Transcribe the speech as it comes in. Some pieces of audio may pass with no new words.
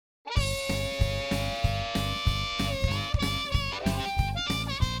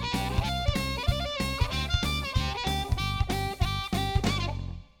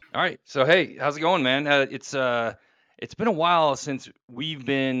All right. So hey, how's it going, man? It's been a while since we've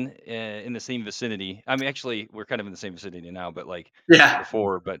been in the same vicinity. I mean, actually, we're kind of in the same vicinity now, but like Yeah.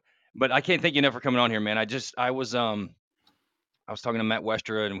 before. But I can't thank you enough for coming on here, man. I was talking to Matt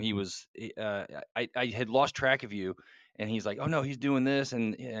Westra, and I had lost track of you, and he's like, "Oh no, he's doing this,"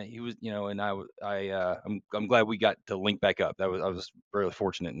 and yeah, he was, and I'm glad we got to link back up. I was really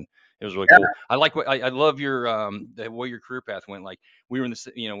fortunate, and it was really Yeah. cool. I like what I love your the way your career path went. Like we were in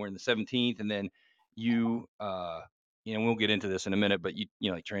we're in the 17th, and then you we'll get into this in a minute, but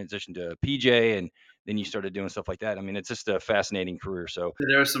like transitioned to PJ, and then you started doing stuff like that. I mean, it's just a fascinating career. So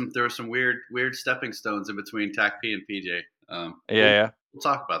There were some weird stepping stones in between TAC-P and PJ. yeah, We'll, yeah. we'll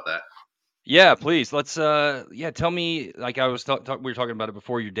talk about that. Yeah, please. Let's yeah, tell me like I was we were talking about it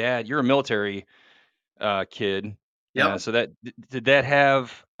before your dad. You're a military kid. Yep. So did that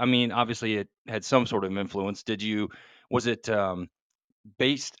have I mean, obviously it had some sort of influence. Was it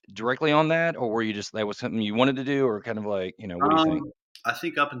based directly on that, or were you just that was something you wanted to do, or kind of like, what do you think? I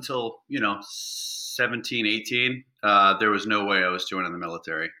think up until 17, 18, there was no way I was joining the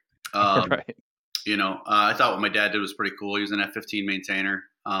military. Um, Right. I thought what my dad did was pretty cool. He was an F-15 maintainer,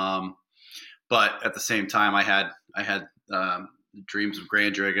 but at the same time, I had dreams of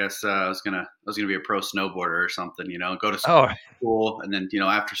grandeur. I guess I was gonna be a pro snowboarder or something. Go to Oh, school, and then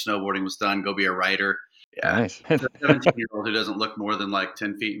after snowboarding was done, go be a writer. Yeah, nice. a 17-year-old who doesn't look more than like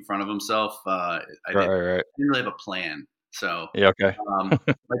 10 feet in front of himself. I Right, didn't, right, right. didn't really have a plan. So Yeah, okay.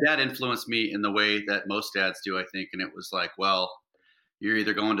 my dad influenced me in the way that most dads do, I think, and it was like, well, you're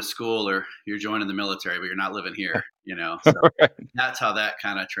either going to school or you're joining the military, but you're not living here. So Right. that's how that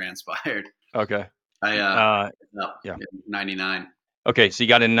kind of transpired. Okay. I Uh ended up yeah. in '99. Okay, so you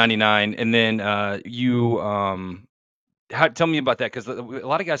got in 99, and then tell me about that, 'cause a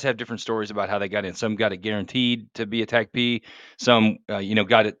lot of guys have different stories about how they got in. Some got it guaranteed to be a Tech P. Some,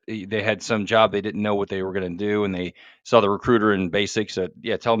 got it they had some job they didn't know what they were gonna do, and they saw the recruiter in basics.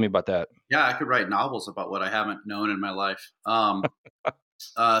 Yeah, tell me about that. Yeah, I could write novels about what I haven't known in my life.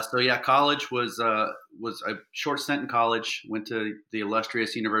 So yeah, college was a short stint in college. Went to the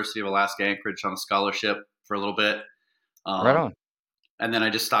illustrious University of Alaska Anchorage on a scholarship for a little bit, Right um, on. and then I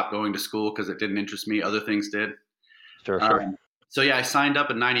just stopped going to school because it didn't interest me. Other things did. Sure, sure. Um, so yeah, I signed up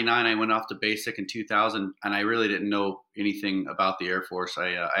in '99. I went off to basic in 2000, and I really didn't know anything about the Air Force.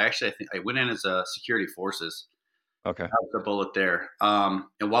 I think I went in as a security forces. Okay. That was the bullet there. And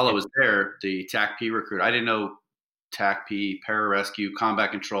while I Yeah, was there, the TAC-P recruit, I didn't know TAC-P, pararescue,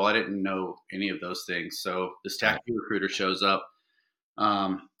 combat control. I didn't know any of those things. So this right. TAC-P recruiter shows up.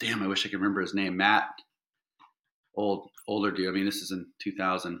 Damn, I wish I could remember his name. Matt, older dude. I mean, this is in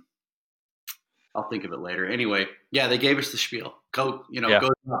 2000. I'll think of it later. Anyway, yeah, they gave us the spiel. Yeah, Go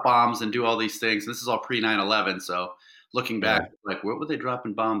drop bombs and do all these things. This is all pre 9/11. So looking back, yeah. like, what were they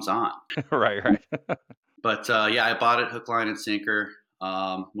dropping bombs on? Right, right. But yeah, I bought it hook, line, and sinker.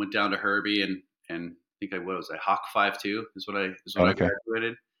 Went down to Herbie and I think what was I Hawk 5.2 is when I Okay.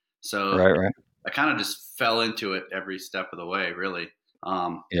 graduated. So Right, right. I kind of just fell into it every step of the way, really.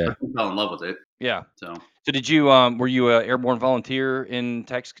 Yeah. Quickly fell in love with it. Yeah. So So were you a airborne volunteer in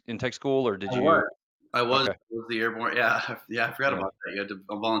tech school, or did I you was. I was Okay. was the airborne. Yeah, yeah. I forgot Yeah. about that. You had to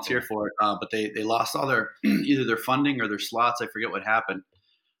volunteer Yeah. for it, but they lost all their either their funding or their slots. I forget what happened.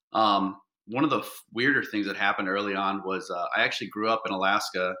 One of the weirder things that happened early on was I actually grew up in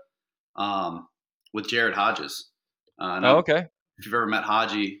Alaska um, with Jared Hodges. Oh, Not okay. if you've ever met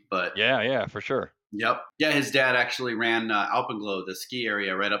Haji, but Yeah, yeah, for sure. yep, yeah, his dad actually ran Alpenglow, the ski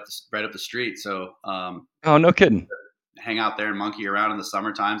area right up the street. So Oh, no kidding. hang out there and monkey around in the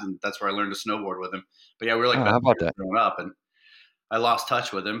summer times, and that's where I learned to snowboard with him. But yeah, we were Oh, like best how about friends that? growing up, and I lost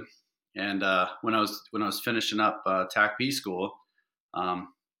touch with him. And when I was finishing up TAC P school,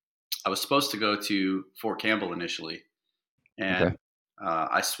 um, I was supposed to go to Fort Campbell initially, Okay. and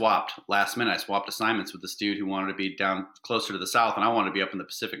I swapped last minute. I swapped assignments with this dude who wanted to be down closer to the south, and I wanted to be up in the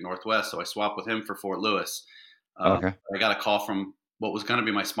Pacific Northwest. So I swapped with him for Fort Lewis. Okay. I got a call from what was going to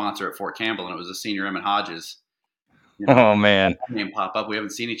be my sponsor at Fort Campbell, and it was a senior Emmett Hodges. Oh, man. That name pop up. We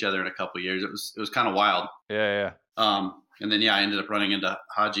haven't seen each other in a couple of years. It was kind of wild. Yeah, yeah. And then yeah, I ended up running into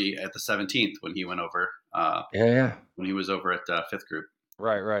Haji at the 17th when he went over Yeah, yeah. when he was over at Fifth Group.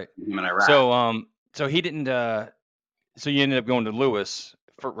 Right, right. Him in Iraq. So, so he didn't, so you ended up going to Lewis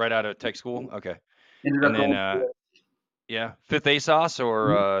for right out of tech school? Okay. Ended And up then, going. yeah, 5th ASOS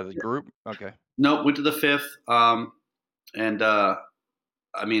or, the group? Okay. Nope, went to the fifth, and I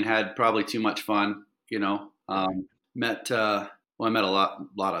mean, had probably too much fun. Right. Met well, I met a lot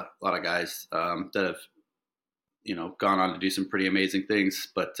of guys that have gone on to do some pretty amazing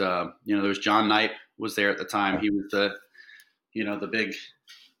things. But there was John Knight was there at the time. Yeah. He was the big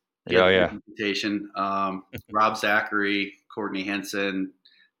Yeah, Yeah, the big yeah, reputation. Rob Zachary, Courtney Henson,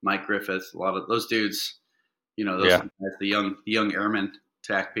 Mike Griffith, a lot of those dudes. Those yeah, are the young airmen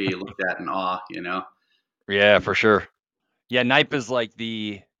TAC P looked at in awe. yeah, for sure. Yeah, Nipe is like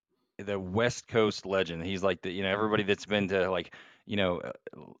the West Coast legend. He's like everybody that's been to like,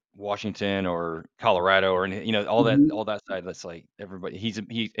 Washington or Colorado or all that Mhm. all that side. That's like everybody.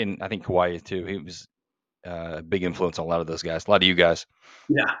 He and I think Hawaii too. He was a big influence on a lot of those guys. A lot of you guys.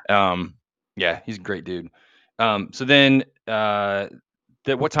 Yeah. Um, yeah, he's a great dude. So then,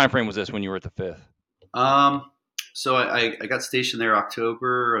 what time frame was this when you were at the fifth? Um, so I got stationed there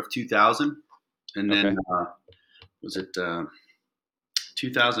October of 2000, and then Okay. was it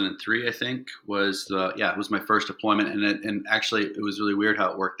 2003? I think it was my first deployment, and actually it was really weird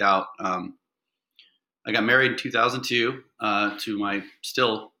how it worked out. I got married in 2002 to my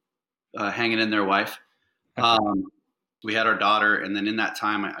still hanging in there wife. Um, we had our daughter, and then in that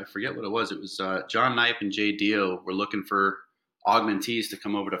time, I forget what it was. It was John Knipe and Jay Dio were looking for augmentees to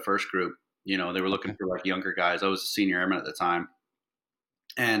come over to first group. They were looking Okay. for like younger guys. I was a senior airman at the time,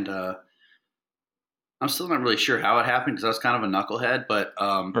 and I'm still not really sure how it happened because I was kind of a knucklehead. But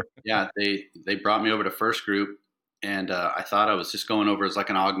yeah, they brought me over to first group, and I thought I was just going over as like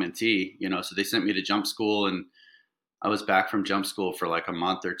an augmentee. So they sent me to jump school, and I was back from jump school for like a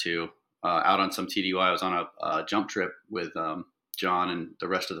month or two, out on some TDY. I was on a jump trip with John and the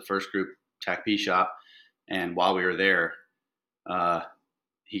rest of the first group TAC P shop. And while we were there, uh,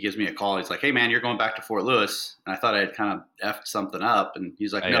 he gives me a call. He's like, "Hey man, you're going back to Fort Lewis." And I thought I had kind of effed something up. And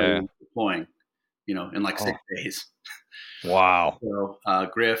he's like, "No, Yeah. you're deploying, in like Oh, 6 days." wow. So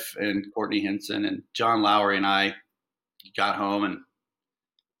Griff and Courtney Hinson and John Lowry and I got home and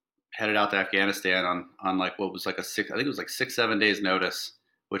headed out to Afghanistan on like what was like I think it was like 6 7 days notice,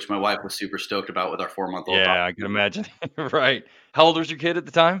 which my wife was super stoked about with our 4 month old Yeah, I can daughter. imagine. Right. How old was your kid at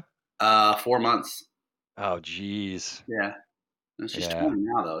the time? 4 months. Oh, geez. Yeah, and she's Yeah. 20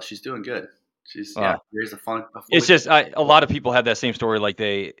 now though. She's doing good. She's yeah, Oh, raised a it's fully. just a lot of people have that same story. Like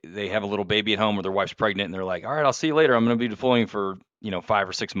they have a little baby at home or their wife's pregnant and they're like, all right, I'll see you later. I'm going to be deploying for 5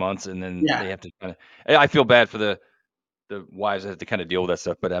 or 6 months, and then Yeah. they have to kind of. I feel bad for the wives that have to kind of deal with that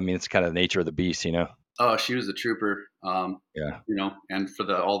stuff, but I mean, it's kind of the nature of the beast. Oh, she was a trooper. Yeah. And for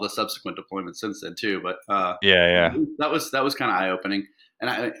the all the subsequent deployments since then too. But Yeah. Yeah. that was kind of eye opening. And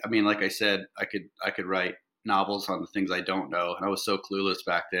I mean, like I said, I could write novels on the things I don't know, and I was so clueless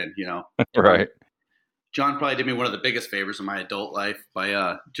back then. John Right. John probably did me one of the biggest favors in my adult life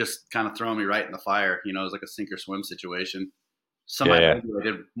by just kind of throwing me right in the fire. It was like a sink or swim situation. Some Yeah. might Yeah. argue I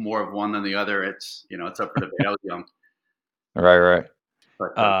did more of one than the other. It's up for debate. I was young, Right. Right.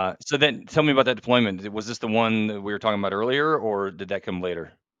 but So then tell me about that deployment. Was this the one that we were talking about earlier, or did that come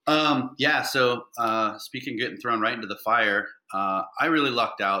later? yeah. So speaking of getting thrown right into the fire, I really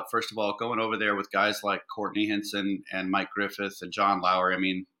lucked out. First of all, going over there with guys like Courtney Hinson and Mike Griffith and John Lauer. I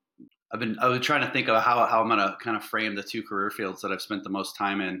mean, I was trying to think of how I'm gonna kind of frame the two career fields that I've spent the most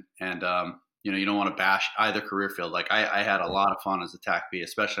time in, and you don't want to bash either career field. Like I had a lot of fun as a TAC B,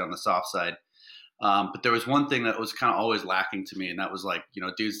 especially on the soft side. But there was one thing that was kind of always lacking to me, and that was like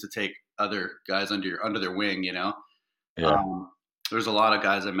dudes to take other guys under their wing. Yeah. Um, there's a lot of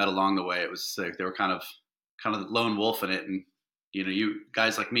guys I met along the way. It was sick. They were kind of the lone wolf in it, and you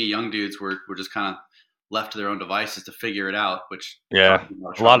guys like me, young dudes, were just kind of left to their own devices to figure it out, which caused Yeah. me a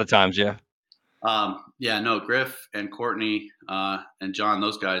lot of A lot trouble. of times, yeah. Yeah, no, Griff and Courtney and John,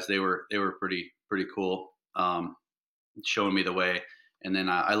 those guys, they were pretty cool, showing me the way. And then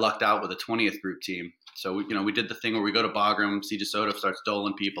I lucked out with a 20th group team. So we did the thing where we go to Bagram, see DeSoto starts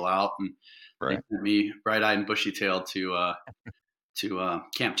doling people out, and they Right. sent me bright-eyed and bushy-tailed to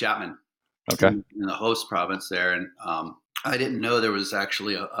Camp Chapman Okay. in the host province there, and I didn't know there was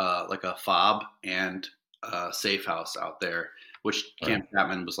actually like a fob and a safe house out there, which Right. Camp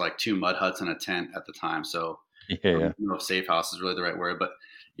Chapman was like two mud huts and a tent at the time. So Yeah. I don't Yeah. know if safe house is really the right word, but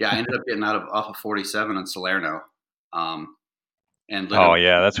yeah, I ended up getting out of off of 47 in Salerno, um, and Oh, literally,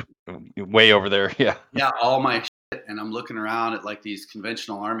 yeah. That's way over there. Yeah. yeah, all my shit. And I'm looking around at like these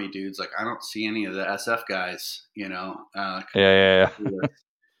conventional army dudes. Like I don't see any of the SF guys, Yeah. Yeah. Yeah.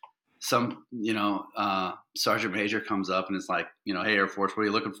 some sergeant major comes up and is like, hey Air Force, what are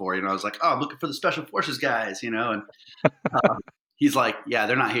you looking for? I was like, oh, I'm looking for the special forces guys, and he's like, yeah,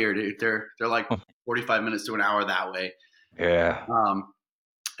 they're not here, dude. They're like 45 minutes to an hour that way. Yeah. um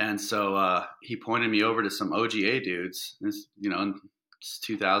and so he pointed me over to some OGA dudes. It's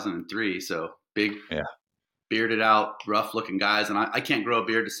 2003, so big Yeah. bearded out rough looking guys, and I can't grow a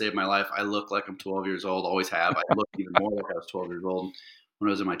beard to save my life. I look like I'm 12 years old, always have. I looked even more like I was 12 years old when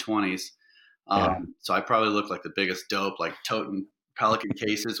I was in my 20s. Yeah. So I probably look like the biggest dope, like toting Pelican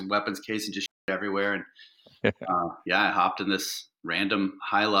cases and weapons cases and just everywhere. And yeah, I hopped in this random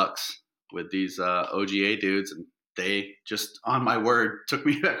Hilux with these OGA dudes, and they just, on my word, took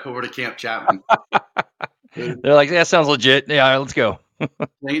me back over to Camp Chapman. It was They're like, "That sounds legit. Yeah, let's go."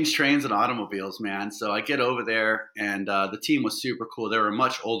 planes, trains, and automobiles, man. So I get over there, and the team was super cool. They were a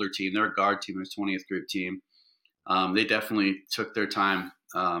much older team. They were a guard team. It was 20th group team. They definitely took their time,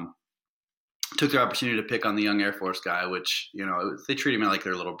 took their opportunity to pick on the young Air Force guy, which, they treated me like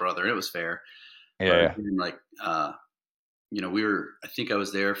their little brother. It was fair, but Yeah, like, I think I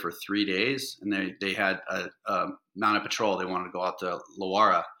was there for 3 days, and they had a mounted patrol. They wanted to go out to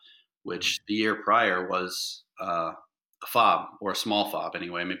Lawara, which the year prior was a fob, or a small fob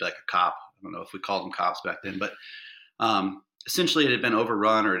anyway, maybe like a cop. I don't know if we called them cops back then, but essentially it had been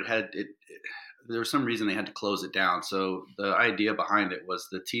overrun, or there was some reason they had to close it down. So the idea behind it was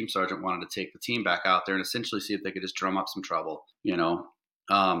the team sergeant wanted to take the team back out there and essentially see if they could just drum up some trouble.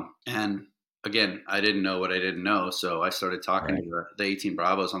 And again, I didn't know what I didn't know. So I started talking right. to the 18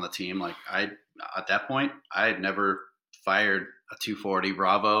 Bravos on the team. Like, at that point, I had never fired a 240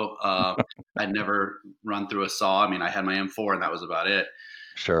 Bravo. I'd never run through a saw. I mean, I had my M4 and that was about it.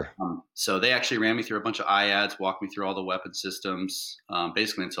 Sure. So they actually ran me through a bunch of IADs, walked me through all the weapon systems,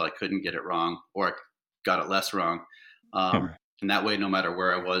 basically until I couldn't get it wrong, or I got it less wrong. Right, And that way, no matter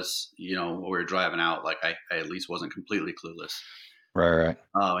where I was, when we were driving out, like, I at least wasn't completely clueless. right.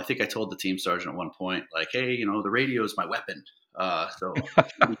 I think I told the team sergeant at one point, like, "Hey, the radio is my weapon. So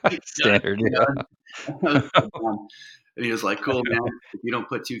Standard, yeah. And he was like, "Cool, man. If you don't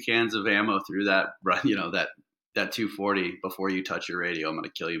put 2 cans of ammo through that, that 240 before you touch your radio, I'm going to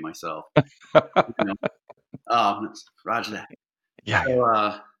kill you myself." You know? Roger that. Yeah,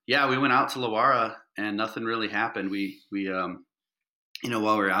 yeah. So, yeah, we went out to Lawara, and nothing really happened. While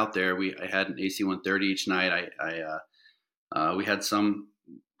we were out there, I had an AC-130 each night. We had some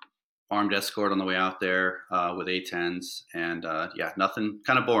armed escort on the way out there with A-10s, and yeah, nothing,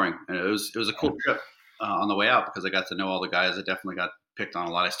 kind of boring. And it was a cool trip on the way out, because I got to know all the guys. I definitely got picked on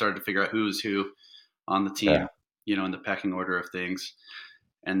a lot. I started to figure out who's who on the Yeah. team, in the pecking order of things.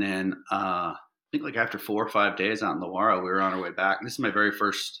 And then I think, like, after 4 or 5 days out in Lawara, we were on our way back. And this is my very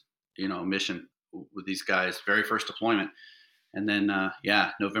first, mission with these guys, very first deployment. And then,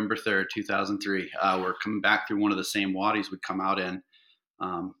 yeah, November 3rd, 2003, we're coming back through one of the same wadis we'd come out in.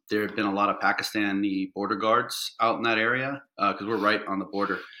 There had been a lot of Pakistani border guards out in that area, because we're right on the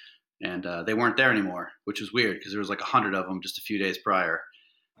border, and they weren't there anymore, which was weird, because there was like 100 of them just a few days prior.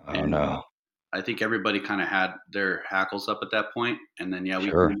 Oh, And no. I think everybody kind of had their hackles up at that point. And then, yeah, we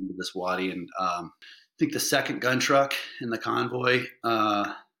came Sure. into this wadi, and I think the second gun truck in the convoy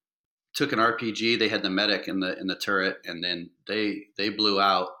took an RPG. They had the medic in the turret, and then they blew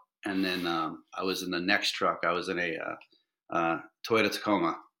out. And then I was in the next truck. I was in a Toyota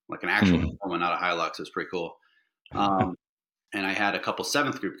Tacoma, like an actual Mhm. Tacoma, not a Hilux. It was pretty cool. Um, and I had a couple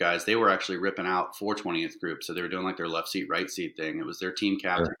seventh group guys. They were actually ripping out 420th group, so they were doing like their left seat, right seat thing. It was their team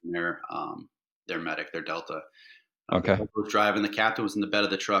captain Sure. and their medic, their Delta. The Okay. Delta was driving. The captain was in the bed of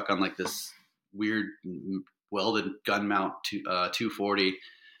the truck on like this weird welded gun mount 240.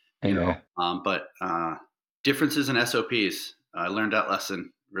 Yeah. But differences in SOPs. I learned that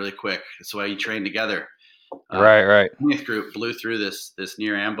lesson really quick. That's why you train together. Uh, Right, right. 20th group blew through this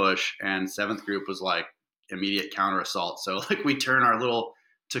near ambush, and seventh group was like immediate counter assault. So like, we turn our little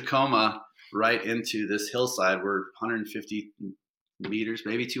Tacoma right into this hillside. We're 150 meters,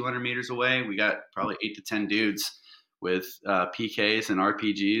 maybe 200 meters away. We got probably 8 to 10 dudes with PKs and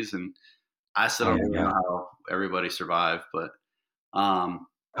RPGs, and I still Oh don't my really know god. how everybody survived, but um,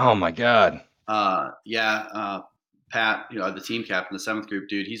 Oh my god. yeah, Pat, the team captain, the seventh group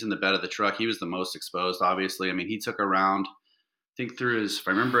dude, he's in the bed of the truck. He was the most exposed, obviously. I mean, he took a round, I think, through his, if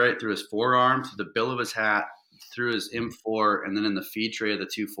I remember right, through his forearm, to the bill of his hat, through his M4, and then in the feed tray of the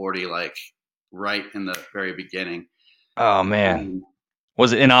 240, like right in the very beginning. Oh, man. Um,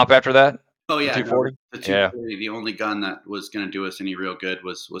 Was it in op after that? oh The yeah, no, 240? the Yeah. 240, the only gun that was going to do us any real good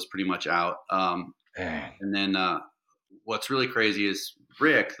was pretty much out. Dang. And then what's really crazy is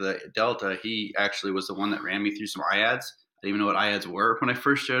Rick, the Delta, he actually was the one that ran me through some IADs. I didn't even know what IADs were when I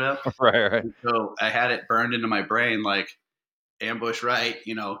first showed up. Right, right. And so I had it burned into my brain, like, ambush right,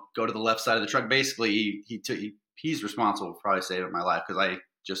 go to the left side of the truck. Basically, he's responsible for probably saving my life, because I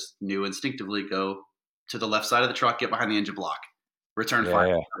just knew instinctively, go to the left side of the truck, get behind the engine block, return Yeah, fire.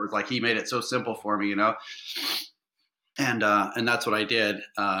 yeah. It was like, he made it so simple for me. And that's what I did.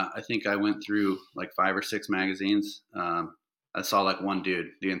 I think I went through like 5 or 6 magazines. I saw like one dude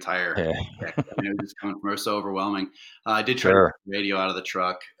the entire Yeah. deck. I mean, it was just coming from, it was so overwhelming. I did try to Sure. get the radio out of the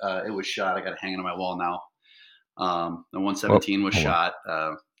truck. It was shot. I got it hanging on my wall now. The Well, 117 was hold on.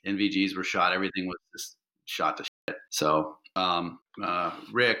 shot. NVGs were shot. Everything was just shot to shit. So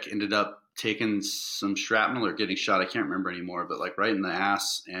Rick ended up taking some shrapnel or getting shot. I can't remember anymore, but like right in the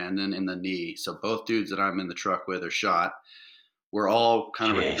ass and then in the knee. So both dudes that I'm in the truck with are shot. We're all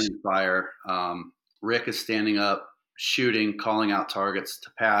kind of Jeez. returning fire. Rick is standing up, shooting, calling out targets to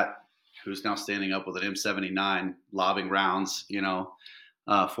Pat, who's now standing up with an M79, lobbing rounds.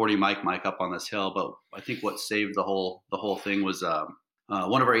 40 Mike up on this hill. But I think what saved the whole thing was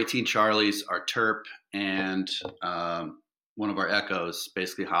one of our 18 Charlies, our Terp, and one of our Echoes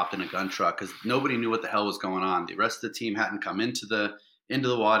basically hopped in a gun truck because nobody knew what the hell was going on. The rest of the team hadn't come into the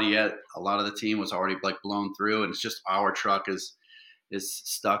wadi yet. A lot of the team was already like blown through, and it's just our truck is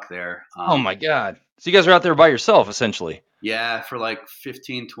stuck there. Oh my god. So you guys are out there by yourself, essentially. Yeah, for like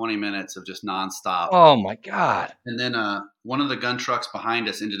 15, 20 minutes of just nonstop. Oh my god. And then one of the gun trucks behind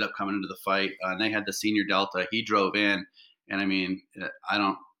us ended up coming into the fight, and they had the senior Delta. He drove in, and I mean, I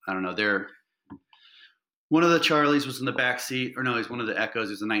don't know. They're one of the Charlies was in the back seat, or no, he's one of the Echoes.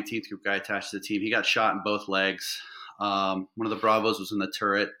 He's the 19th group guy attached to the team. He got shot in both legs. One of the Bravos was in the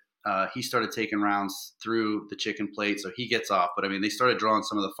turret. He started taking rounds through the chicken plate, so he gets off. But I mean, they started drawing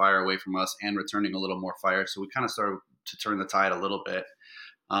some of the fire away from us and returning a little more fire. So we kind of started to turn the tide a little bit.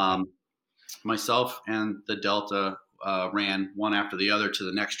 Um, Myself and the Delta ran one after the other to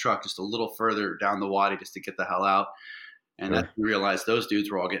the next truck, just a little further down the wadi, just to get the hell out. And that's Sure. when we realized those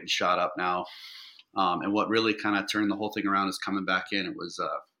dudes were all getting shot up now. And what really kind of turned the whole thing around is coming back in. It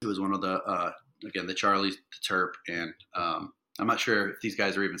was one of the again the Charlies, the Terp, and I'm not sure if these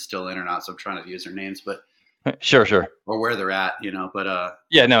guys are even still in or not. So I'm trying to use their names, but Sure, sure. or where they're at, But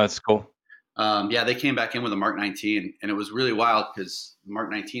Yeah, no, it's cool. yeah, they came back in with a Mark 19, and it was really wild because Mark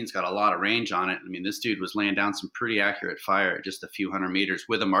 19's got a lot of range on it. I mean, this dude was laying down some pretty accurate fire at just a few hundred meters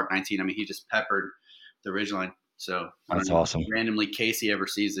with a Mark 19. I mean, he just peppered the ridgeline. So I don't That's know. awesome. Randomly, Casey ever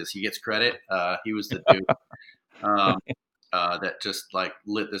sees this, he gets credit. He was the dude um, that just like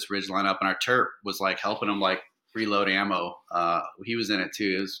lit this ridgeline up, and our Terp was like helping him like reload ammo. He was in it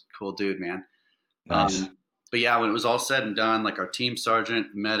too. It was a cool dude, man. Nice. But yeah, when it was all said and done, like our team sergeant,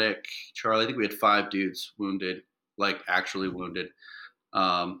 medic, Charlie, I think we had 5 dudes wounded, like actually wounded.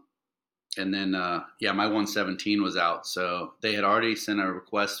 Um, and then, yeah, my 117 was out. So they had already sent a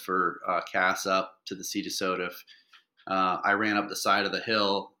request for CAS up to the Sea DeSoto. I ran up the side of the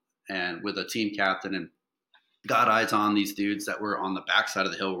hill and with a team captain and got eyes on these dudes that were on the backside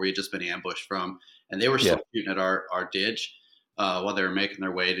of the hill where we had just been ambushed from, and they were Yeah. still shooting at our ditch while they were making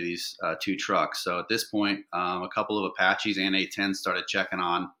their way to these 2 trucks. So at this point, a couple of Apaches and A-10s started checking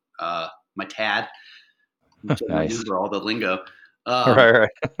on my Tad, which I Nice. remember all the lingo. Um, Right, right.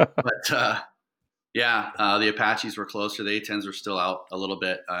 but yeah, the Apaches were closer. The A-10s were still out a little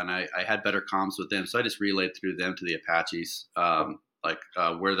bit, and I had better comms with them, so I just relayed through them to the Apaches, like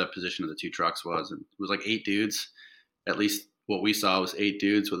where the position of the 2 trucks was, and it was like 8 dudes. At least what we saw was 8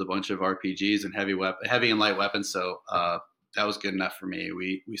 dudes with a bunch of RPGs and heavy and light weapons. So that was good enough for me.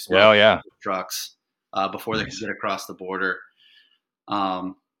 We Yeah, oh, smoked yeah. trucks before they could Nice. get across the border,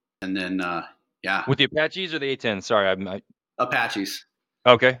 um, and then yeah, With the Apaches or the A-10? Sorry, I Apaches.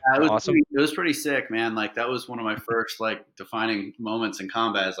 okay, It was awesome. it was pretty sick, man. Like that was one of my first like defining moments in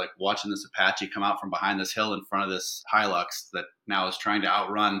combat. Is like watching this Apache come out from behind this hill in front of this Hilux that now is trying to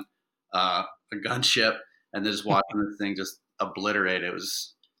outrun a gunship, and then just watching this thing just obliterate. It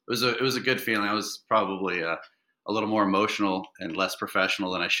was a good feeling. I was probably a little more emotional and less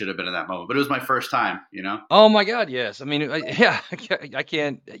professional than I should have been in that moment, but it was my first time. Oh my god, yes. I mean, yeah, I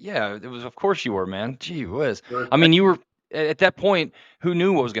can't yeah, it was of course you were, man. Gee whiz. I mean, you were at that point, who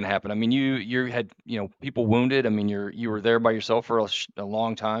knew what was gonna happen? I mean, you had, people wounded. I mean, you were there by yourself for a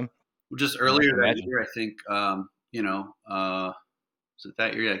long time. Just I mean, I earlier can that imagine. year, I think, so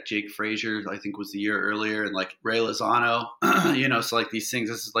that year, like Jake Frazier, I think was the year earlier, and like Ray Lozano, so like these things,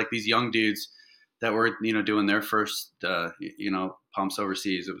 this is like these young dudes that were, doing their first, pumps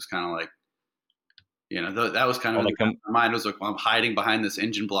overseas. It was kind of like, that was kind of Oh, in they the back come of my mind was like, well, I'm hiding behind this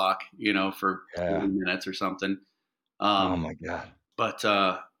engine block, for yeah. 40 minutes or something. Oh Um, my god. but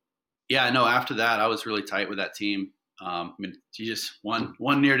yeah, no, after that, I was really tight with that team. I mean, you just one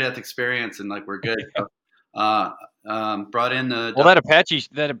near death experience, and like we're good. So, uh, brought in the Well, that Apache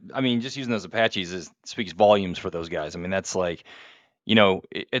that I mean, just using those Apaches speaks volumes for those guys. I mean, that's like,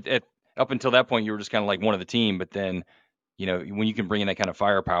 up until that point, you were just kinda like one of the team, but then, when you can bring in that kind of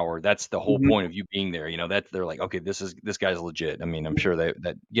firepower, that's the whole Mhm. point of you being there, that they're like, "Okay, this guy's legit." I mean, I'm sure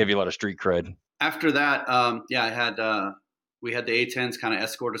that gave you a lot of street cred. After that, yeah, I had. we had the A-10s kind of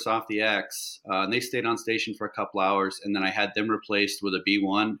escort us off the X, and they stayed on station for a couple hours, and then I had them replaced with a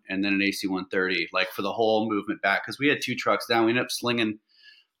B1 and then an AC-130, like for the whole movement back, because we had two trucks down. We ended up slinging.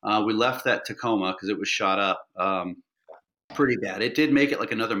 We left that Tacoma because it was shot up pretty bad. It did make it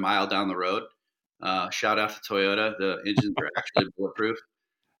like another mile down the road. Shout out to Toyota. The engines are actually bulletproof.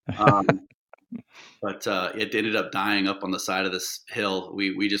 Um, but it ended up dying up on the side of this hill.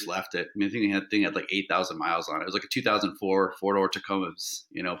 We just left it. I mean, I think the thing had like 8,000 miles on it. It was like a 2004 four door Tacoma. It was,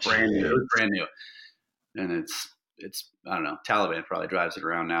 brand new. It was Jeez. brand new, and it's I don't know. Taliban probably drives it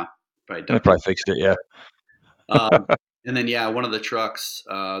around now. Probably They dumped it. probably fixed it, yeah. And then yeah, one of the trucks,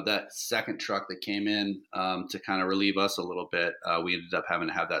 that second truck that came in to kind of relieve us a little bit, we ended up having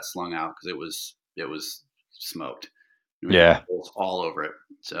to have that slung out because it was smoked. We had Yeah. holes all over it.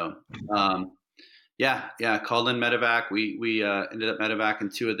 So um, yeah, yeah. Called in medevac. We ended up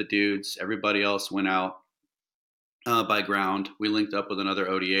medevacing two of the dudes. Everybody else went out by ground. We linked up with another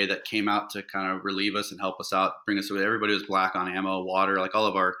ODA that came out to kind of relieve us and help us out, bring us away. Everybody was black on ammo, water. Like all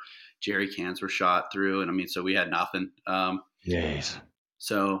of our jerry cans were shot through, and I mean, so we had nothing. Jeez.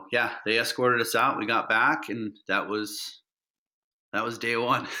 So yeah, they escorted us out. We got back, and that was day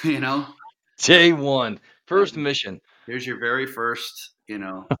one. Day one, That first mission. here's your very first,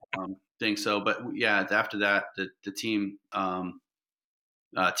 thing. So, but yeah, after that, the team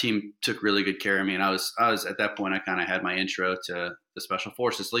took really good care of me, and I was at that point. I kind of had my intro to the special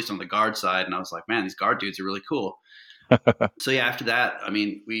forces, at least on the guard side, and I was like, man, these guard dudes are really cool. So yeah, after that, I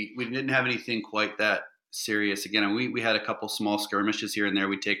mean, we didn't have anything quite that serious again. And we had a couple small skirmishes here and there.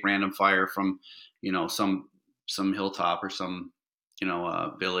 We'd take random fire from, some hilltop or some,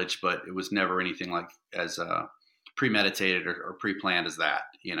 village, but it was never anything like as premeditated or pre-planned as that.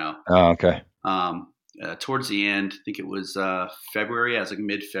 Oh, okay. Towards the end, I think it was February. I was like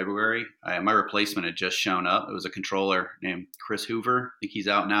mid-February. My replacement had just shown up. It was a controller named Chris Hoover. I think he's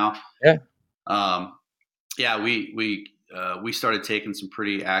out now. Yeah. Um, yeah, we started taking some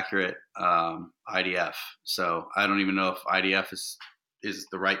pretty accurate IDF. So I don't even know if IDF is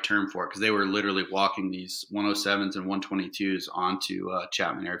the right term for it, because they were literally walking these 107s and 122s onto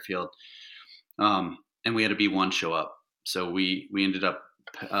Chapman Airfield, and we had a B1 show up. So we ended up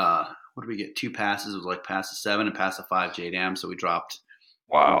what did we get? Two passes. It was like pass a 7 and pass a 5 JDAM. So we dropped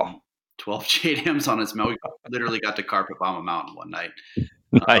Wow. 12 JDAMs on its mail. We literally got to carpet bomb a mountain one night.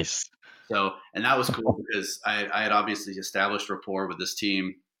 Uh, Nice. So, and that was cool because I had obviously established rapport with this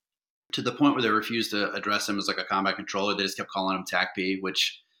team to the point where they refused to address him as like a combat controller. They just kept calling him TAC P,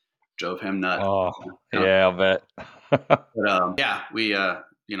 which drove him nuts. Oh, Uh, yeah, I'll bet. But yeah,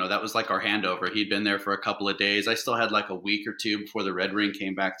 that was like our handover. He'd been there for a couple of days. I still had like a week or two before the Red Ring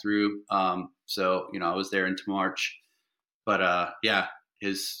came back through. So I was there into March. But yeah,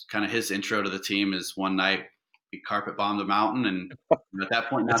 his intro to the team is one night we carpet bombed a mountain, and at that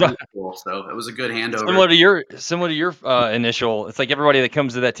point now It's he was cool. So it was a good handover. similar to your initial. It's like everybody that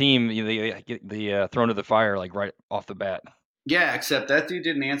comes to that team, they get thrown to the fire like right off the bat. Yeah, except that dude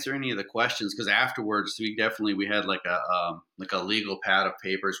didn't answer any of the questions, because afterwards we had like a legal pad of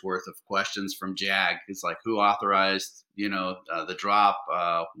papers worth of questions from JAG. It's like, who authorized the drop?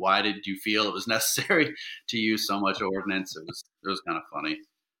 Why did you feel it was necessary to use so much ordnance? It was kind of funny.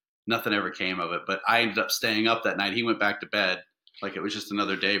 Nothing ever came of it, but I ended up staying up that night. He went back to bed like it was just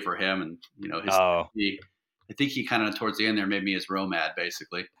another day for him, and Oh, I think he kind of towards the end there made me his romad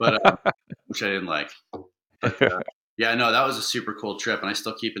basically, but which I didn't like. But yeah, no, that was a super cool trip, and I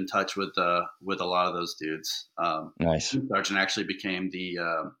still keep in touch with a lot of those dudes. nice. Team Sergeant actually became the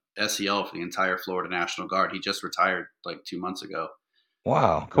SEL for the entire Florida National Guard. He just retired like 2 months ago.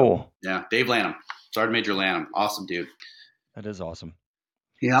 Wow, So, cool. yeah, Dave Lanham, Sergeant Major Lanham, awesome dude. That is awesome.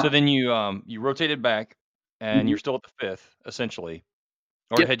 So Yeah. then you rotated back, and Mhm. you're still at the fifth essentially,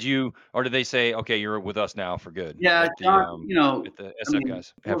 Yep. or did they say, okay, you're with us now for good, Yeah, like the John. at the I SF mean,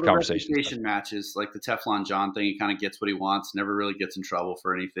 guys well, have the conversations and stuff. reputation matches, like the Teflon John thing. He kind of gets what he wants, never really gets in trouble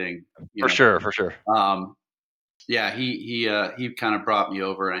for anything. You For know. sure, for sure. Um, Yeah, he kind of brought me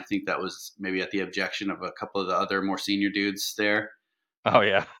over, and I think that was maybe at the objection of a couple of the other more senior dudes there. Oh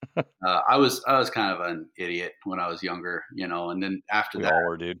yeah, I was kind of an idiot when I was younger, and then we all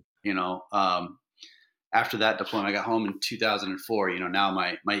were, dude. you know, um, after that deployment, I got home in 2004. Now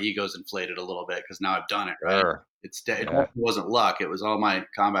my ego's inflated a little bit because now I've done it, right? Sure. It Yeah. definitely wasn't luck; it was all my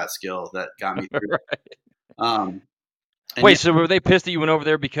combat skill that got me through. Right. Um, and yeah, Wait, so were they pissed that you went over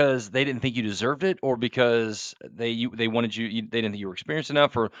there because they didn't think you deserved it, or because they wanted they didn't think you were experienced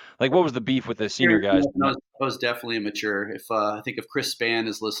enough, or like what was the beef with the senior guys? I was definitely immature. If I think if Chris Spann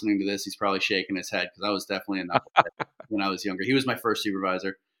is listening to this, he's probably shaking his head because I was definitely a knucklehead when I was younger. He was my first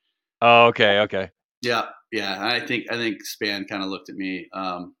supervisor. Oh, okay, okay. Yeah, yeah. I think Span kind of looked at me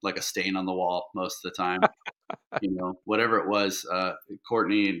like a stain on the wall most of the time. Whatever it was,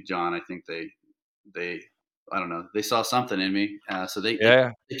 Courtney and John, I think they I don't know, they saw something in me, so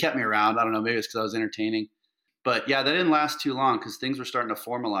Yeah. they kept me around. I don't know, maybe it's because I was entertaining, but yeah, that didn't last too long because things were starting to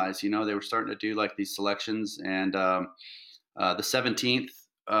formalize. They were starting to do like these selections, and the 17th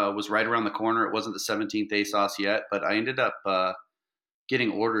was right around the corner. It wasn't the 17th ASOS yet, but I ended up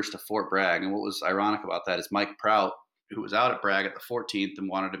getting orders to Fort Bragg. And what was ironic about that is Mike Prout, who was out at Bragg at the 14th and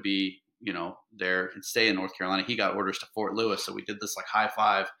wanted to be, there and stay in North Carolina. He got orders to Fort Lewis. So we did this like high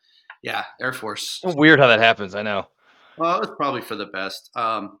five. Yeah, Air Force. Weird how that happens. I know. Well, it was probably for the best.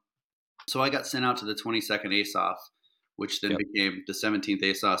 So I got sent out to the 22nd ASOF, which then Yep. became the 17th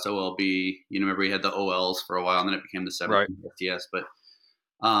ASOS OLB. Remember we had the OLs for a while, and then it became the Right. 17th SDS. But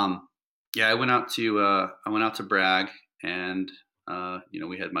yeah, I went out to Bragg, and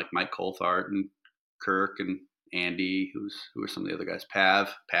we had Mike Coulthard and Kirk and Andy, who were some of the other guys.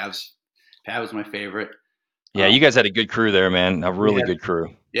 Pav was my favorite. Yeah, Um, you guys had a good crew there, man. A we really had good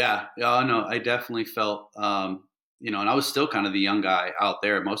crew. yeah, yeah, oh, no, I definitely felt and I was still kind of the young guy out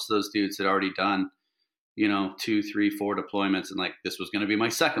there. Most of those dudes had already done 2, 3, 4 deployments, and like this was going to be my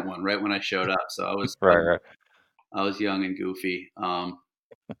second one right when I showed up. So Right, right. I was young and goofy.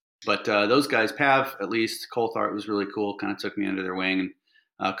 But those guys, Pav at least, Coulthard was really cool. Kind of took me under their wing,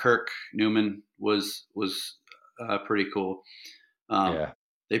 and Kirk Newman was pretty cool. Um, Yeah.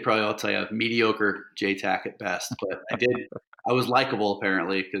 they probably all tell you mediocre JTAC at best, but I was likable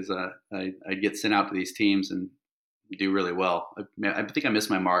apparently because I'd get sent out to these teams and do really well. I think I missed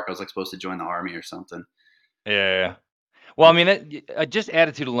my mark. I was like supposed to join the army or something. Yeah, yeah. Well, I mean, just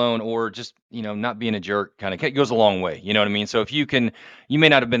attitude alone, or just not being a jerk, kind of goes a long way. You know what I mean? So if you can, you may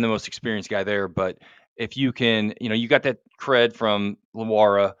not have been the most experienced guy there, but if you can, you got that cred from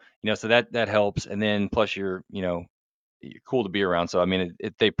Lawara, so that helps. And then plus you're cool to be around. So I mean,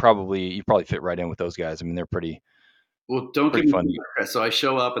 you probably fit right in with those guys. I mean, they're Well, don't give pretty me too fun. much credit. So I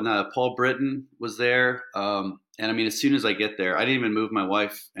show up, and Paul Britton was there. And I mean, as soon as I get there, I didn't even move my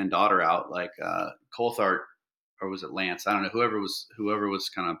wife and daughter out. Like Coulthard, or was it Lance? I don't know. Whoever was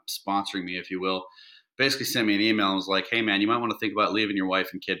kind of sponsoring me, if you will, basically sent me an email and was like, "Hey, man, you might want to think about leaving your wife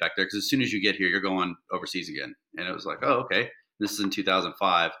and kid back there because as soon as you get here, you're going overseas again." And it was like, "Oh, okay." This is in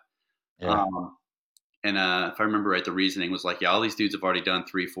 2005. Yeah. Um, and if I remember right, the reasoning was like, yeah, all these dudes have already done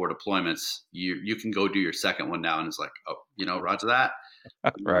 3, 4 deployments. You can go do your second one now. And it's like, oh, Roger that.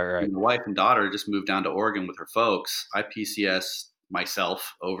 Right, right. My wife and daughter just moved down to Oregon with her folks. I PCS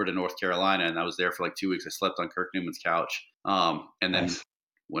myself over to North Carolina, and I was there for like 2 weeks. I slept on Kirk Newman's couch, and then Nice.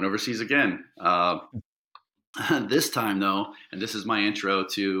 went overseas again. This time though, and this is my intro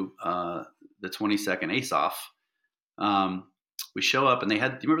to the 22nd ASOF. Um, we show up and do you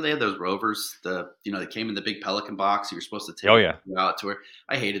remember they had those rovers? They came in the big Pelican box. You were supposed to take Oh it yeah. out to where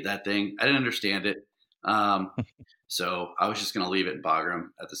I hated that thing. I didn't understand it. Um, so I was just going to leave it in Bagram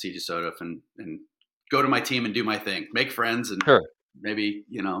at the Siege of Sodef and go to my team and do my thing, make friends and Sure. maybe,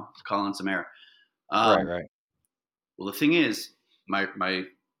 call in some air. Right, Um, right. well, the thing is, my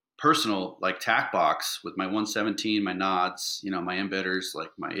personal like tack box with my 117, my nods, my embedders, like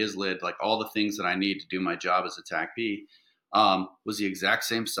my islid, like all the things that I need to do my job as a tac B, was the exact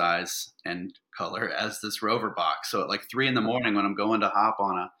same size and color as this rover box. So at like 3 in the morning when I'm going to hop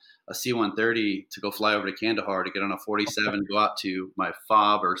on a C-130 to go fly over to Kandahar to get on a 47, go out to my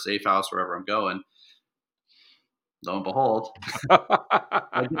fob or safe house wherever I'm going, lo and behold,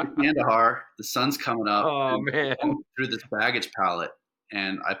 I get to Kandahar, the sun's coming up, Oh and I'm man. going through this baggage pallet,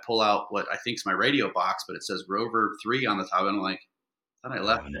 and I pull out what I think is my radio box, but it says Rover 3 on the top, and I'm like, "I thought I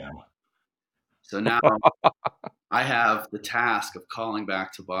left Oh it." no. So now I have the task of calling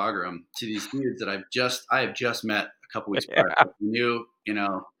back to Bagram to these dudes that I have just met a couple weeks prior. Yeah. Like, I knew,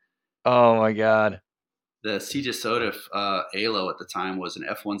 Oh my god. the CJ Sodif ALO at the time was an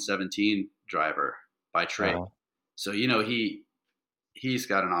F-117 driver by trade. Oh. So, he's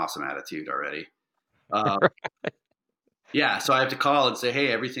got an awesome attitude already. Uh, Yeah, so I have to call and say, "Hey,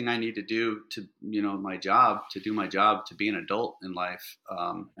 everything I need to do to, my job, to do my job, to be an adult in life,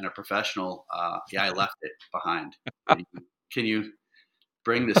 and a professional, yeah, I left it behind. Can you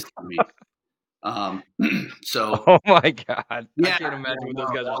bring this to me?" Um, so Oh my god. I yeah, can't yeah, imagine what no,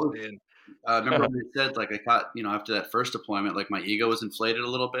 those guys are that was. saying. Remember when I said like I caught, after that first deployment, like my ego was inflated a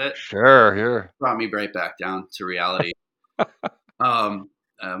little bit, Sure, sure. brought me right back down to reality. Um,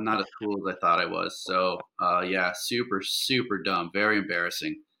 I'm not as cool as I thought I was. So yeah, super super dumb, very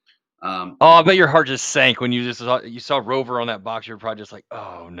embarrassing. Oh, I bet your heart just sank when you saw Rover on that box. You're probably just like,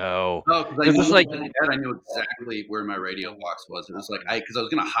 "Oh, no," Oh, because I because it's knew like when I did that, I knew exactly where my radio box was. It was like because I was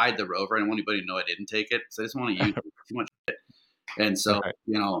gonna hide the Rover. I didn't want anybody to know I didn't take it, so I just want to use it too much. And so,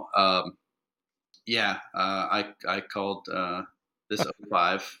 right. yeah, I called this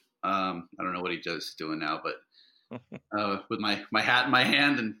 '05. I don't know what he does doing now, but with my hat in my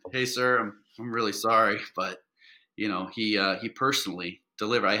hand and hey, sir, I'm really sorry, but he personally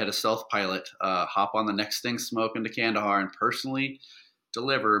delivered. I had a self pilot hop on the next thing smoking to Kandahar and personally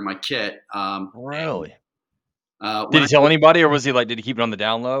deliver my kit. Really? Did When he tell anybody, or was he like did he keep it on the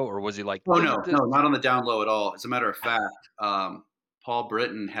down low, or was he like, Oh, "Look no, at this?" no, not on the down low at all. As a matter of fact, Paul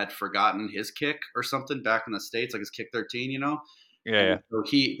Britton had forgotten his kick or something back in the States, like his kick 13, Yeah, and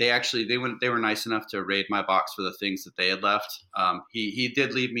yeah. so they were nice enough to raid my box for the things that they had left. He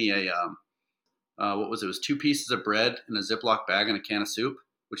did leave me what was it? It was 2 pieces of bread in a Ziploc bag and a can of soup,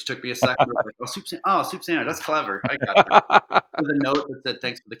 which took me a second. I was like, soup sandwich, that's clever. I got that. With a note that said,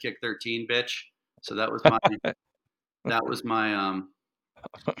 "Thanks for the kick 13, bitch." So that was my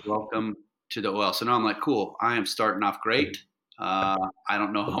welcome to the OL. So now I'm like, cool. I am starting off great. I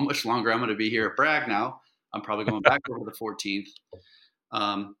don't know how much longer I'm going to be here at Bragg now. I'm probably going back over the 14th.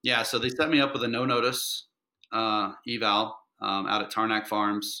 Yeah, so they set me up with a no notice eval out at Tarnack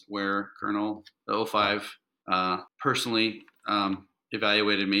Farms, where Colonel the O5 personally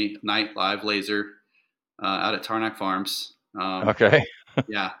evaluated me, night live laser out at Tarnack Farms. Okay.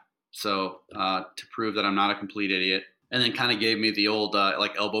 Yeah, so to prove that I'm not a complete idiot, and then kind of gave me the old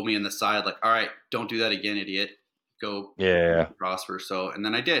like elbow me in the side, like, all right, don't do that again, idiot. Go Yeah. prosper. So, and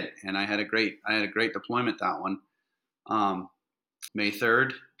then I did, and I had a great deployment that one. Um, May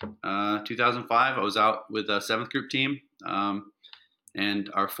 3rd, 2005. I was out with a 7th Group team, and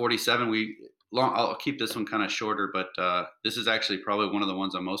our 47. I'll keep this one kind of shorter, but this is actually probably one of the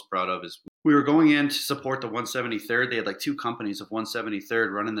ones I'm most proud of. Is we were going in to support the 173rd. They had like 2 companies of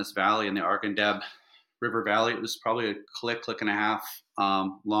 173rd running this valley in the Argandab River Valley. It was probably a click and a half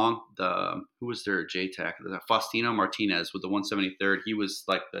long. Who was their JTAC? Faustino Martinez with the 173rd. He was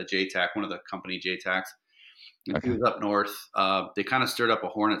like the JTAC, one of the company JTACs. And he Okay. was up north. They kind of stirred up a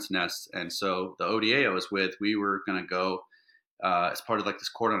hornet's nest, and so the ODA I was with, we were going to go as part of like this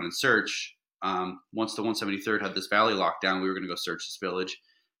cordon and search. Once the 173rd had this valley locked down, we were going to go search this village.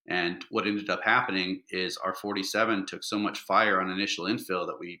 And what ended up happening is our 47 took so much fire on initial infill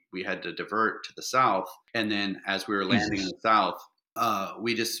that we had to divert to the south. And then as we were landing in Jesus. the south,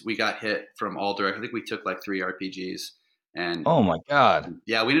 we got hit from all directions. I think we took like 3 RPGs, and Oh my god.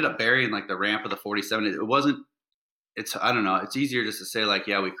 yeah, we ended up burying like the ramp of the 47. It wasn't. It's I don't know. It's easier just to say like,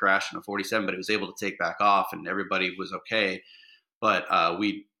 yeah, we crashed in a 47, but it was able to take back off and everybody was okay. But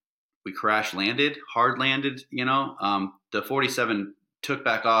we crash landed, hard landed. The 47 took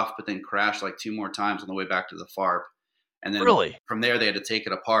back off, but then crashed like 2 more times on the way back to the FARP, and then Really? from there they had to take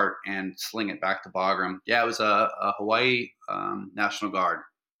it apart and sling it back to Bagram. Yeah, it was a Hawaii National Guard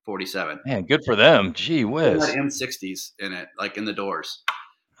 47. Man, good for them. Gee It had whiz. M60s in it, like in the doors.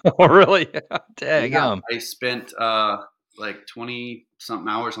 Oh, really? Yeah, Daggum. I spent like 20 something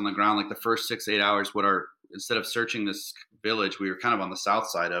hours on the ground. Like the first 6 8 hours, instead of searching this village, we were kind of on the south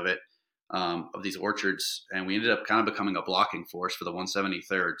side of it, of these orchards, and we ended up kind of becoming a blocking force for the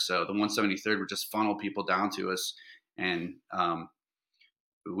 173rd. So the 173rd would just funnel people down to us, and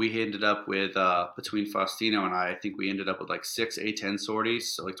we ended up with between Faustino and I think we ended up with like 6 A10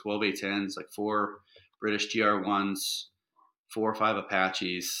 sorties, so like 12 A10s, like 4 British GR1s, 4 or 5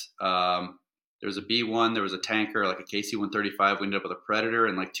 Apaches. There was a B1, there was a tanker, like a KC-135. We ended up with a Predator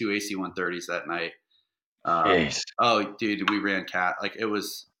and like 2 AC-130s that night. Jeez. Oh, dude, we ran cat. Like it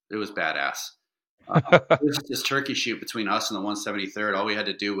was badass. It was just this turkey shoot between us and the 173rd. All we had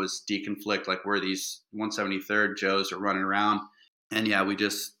to do was deconflict like where these 173rd Joes are running around. And yeah, we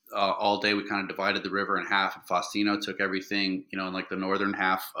just all day we kind of divided the river in half. And Faustino took everything, in like the northern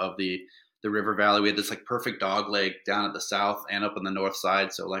half of the river valley. We had this like perfect dog leg down at the south and up on the north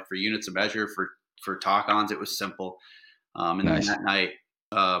side. So like for units of measure for talk-ons, it was simple. And then Nice. that night,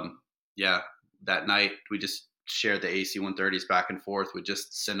 yeah, that night we just shared the AC-130s back and forth. We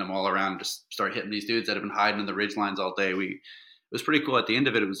just send them all around, just start hitting these dudes that have been hiding in the ridge lines all day. It was pretty cool. At the end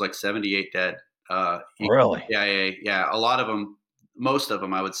of it, it was like 78 dead. Really? Yeah. A lot of them, most of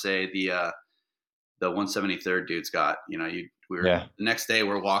them, I would say the 173rd dudes got. Yeah. The next day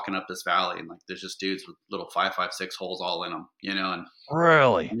we're walking up this valley and like there's just dudes with little 5.56 holes all in them. And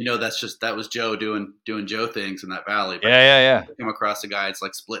Really? that was Joe doing Joe things in that valley. But Yeah, yeah, you come across a guy, it's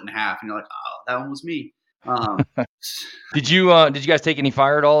like split in half, and you're like, oh, that one was me. Um, yeah. Did you guys take any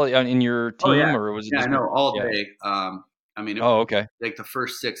fire at all in your oh yeah, team, or was it yeah, I just know all yeah, day. I mean, it Oh, okay. like the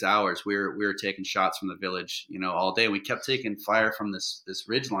first 6 hours, we were taking shots from the village, all day. We kept taking fire from this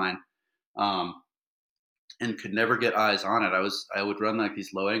ridge line, um, and could never get eyes on it. I would run like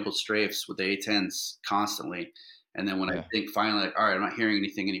these low angle strafes with the A10s constantly, and then when I Yeah. think finally like, all right, I'm not hearing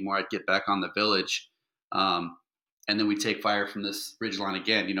anything anymore, I'd get back on the village, um, and then we take fire from this ridge line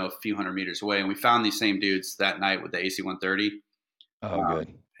again, a few hundred meters away, and we found these same dudes that night with the AC-130, Oh,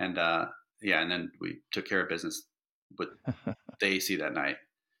 good. and yeah, and then we took care of business with the AC that night.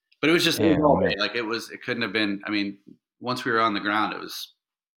 But it was Yeah, all man. day. Like it couldn't have been. I mean, once we were on the ground, it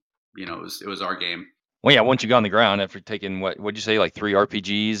was our game. Well, yeah, once you got on the ground after taking what'd you say, like 3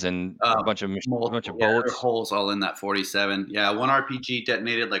 RPGs and a bunch Multiple, of yeah, there were bullets? holes all in that 47. Yeah, one RPG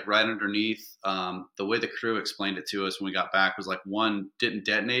detonated like right underneath. The way the crew explained it to us when we got back was like one didn't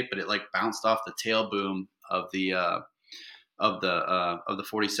detonate, but it like bounced off the tail boom of the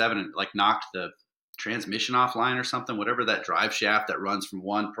 47 and like knocked the transmission offline or something. Whatever that drive shaft that runs from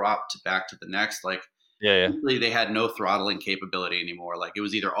one prop to back to the next, like Yeah, yeah. basically they had no throttling capability anymore. Like it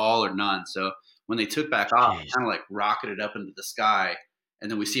was either all or none. So when they took back off, Jeez. kind of like rocketed up into the sky, and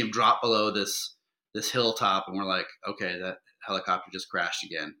then we see them drop below this hilltop, and we're like, okay, that helicopter just crashed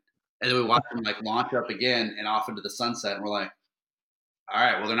again. And then we watch them like launch up again and off into the sunset, and we're like, all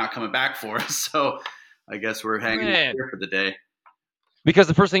right, well they're not coming back for us, so I guess we're hanging out Man, here for the day. because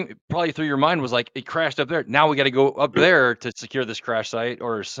the first thing probably through your mind was like, "It crashed up there. Now we gotta go up there to secure this crash site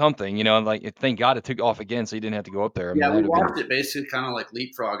or something," and like, thank God it took off again so you didn't have to go up there. I mean, Yeah, that we would have been watched it basically kind of like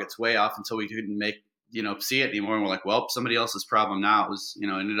leapfrog its way off until we couldn't see it anymore. And we're like, well, somebody else's problem now. It was,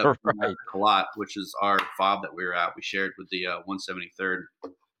 ended up being at right. the Kalat, which is our fob that we were at. We shared with the 173rd.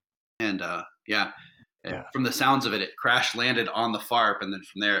 And yeah, Yeah. from the sounds of it, it crash landed on the FARP. And then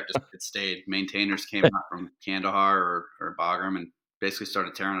from there, it stayed. Maintainers came out from Kandahar or Bagram and basically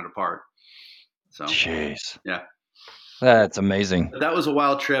started tearing it apart. So Jeez. yeah. That's amazing. But that was a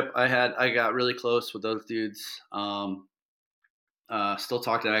wild trip. I got really close with those dudes. Still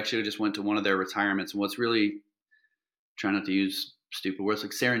talked. I actually just went to one of their retirements, and what's really trying not to use stupid words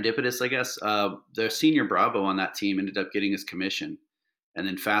like serendipitous, I guess. Their senior Bravo on that team ended up getting his commission, and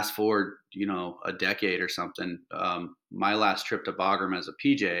then fast forward, a decade or something. My last trip to Bagram as a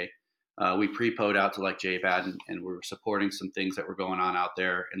PJ, we pre-poed out to like JBAD, and we were supporting some things that were going on out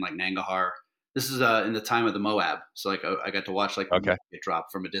there in like Nangarhar. This is in the time of the Moab, so like I got to watch like the Moab Okay. get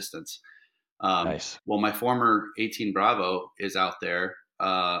dropped from a distance. Nice. Well, my former 18 Bravo is out there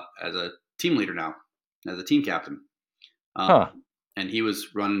as a team leader now, as a team captain. Um, Huh. and he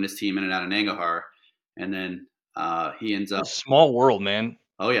was running his team in and out of Nangarhar. And then he ends What up, a small world, man.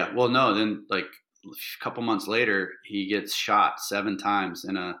 oh, yeah. Well, no, then like a couple months later, he gets shot 7 times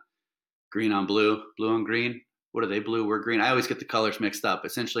in a green on blue, blue on green. What are they, blue? We're green. I always get the colors mixed up.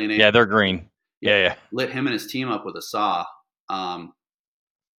 Essentially, an Yeah, they're green. yeah, Yeah, yeah. lit him and his team up with a saw. Um,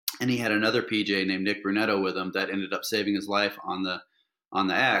 and he had another PJ named Nick Brunetto with him that ended up saving his life on the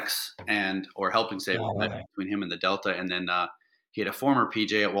X and or helping save his No life way. between him and the Delta. And then he had a former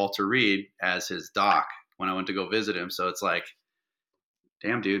PJ at Walter Reed as his doc when I went to go visit him. So it's like,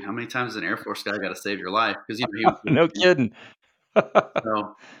 damn, dude, how many times has an Air Force guy got to save your life? Because he No was kidding.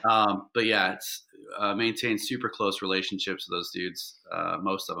 so. But yeah, it's maintained super close relationships with those dudes.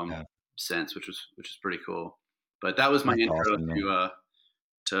 Most of them Yeah, since, which is pretty cool. But that was my that's intro awesome, man.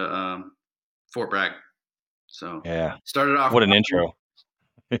 to Fort Bragg. So Yeah. started off, What an intro.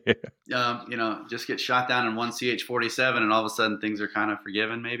 just get shot down in one CH-47, and all of a sudden things are kind of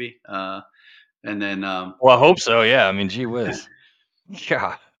forgiven, maybe. And then Well, I hope so, yeah, I mean, gee whiz.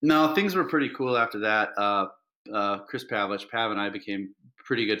 Yeah. no, things were pretty cool after that. Chris Pavlich, Pav, and I became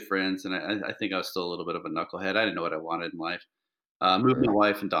pretty good friends, and I think I was still a little bit of a knucklehead. I didn't know what I wanted in life. Moved my Sure.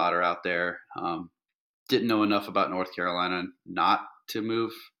 wife and daughter out there. Didn't know enough about North Carolina not to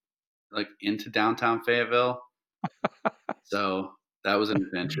move like into downtown Fayetteville. So that was an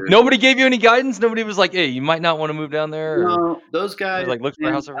adventure. Nobody gave you any guidance? Nobody was like, "Hey, you might not wanna move down there," or No, those they're guys, like, "Look for a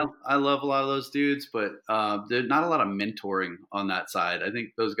man, house over here." I love a lot of those dudes, but there's not a lot of mentoring on that side. I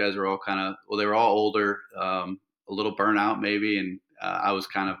think those guys are all they were all older, a little burnout maybe, and I was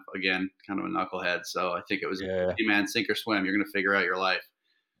again, kind of a knucklehead. So I think it was, Yeah. hey man, sink or swim. You're gonna figure out your life,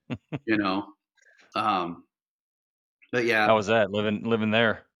 you know. Um, but yeah, How was that living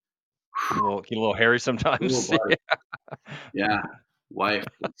there? Get a little hairy little sometimes? buddy, Yeah. yeah, wife.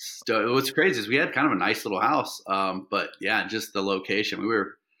 What's crazy is we had kind of a nice little house, but yeah, just the location. I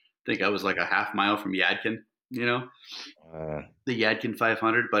think I was like a half mile from Yadkin, you know, Uh, the Yadkin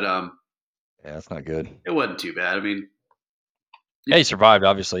 500, but yeah, that's not good. it wasn't too bad. I mean, Yeah, you survived,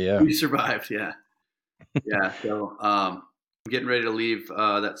 obviously, yeah. we survived. Yeah, yeah. So I'm getting ready to leave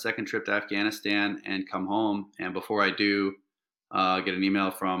that second trip to Afghanistan and come home. And before I do, get an email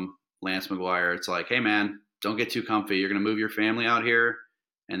from Lance McGuire. It's like, hey man, don't get too comfy. You're going to move your family out here,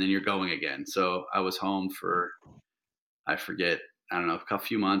 and then you're going again. So I was home for, I forget, I don't know,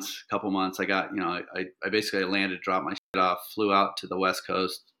 couple months. I got, I basically landed, dropped my shit off, flew out to the West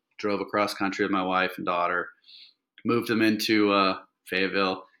Coast, drove across country with my wife and daughter, moved them into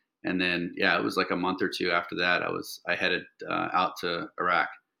Fayetteville, and then yeah, it was like a month or two after that. I headed out to Iraq.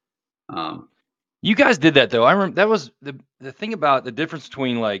 Um, You guys did that though. I remember that was the thing about the difference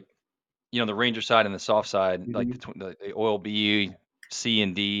between like, the Ranger side and the soft side, like mhm. the oil B, C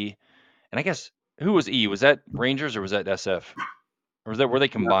and D. And I guess who was E? Was that Rangers or was that SF? Or was that were they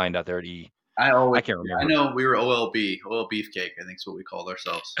combined out there at E? I I always, can't I remember. know we were OLB, oil beefcake. I think is what we called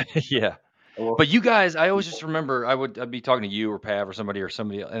ourselves. Yeah. Oil But you guys, I always just remember I'd be talking to you or Pav or somebody,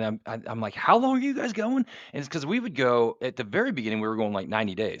 and I'm like, how long are you guys going? And it's because we would go at the very beginning, we were going like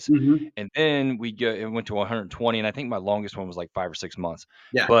 90 days, Mhm. and then we go it went to 120, and I think my longest one was like 5 or 6 months.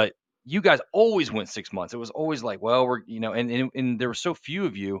 Yeah, But you guys always went 6 months. It was always like, well, we're and there were so few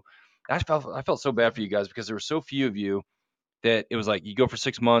of you. I felt so bad for you guys because there were so few of you that it was like you go for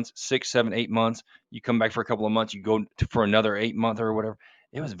 6 months, 6, 7, 8 months. You come back for a couple of months. You go for another 8 month or whatever.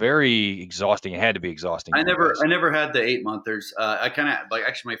 It was very exhausting. It had to be exhausting I for you never, guys. I never had the 8 monthers. I kind of like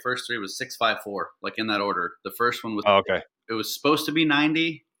actually my first three was 654, like in that order. The first one was Oh, okay. it was supposed to be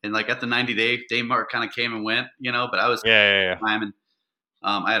 90, and like at the 90 day mark, kind of came and went, But I was Yeah, yeah, yeah. time and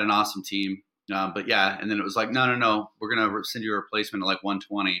I had an awesome team. But yeah, and then it was like, no, no, no, we're gonna send you a replacement at like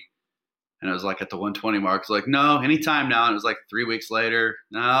 120. And it was like at the 120 mark, it's like, no, anytime now. And it was like 3 weeks later,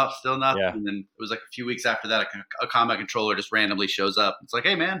 no, still nothing. Yeah. And then it was like a few weeks after that, a combat controller just randomly shows up. It's like,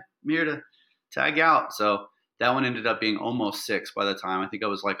 hey, man, I'm here to tag out. So that one ended up being almost six by the time. I think I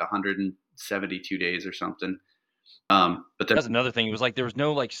was like 172 days or something. But then, That's another thing. It was like there was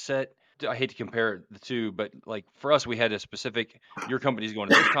no like set. I hate to compare the two, but like for us, we had a specific. Your company's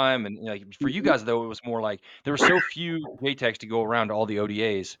going at this time, and like for you guys though, it was more like there were so few JTEX to go around all the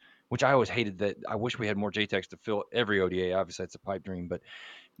ODAs, which I always hated. That I wish we had more JTEX to fill every ODA. Obviously, that's a pipe dream, but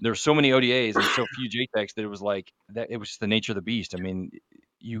there were so many ODAs and so few JTEX that it was like that. It was just the nature of the beast. I mean,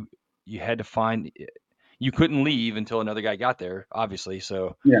 you you had to find. You couldn't leave until another guy got there, obviously.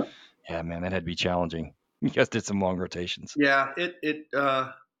 So yeah, yeah, man, that had to be challenging. You guys did some long rotations. yeah,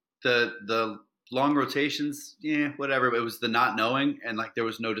 the long rotations, yeah, whatever. It was the not knowing, and like there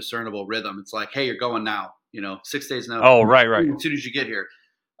was no discernible rhythm. It's like, hey, you're going now. 6 days now. Oh, right, right. As soon as you get here,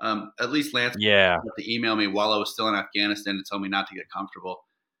 at least Lance Yeah. had to email me while I was still in Afghanistan to tell me not to get comfortable.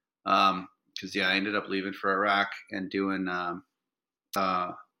 Because yeah, I ended up leaving for Iraq and doing uh,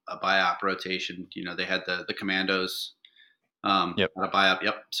 a biop rotation. They had the commandos Yep. at a biop.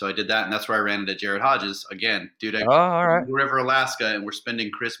 Yep. So I did that, and that's where I ran into Jared Hodges again, dude. I Oh, all right. River, Alaska, and we're spending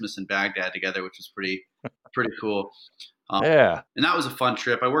Christmas in Baghdad together, which was pretty cool. Um, Yeah. and that was a fun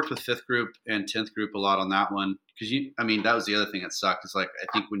trip. I worked with fifth group and 10th group a lot on that one because I mean, that was the other thing that sucked. Is like I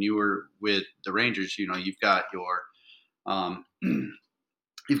think when you were with the Rangers, you've got your um,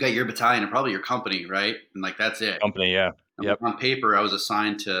 you've got your battalion and probably your company, right? And like that's it. Company, yeah. And like Yep. on paper, I was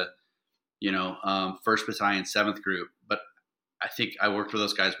assigned to first battalion, seventh group, but I think I worked with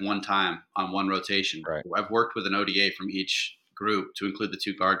those guys one time on one rotation. Right. I've worked with an ODA from each group to include the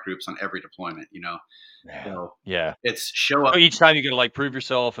two guard groups on every deployment. Yeah. So Yeah. it's show up. So each time you gotta, like, prove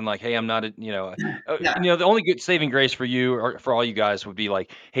yourself and, like, "Hey, I'm not a" Yeah. the only good saving grace for you or for all you guys would be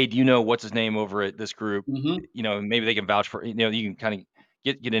like, "Hey, do you know what's his name over at this group?" Hmm. Maybe they can vouch for you can kinda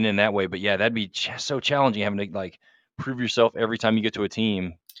get in that way, but yeah, that'd be so challenging having to, like, prove yourself every time you get to a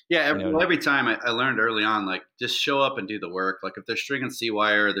team, Yeah. to Every time I learned early on, like just show up and do the work. Like if they're stringing sea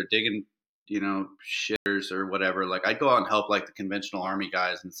wire, they're digging, shitters or whatever. Like I'd go out and help like the conventional army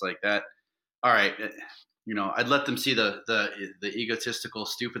guys, and it's like that. All right. I'd let them see the egotistical,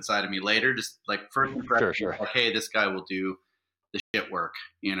 stupid side of me later. Just like first impression, Sure, sure. like, hey, this guy will do the shit work,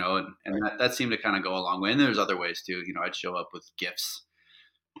 and Right. that seemed to kind of go a long way. And there's other ways too. I'd show up with gifts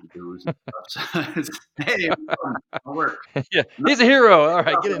and booze and stuff. So hey, it was fun. I'll work. Yeah, Not he's a hero. All right,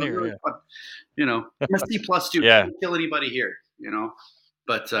 stuff, get but in it was here, really yeah. fun. I'm a C plus student. I Yeah. didn't kill anybody here.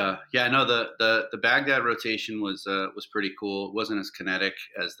 But yeah, no, the Baghdad rotation was pretty cool. It wasn't as kinetic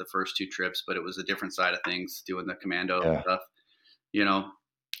as the first two trips, but it was a different side of things, doing the commando Yeah. stuff. You know,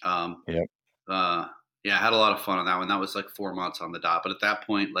 um, Yep. uh, yeah, I had a lot of fun on that one. That was like 4 months on the dot. But at that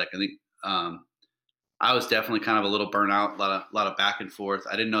point, like I think I was definitely kind of a little burnout, a lot of back and forth.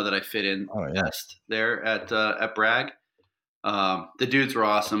 I didn't know that I fit in Oh, the yeah. best there at Bragg. The dudes were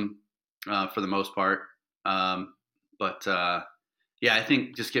awesome for the most part, but yeah, I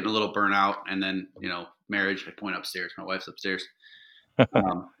think just getting a little burnout and then marriage. I point upstairs. My wife's upstairs.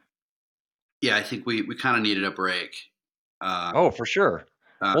 Um, yeah, I think we kind of needed a break. Uh, Oh, for sure.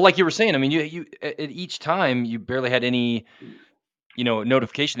 uh, Well, like you were saying, I mean, you at each time you barely had any,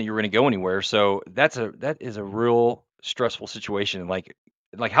 notification that you were gonna go anywhere. So that is a real stressful situation. Like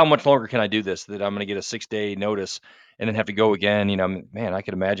how much longer can I do this? That I'm gonna get a 6-day notice and then have to go again. Man, I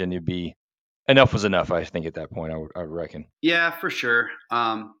could imagine it'd be enough was enough. I think at that point, I would reckon. yeah, for sure.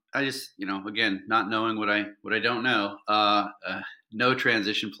 I just, again, not knowing what I don't know. No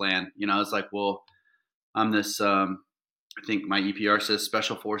transition plan. It's like, well, I'm this. I think my EPR says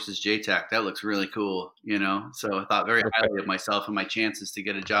Special Forces JTAC. That looks really cool. So I thought very Right. highly of myself, and my chances to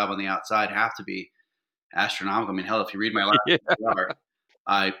get a job on the outside have to be astronomical. I mean, hell, if you read my last Yeah. EPR,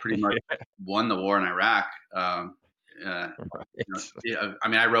 I pretty much Yeah. won the war in Iraq. Uh, Right. yeah, I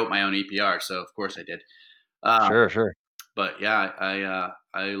mean, I wrote my own EPR, so of course I did. Uh, Sure. Sure. but yeah,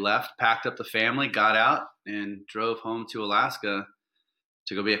 I left, packed up the family, got out, and drove home to Alaska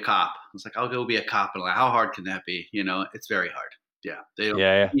to go be a cop. I was like, I'll go be a cop. And like, how hard can that be? It's very hard. Yeah, they don't.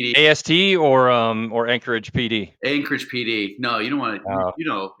 Yeah. Yeah. AST or Anchorage PD. Anchorage PD. No, you don't want to.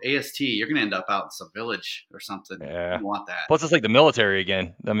 Oh, AST. You're gonna end up out in some village or something. You yeah. don't want that. Plus, it's like the military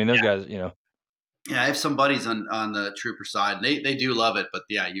again. I mean, those guys. Yeah, I have some buddies on the trooper side, and they do love it. But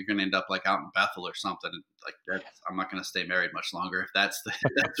yeah, you're gonna end up like out in Bethel or something. Like that's. I'm not gonna stay married much longer if that's the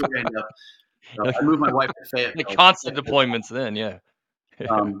that's where I end up. So I moved my wife to Like Fayetteville. constant deployments then, yeah. Yeah.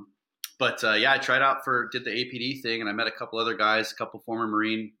 Um, but yeah, I tried out did the APD thing, and I met a couple other guys, a couple former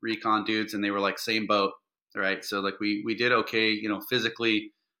Marine recon dudes, and they were like same boat, right? So like we did okay,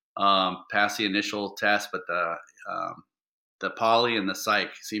 physically, passed the initial test, but the poly and the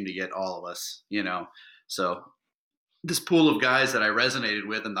psych seemed to get all of us. So this pool of guys that I resonated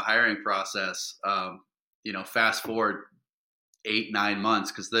with in the hiring process, fast forward 8 9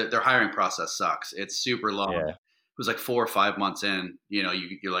 months because their hiring process sucks. It's super long. Yeah. It was like 4 or 5 months in. You're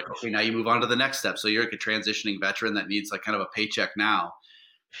like, okay, now you move on to the next step. So you're like a transitioning veteran that needs like kind of a paycheck now.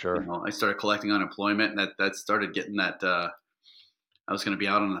 Sure. I started collecting unemployment, and that started getting that. I was going to be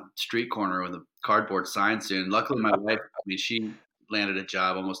out on the street corner with a cardboard sign soon. Luckily, my wife, I mean, she landed a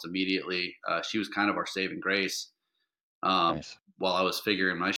job almost immediately. She was kind of our saving grace Nice. while I was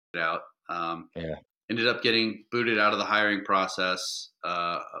figuring my shit out. Um, Yeah. Ended up getting booted out of the hiring process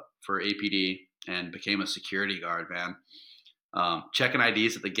for APD and became a security guard, man. Checking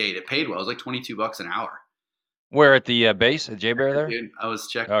IDs at the gate. It paid well. It was like $22 an hour. Where at the, base at J Bear there? Dude, I was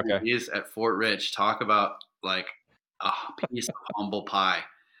checking Okay. IDs at Fort Rich. Talk about like a piece of humble pie.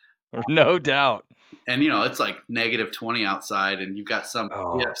 No doubt. And it's like -20 outside, and you've got some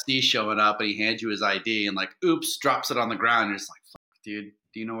Oh. PFC showing up, and he hands you his ID, and like, oops, drops it on the ground. And you're just like, fuck, dude,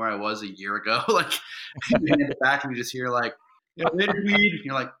 do you know where I was a year ago? Like, you hand it back, and you just hear like, yeah, later, weed. And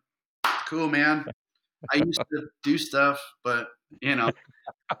you're like, cool, man. I used to do stuff, but you know,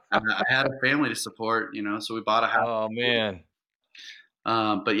 I had a family to support, so we bought a house. Oh, man.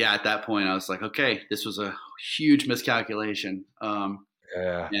 But yeah, at that point, I was like, okay, this was a huge miscalculation,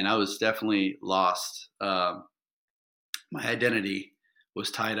 Yeah. and I was definitely lost. My identity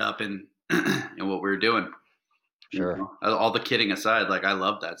was tied up in in what we were doing. Sure. All the kidding aside, like I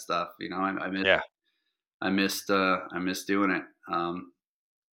love that stuff. Yeah. I missed doing it.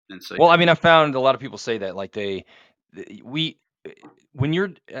 And so Well, I mean, I found a lot of people say that, like, we when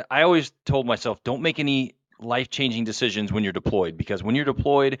you're I always told myself, "Don't make any life-changing decisions when you're deployed," because when you're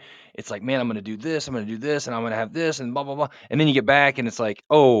deployed, it's like, "Man, I'm gonna do this, and I'm gonna have this, and blah, blah, blah," and then you get back, and it's like,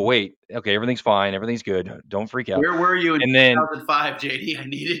 "Oh, wait, okay, everything's fine, everything's good, don't freak out," where were you in and then 2005, JD? I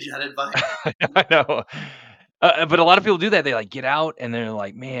needed that advice. I know, but a lot of people do that, they, like, get out, and they're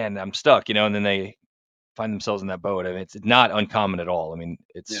like, "Man, I'm stuck," and then they find themselves in that boat. I mean, it's not uncommon at all. I mean,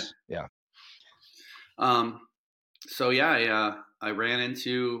 Yeah. it's yeah. Um, so yeah, I ran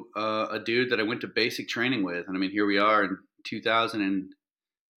into a dude that I went to basic training with, and I mean, here we are in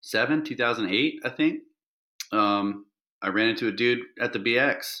 2007, 2008, I think. Um, I ran into a dude at the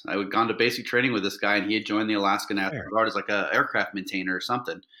BX. I had gone to basic training with this guy, and he had joined the Alaska National Fair. Guard as like a aircraft maintainer or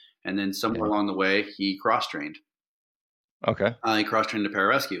something. And then somewhere Yeah. along the way, he cross trained. Okay. He cross trained to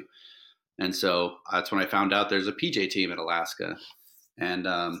pararescue, and so that's when I found out there's a PJ team in Alaska. And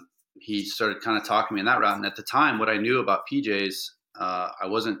he started kind of talking me in that route. And at the time, what I knew about PJs, I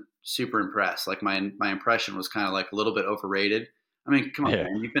wasn't super impressed. Like my impression was kind of like a little bit overrated. I mean, come on, Yeah.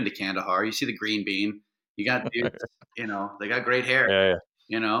 man, you've been to Kandahar, you see the green bean, you got dudes, they got great hair, Yeah.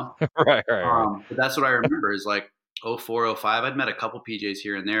 you know. Yeah. Right. Right. Right. But that's what I remember is like 04, 05. I'd met a couple PJs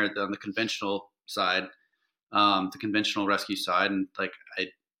here and there on the conventional side, the conventional rescue side, and like I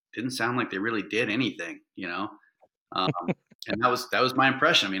didn't sound like they really did anything. Um, And that was my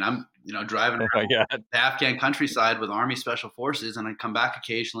impression. I mean, I'm, driving Oh my god. the Afghan countryside with Army Special Forces, and I come back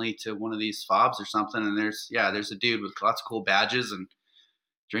occasionally to one of these fobs or something, and there's a dude with lots of cool badges and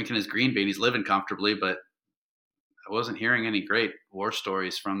drinking his green bean. He's living comfortably, but I wasn't hearing any great war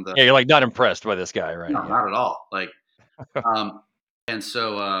stories from the. Yeah, you're like not impressed by this guy, right? No, Yeah. not at all. Like, um, and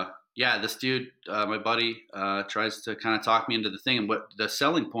so yeah, this dude, my buddy, tries to kind of talk me into the thing. And what the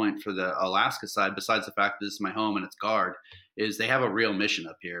selling point for the Alaska side, besides the fact that this is my home and it's guard, is they have a real mission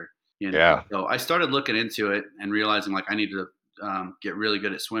up here. Yeah. So I started looking into it and realizing like I needed to get really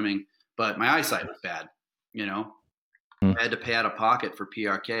good at swimming, but my eyesight was bad. You know, Mm. I had to pay out of pocket for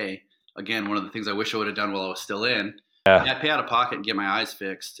PRK. Again, one of the things I wish I would have done while I was still in. Yeah. Yeah, I pay out of pocket and get my eyes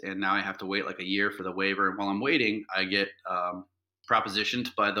fixed, and now I have to wait like a year for the waiver. And while I'm waiting, I get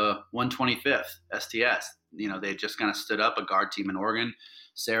propositioned by the 125th STS. They just kind of stood up a guard team in Oregon.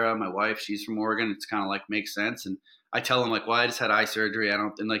 Sarah, my wife, she's from Oregon. It's kind of like makes sense. And I tell them like, well, I just had eye surgery. I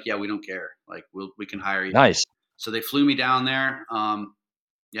don't, and like, yeah, we don't care. Like, we can hire you. Nice. So they flew me down there.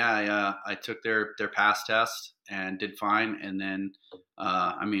 Yeah, I took their pass test and did fine. And then,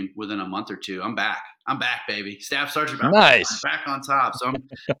 I mean, within a month or two, I'm back. I'm back, baby. Staff sergeant Nice. back on top. So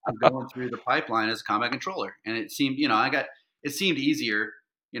I'm going through the pipeline as a combat controller, and it seemed, it seemed easier.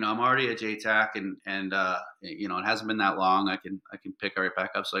 I'm already at JTAC, and it hasn't been that long. I can pick right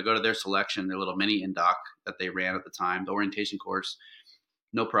back up. So I go to their selection, their little mini indoc that they ran at the time, the orientation course,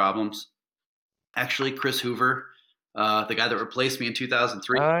 no problems. Actually, Chris Hoover, the guy that replaced me in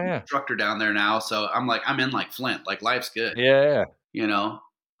 2003, Oh yeah. instructor down there now. So I'm in like Flint, like life's good, Yeah. Yeah. you know.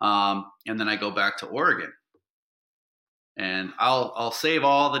 And then I go back to Oregon, and I'll save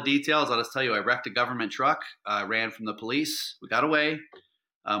all the details. I'll just tell you, I wrecked a government truck, ran from the police. We got away,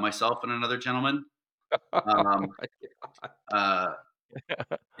 myself and another gentleman. Oh Um, my uh,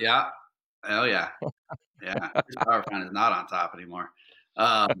 God. yeah, oh yeah, yeah. This Bowerfind is not on top anymore.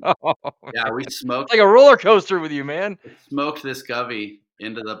 Um, Oh, yeah, man. we It's smoked like a roller coaster with you, man. smoked this Govy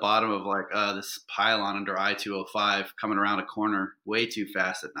into the bottom of like this pylon under I-205 coming around a corner way too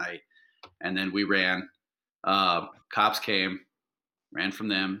fast at night. And then we ran. Cops came, ran from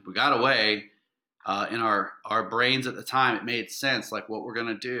them. We got away. In our brains at the time, it made sense. Like what we're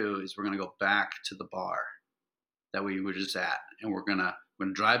gonna do is we're gonna go back to the bar that we were just at, and we're gonna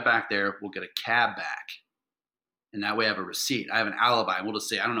drive back there. We'll get a cab back, and that way I have a receipt. I have an alibi, and we'll just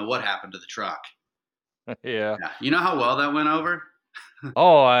say I don't know what happened to the truck. Yeah. Yeah, you know how well that went over.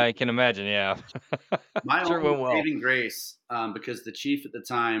 Oh, I can imagine, yeah. My Sure only went well. saving grace, because the chief at the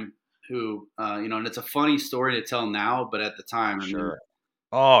time, who and it's a funny story to tell now, but at the time, I mean, Sure.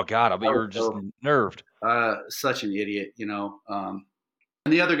 Oh god, I bet I you was were just so nerved. such an idiot. And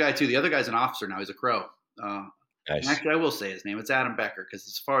the other guy too. The other guy's an officer now. He's a crow. Uh, and Nice. actually, I will say his name. It's Adam Becker because,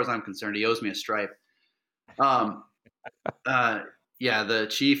 as far as I'm concerned, he owes me a stripe. Um, uh, yeah, the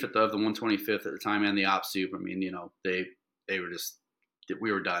chief of the 125th at the time and the op soup. I mean, they were just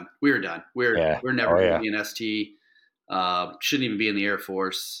we were done. We were done. Yeah. We're never Oh, going to yeah. be an ST. Shouldn't even be in the Air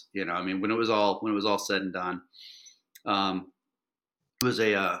Force. I mean, when it was all said and done, um, it was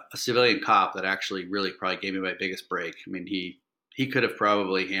a civilian cop that actually really probably gave me my biggest break. I mean, he could have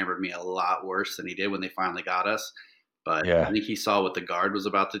probably hammered me a lot worse than he did when they finally got us. But I Yeah. think he saw what the guard was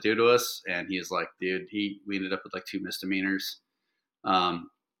about to do to us, and he's like, dude, we ended up with like two misdemeanors. Um,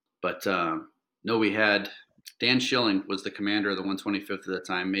 but no, we had Dan Schilling was the commander of the 125th at the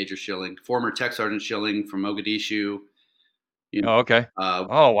time, Major Schilling, former Tech Sergeant Schilling from Mogadishu. You know, Oh, okay. uh,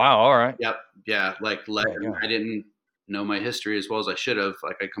 Oh, wow, alright. yep, yeah, like Yeah, yeah. I didn't know my history as well as I should have.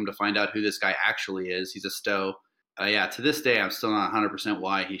 Like I come to find out who this guy actually is. He's a stow. Yeah, to this day, I'm still not 100%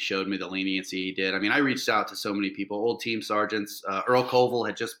 why he showed me the leniency he did. I mean, I reached out to so many people, old team sergeants. Earl Colville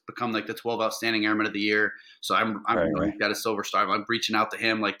had just become like the 12 Outstanding Airman of the Year, so Right, right. he's got a silver star. I'm reaching out to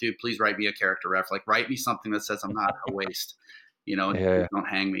him, like, dude, please write me a character ref. Like, write me something that says I'm not a waste, and Yeah, please yeah. don't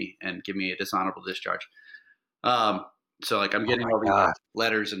hang me and give me a dishonorable discharge. Um, so like I'm Oh getting my all these god.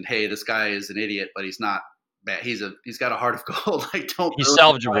 letters, and hey, this guy is an idiot, but he's not bad. He's got a heart of gold. Like, don't He's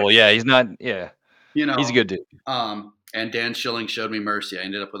ruin his life, salvageable, yeah, he's not yeah. you know. He's a good dude. And Dan Schilling showed me mercy. I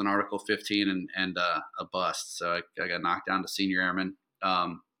ended up with an Article 15 and a bust. So I got knocked down to senior airman.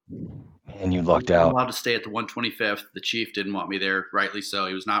 Man, you I'm lucked I'm out. allowed to stay at the 125th. The chief didn't want me there, rightly so.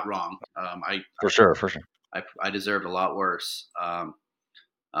 He was not wrong. For sure, for sure. I deserved a lot worse.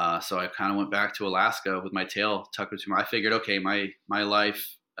 So I kind of went back to Alaska with my tail tucked between my. I figured, okay, my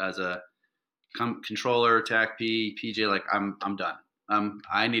life as a controller, TAC P, PJ, like I'm done.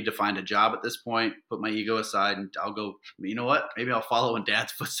 I need to find a job at this point. Put my ego aside, and I'll go. You know what? Maybe I'll follow in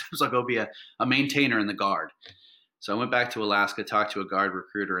Dad's footsteps. I'll go be a maintainer in the guard. So I went back to Alaska, talked to a guard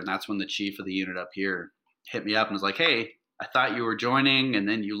recruiter, and that's when the chief of the unit up here hit me up and was like, "Hey, I thought you were joining and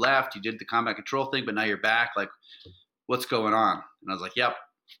then you left. You did the combat control thing, but now you're back. Like, what's going on?" And I was like, "Yep,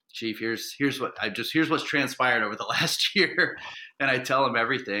 Chief, here's what's transpired over the last year." And I tell him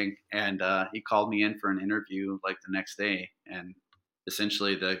everything. And he called me in for an interview like the next day. And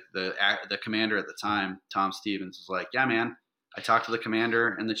essentially the commander at the time, Tom Stevens, was like, "Yeah, man, I talked to the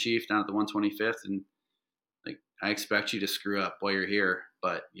commander and the chief down at the 125th, and like, I expect you to screw up while you're here,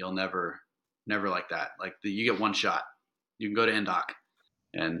 but you'll never like that. Like, you get one shot. You can go to NDOC."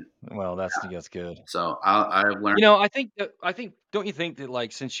 And Well, that's good. so I've learned. I think don't you think that,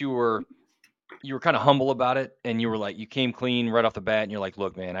 like, since you were kinda humble about it, and you were like you came clean right off the bat, and you're like,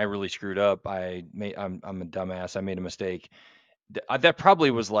 "Look, man, I really screwed up. I'm a dumbass. I made a mistake." That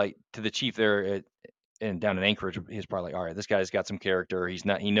probably was, like, to the chief there down in Anchorage, he's probably like, "Alright, this guy's got some character.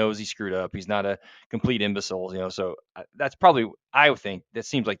 He knows he screwed up. He's not a complete imbecile," so, that's probably I would think that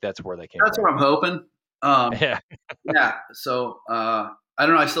seems like that's where they came That's from. what I'm hoping. Um, Yeah. yeah. So I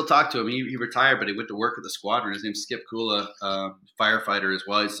don't know. I still talk to him. He retired, but he went to work at the squadron. His name's Skip Kula, firefighter as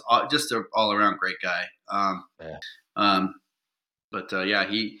well. He's just an all around great guy. Yeah. Um, but yeah,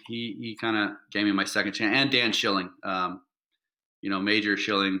 he kind of gave me my second chance. And Dan Schilling, Major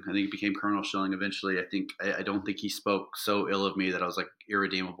Schilling. I think he became Colonel Schilling eventually. I don't think he spoke so ill of me that I was like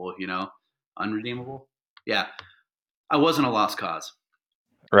irredeemable. Unredeemable. Yeah, I wasn't a lost cause.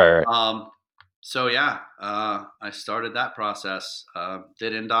 Right, right. Um, so yeah, I started that process.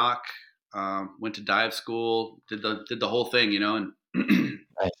 Did NDoc, went to dive school, did the whole thing, and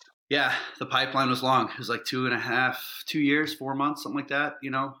Nice. yeah, the pipeline was long. It was like 2 years, 4 months, something like that.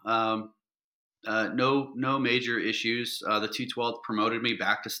 No major issues. The 212 promoted me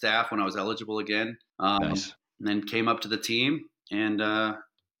back to staff when I was eligible again. Nice. And then came up to the team, and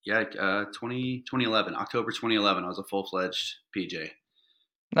yeah, 2011, October 2011, I was a full fledged PJ.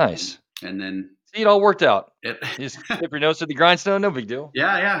 Nice. And then See, it all worked out. it, You just dip your nose to the grindstone, no big deal.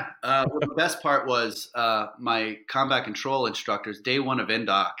 yeah, yeah. Well, the best part was my combat control instructors, day one of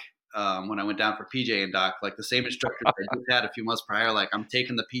NDoc, when I went down for PJ NDoc, like the same instructors I just had a few months prior, like, I'm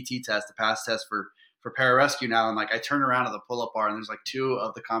taking the PT test, the pass test for pararescue now. And like, I turn around at the pull up bar and there's like two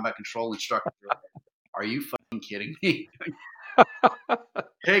of the combat control instructors. Are you fucking kidding me?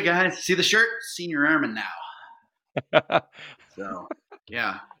 Hey guys, see the shirt? Senior airman now. So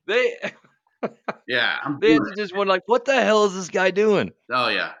yeah, They yeah, I'm they had doing to it. just wonder, like, "What the hell is this guy doing?" Oh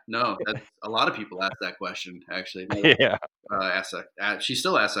yeah, no, that's a lot of people ask that question actually. Yeah. Asks that. She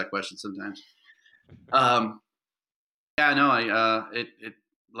still asks that question sometimes. Um, yeah, no, it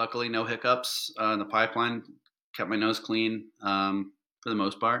luckily no hiccups in the pipeline. Kept my nose clean for the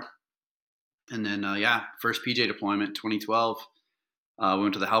most part. And then yeah, first PJ deployment 2012. We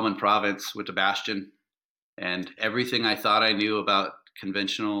went to the Helmand province, went to Bastion, and everything I thought I knew about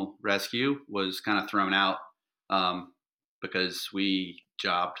conventional rescue was kind of thrown out um, because we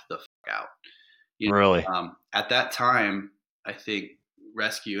jobbed the fuck out. Really? At that time, I think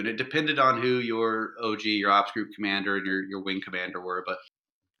rescue, and it depended on who your OG, your ops group commander, and your wing commander were. But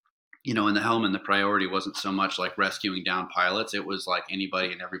in the helm, and the priority wasn't so much like rescuing down pilots; it was like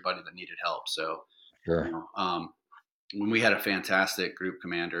anybody and everybody that needed help. So, you Sure. know, um, when we had a fantastic group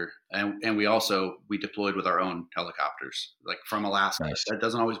commander, and we deployed with our own helicopters, like from Alaska. Nice. That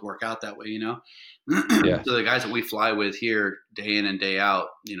doesn't always work out that way. Yeah. So the guys that we fly with here day in and day out,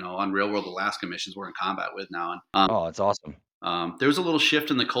 on real world Alaska missions, we're in combat with now. And Oh, it's awesome. there was a little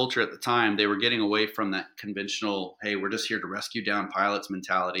shift in the culture at the time. They were getting away from that conventional, hey, we're just here to rescue down pilots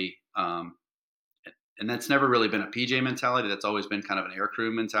mentality. And that's never really been a PJ mentality. That's always been kind of an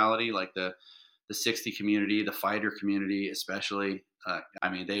aircrew mentality, like the 60 community, the fighter community, especially. I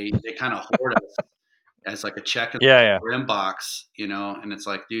mean, they kind of hoard us as like a check in Yeah, yeah. the inbox, and it's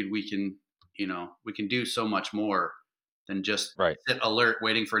like, dude, we can do so much more than just Right. sit alert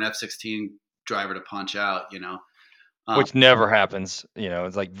waiting for an F-16 driver to punch out. Um, Which never happens,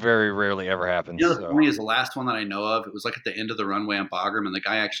 it's, like, very rarely ever happens, the so funny is the last one that I know of, it was like at the end of the runway on Bagram, and the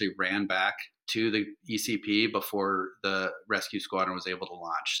guy actually ran back to the ECP before the rescue squadron was able to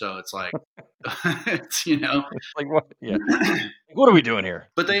launch. So it's like, it's, it's like, "What?" Yeah. "What are we doing here?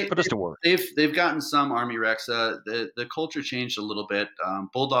 but Put us to work." they've gotten some Army Rex. The culture changed a little bit.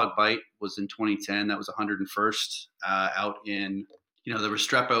 Bulldog Bite was in 2010. That was 101st out in the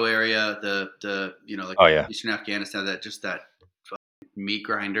Restrepo area, like Oh, yeah. Eastern Afghanistan. That meat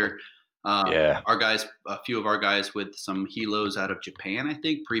grinder. Yeah. A few of our guys with some helos out of Japan, I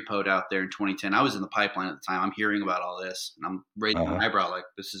think, pre-poed out there in 2010. I was in the pipeline at the time. I'm hearing about all this, and I'm raising Uh-huh. my eyebrow like,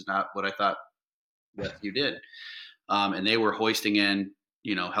 this is not what I thought rescue did. And they were hoisting in,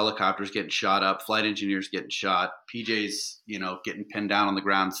 helicopters getting shot up, flight engineers getting shot, PJs, getting pinned down on the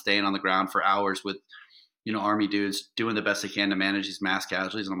ground, staying on the ground for hours with army dudes doing the best they can to manage these mass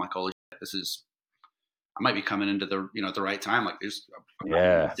casualties, and I'm like, holy shit, this is I might be coming into the at the right time. Like there's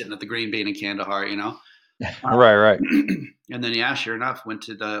Yeah. sitting at the green bean in Kandahar. Right, right. And then yeah, sure enough, went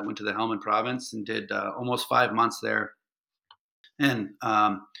to the Helmand province and did almost 5 months there. And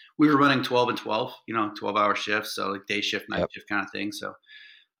we were running 12 and 12, 12-hour shifts, so like day shift, night Yep. shift kind of thing. So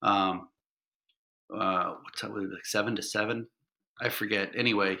um, what's that? Like 7 to 7? I forget.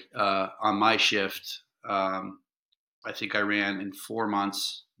 Anyway, on my shift, I think I ran in 4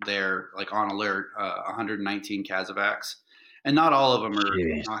 months there, like on alert, 119 Kazovacs. And not all of them are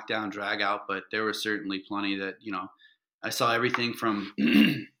Jeez. knockdown, drag out, but there were certainly plenty that, I saw everything from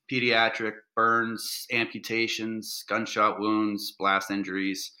pediatric burns, amputations, gunshot wounds, blast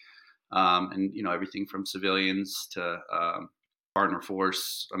injuries, and, everything from civilians to partner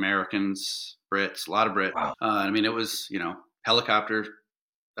force, Americans, Brits, a lot of Brit. Wow. I mean, it was, helicopter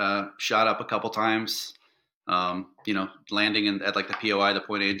shot up a couple times, landing at like the POI, the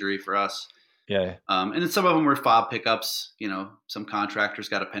point of injury for us. Yeah. And then some of them were fob pickups. Some contractors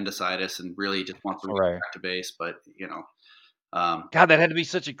got appendicitis and really just want to get Right. back to base. But um, God, that had to be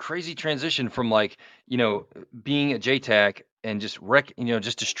such a crazy transition from like, being a JTAC and just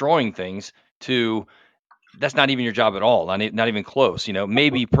just destroying things to that's not even your job at all. Not even close,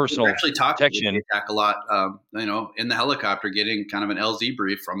 maybe we personal actually talked to the protection. JTAC a lot. In the helicopter, getting kind of an LZ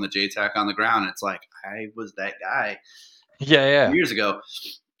brief from the JTAC on the ground. It's like I was that guy Yeah, yeah. years ago.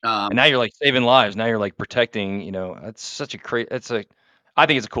 Um, And now you're like saving lives. Now you're like protecting, that's such a I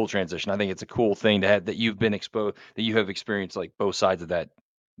think it's a cool transition. I think it's a cool thing to have that you've been exposed that you have experienced like both sides of that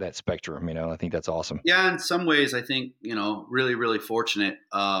spectrum, I think that's awesome. Yeah, in some ways, I think really, really fortunate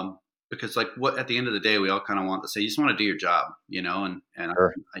because, like, what at the end of the day, we all kind of want to say, you just want to do your job, and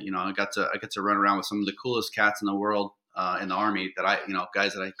Sure. I got to run around with some of the coolest cats in the world in the army that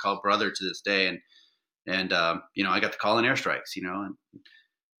guys that I call brother to this day, and I got to call in airstrikes, and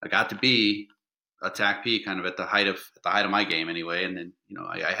I got to be a TAC P kind of at the height of my game anyway, and then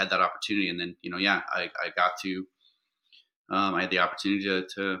I had that opportunity, and then yeah, I got to I had the opportunity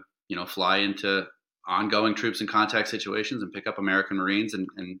to fly into ongoing troops and contact situations and pick up American Marines and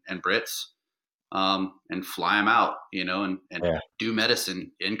Brits, and fly them out, and Yeah. do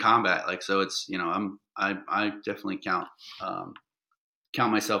medicine in combat. Like, so it's, I definitely count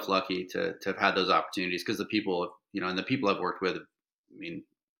myself lucky to have had those opportunities because the people, and the people I've worked with, I mean,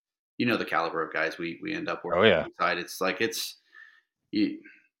 the caliber of guys we end up working Oh yeah. alongside. It's like, you,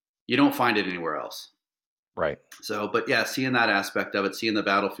 you don't find it anywhere else. Right. So, but yeah, seeing that aspect of it, seeing the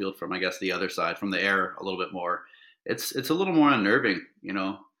battlefield from, I guess, the other side, from the air a little bit more, it's a little more unnerving. You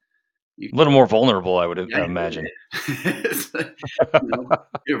A little more vulnerable, I would Yeah, imagine. it's like,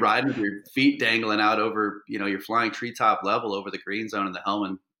 you're riding with your feet dangling out over, you're flying treetop level over the green zone in the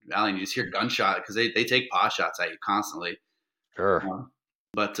Helmand Valley, and you just hear gunshot because they take pot shots at you constantly. Sure.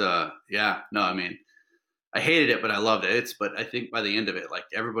 But yeah, no, I mean, I hated it, but I loved it. But I think by the end of it, like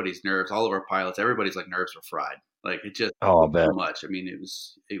everybody's nerves, all of our pilots, everybody's like nerves were fried. Like it Oh, I was bet. so much. I mean,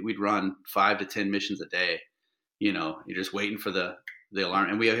 we'd run 5 to 10 missions a day. You're just waiting for the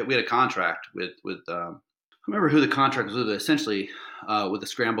alarm, and we had a contract with I remember who the contract was with. Essentially, with the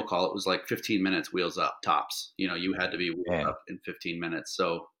scramble call, it was like 15 minutes wheels up tops. You had to be wheels Man. up in 15 minutes.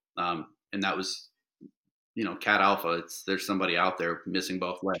 So, and that was Cat Alpha. There's somebody out there missing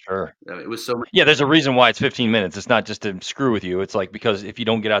both legs. Sure. It was so much. Yeah, there's a reason why it's 15 minutes. It's not just to screw with you. It's like because if you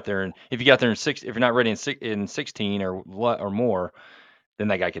don't get out there and if you get out there if you're not ready in 16 or more, then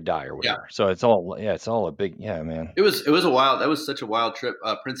that guy could die or Yeah, whatever. So it's all a big yeah, man. it was a wild. That was such a wild trip.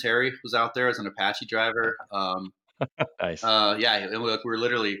 Prince Harry was out there as an Apache driver. Nice. Yeah, and we were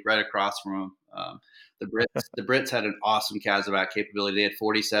literally right across from him. The Brits had an awesome Casevac capability. They had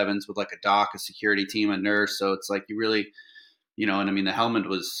 47s with like a doc, a security team, a nurse. So it's like you really, and I mean the Helmand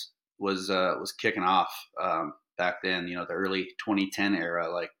was kicking off back then. The early 2010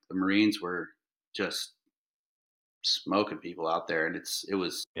 era. Like the Marines were just smoking people out there, and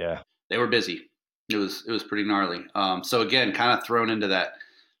Yeah. they were busy. It was pretty gnarly. So again, kind of thrown into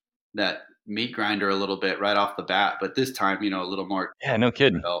that meat grinder a little bit right off the bat, but this time, a little more Yeah, no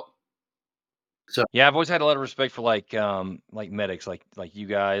kidding. belt. So Yeah, I've always had a lot of respect for like medics like you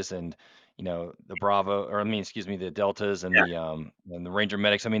guys and the Bravo or I mean excuse me the Deltas yeah. and the Ranger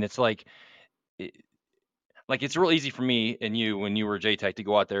medics. I mean it's like, it's real easy for me and you when you were JTAC to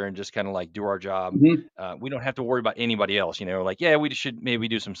go out there and just kinda, like, do our job. Mhm. We don't have to worry about anybody else, like, yeah, we should maybe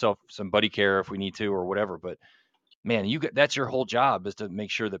do some buddy care if we need to or whatever, but, man, that's your whole job is to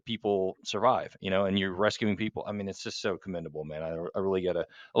make sure that people survive, and you're rescuing people. I mean, it's just so commendable, man. I really got a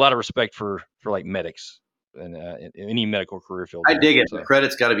lot of respect for, like, medics. in any medical career field I there. dig it. The So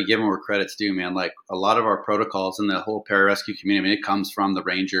credit's got to be given where credit's due, man. Like a lot of our protocols in the whole pararescue community, I mean, it comes from the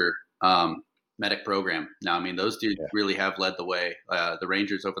Ranger medic program. Now, I mean, those dudes yeah. really have led the way. The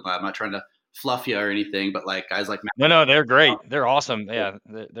Rangers over the I'm not trying to fluff you or anything, but like guys like No, no, they're Matt, great. They're awesome. Yeah,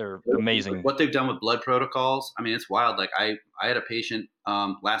 they're amazing. what they've done with blood protocols, I mean, it's wild. Like I had a patient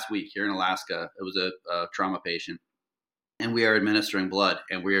last week here in Alaska. It was a trauma patient, and we are administering blood,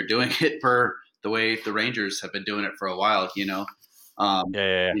 and we are doing it per the way the Rangers have been doing it for a while. Um, Yeah,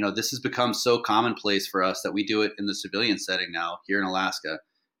 yeah, yeah. this has become so commonplace for us that we do it in the civilian setting now here in Alaska.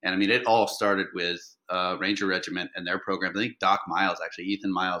 And I mean, it all started with Ranger Regiment and their program. I think Doc Miles, actually,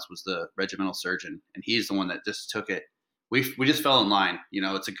 Ethan Miles was the regimental surgeon, and he's the one that just took it. We just fell in line.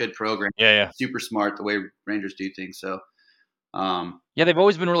 It's a good program, Yeah, yeah. super smart the way Rangers do things. So Yeah, they've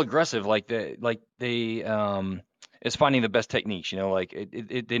always been real aggressive. It's finding the best techniques. Like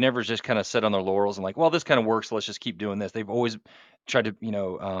they never just kind of sit on their laurels and like, well, this kind of works. So let's just keep doing this. They've always tried to,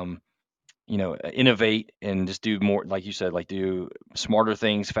 innovate and just do more, like you said, like do smarter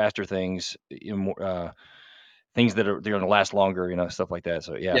things, faster things, more things that are they're going to last longer. Stuff like that.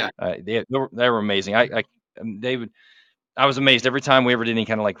 So yeah, yeah, they were amazing. They would. I was amazed every time we ever did any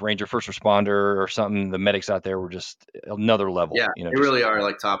kind of like Ranger first responder or something. The medics out there were just another level. yeah, they Just really are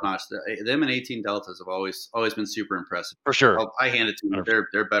like top notch. Them and 18 Deltas have always been super impressive. for sure. I hand it to them. 100%.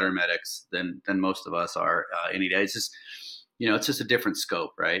 They're better medics than most of us are any day. It's just it's just a different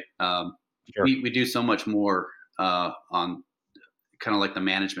scope, right? Sure. We do so much more on kind of like the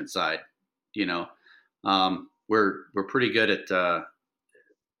management side. You know, we're pretty good at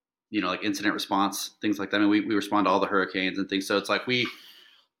like incident response, things like that. I mean, we respond to all the hurricanes and things. So it's like we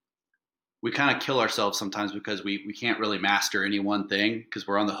kind of kill ourselves sometimes because we can't really master any one thing because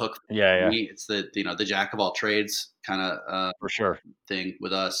we're on the hook. Yeah, yeah, It's the jack of all trades kind of for sure. thing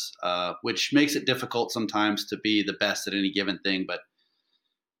with us, which makes it difficult sometimes to be the best at any given thing. But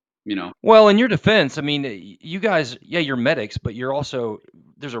you know, Well, in your defense, I mean, you guys, yeah, you're medics, but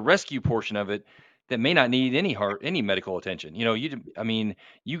there's a rescue portion of it that may not need any medical attention. I mean,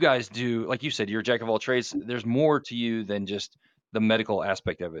 you guys do, like you said, you're a jack of all trades. There's more to you than just the medical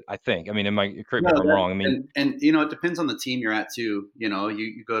aspect of it, I think. I mean, correct me no, if I'm wrong. I mean, and it depends on the team you're at too.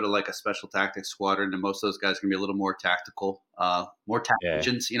 You go to like a special tactics squadron, and most of those guys can be a little more tactical, more yeah,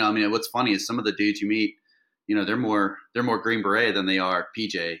 tacticians. I mean, what's funny is some of the dudes you meet, they're more Green Beret than they are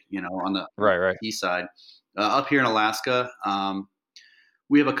PJ. On the right, right. east side, up here in Alaska,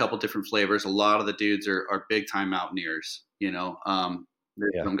 we have a couple different flavors. A lot of the dudes are big time mountaineers.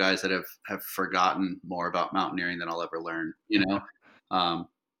 There's Yeah. some guys that have forgotten more about mountaineering than I'll ever learn. Um,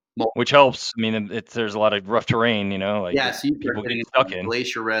 Which helps. I mean, there's a lot of rough terrain, like Yeah, that so you start people get getting stuck in.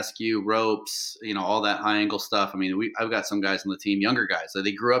 glacier rescue, ropes, all that high angle stuff. I mean, I've got some guys on the team, younger guys, so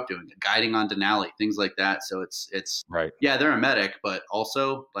they grew up doing it, guiding on Denali, things like that. So it's Right. yeah, they're a medic, but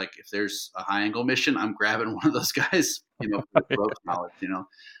also like if there's a high angle mission, I'm grabbing one of those guys, for the ropes knowledge.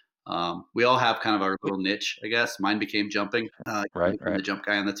 We all have kind of our little niche, I guess. Mine became jumping. I Right, became right. the jump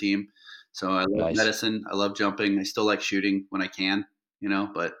guy on the team. So I love Nice. medicine. I love jumping. I still like shooting when I can,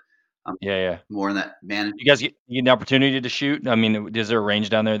 but I'm Yeah, yeah. more in that man. You guys get an opportunity to shoot? I mean, is there a range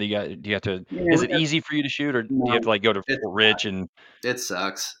down there that do you have to Yeah, is we it got easy for you to shoot, or do you have no. to, like, go to It's Fort Rich and It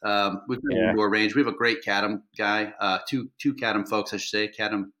sucks. We've got an yeah, indoor range. We have a great Catum guy, two Catum folks, I should say,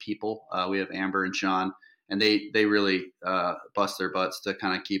 Catum people. We have Amber and Sean, and they really bust their butts to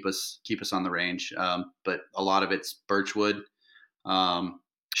kind of keep us on the range. But a lot of it's Birchwood, um,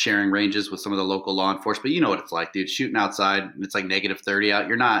 sharing ranges with some of the local law enforcement. But you know what it's like, dude. Shooting outside, and it's like -30 out.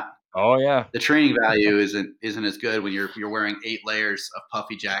 You're not oh, yeah. the training value isn't as good when you're wearing 8 layers of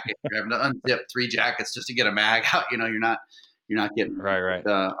puffy jacket. You're having to unzip 3 jackets just to get a mag out. You're not getting Right, right.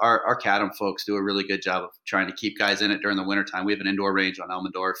 our Cadam folks do a really good job of trying to keep guys in it during the wintertime. We have an indoor range on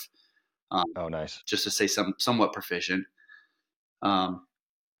Elmendorf, um, Oh, nice. just to say somewhat proficient. Um,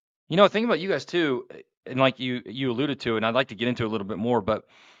 Think about you guys too, and like you alluded to, and I'd like to get into a little bit more, but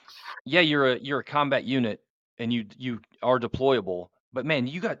yeah, you're a combat unit and you are deployable, but man,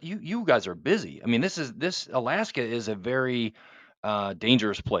 you guys are busy. I mean, this Alaska is a very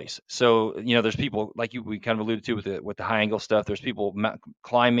dangerous place. So, there's people like we kind of alluded to with the high angle stuff. There's people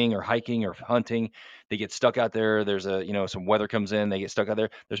climbing or hiking or hunting. They get stuck out there. There's some weather comes in, they get stuck out there.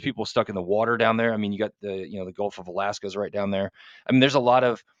 There's people stuck in the water down there. I mean, you got the Gulf of Alaska is right down there. I mean, there's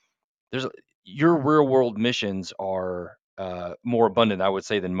your real world missions are more abundant, I would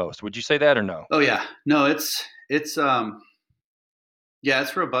say, than most. Would you say that or no? oh yeah, no, it's yeah,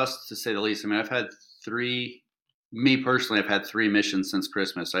 it's robust to say the least. I mean, I've had three. Me personally, I've had three missions since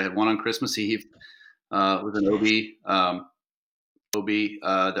Christmas. I had one on Christmas Eve with an OB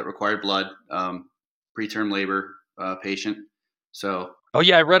that required blood. preterm labor patient. So Oh,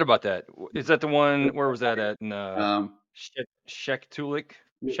 yeah, I read about that. Is that the one where was that at in, um, Shecktulik?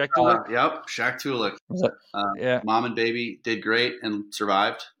 Shecktulik? yep, Shaq Tulik. Was that yeah. Mom and baby did great and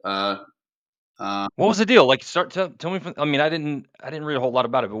survived. Uh, What was the deal? Like, start tell me from I mean, I didn't read a whole lot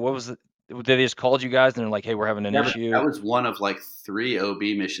about it, but what was it they just called you guys and they're like, "Hey, we're having an issue." that was one of like 3 OB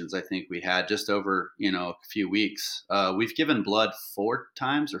missions I think we had just over, a few weeks. We've given blood 4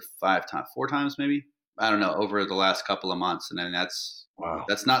 times or 5 times, 4 times maybe? I don't know, over the last couple of months, and then Wow.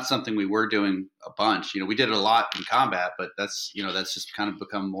 that's not something we were doing a bunch. We did it a lot in combat, but that's just kind of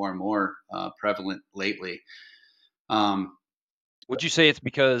become more and more prevalent lately. Um, Would you say it's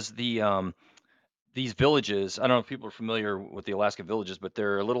because these villages I don't know if people are familiar with the Alaska villages, but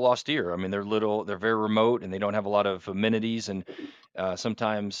they're a little austere. I mean, they're very remote, and they don't have a lot of amenities, and,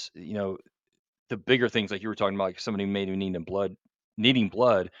 sometimes, the bigger things like you were talking about, like somebody maybe needing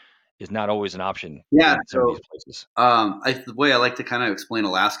blood is not always an option yeah, in some of these so places. the way I like to kind of explain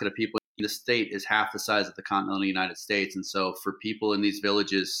Alaska to people, the state is half the size of the continental United States, and so for people in these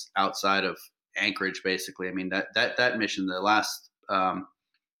villages outside of Anchorage, basically, I mean that mission, the last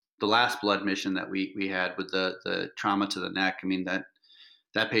blood mission that we had with the trauma to the neck, I mean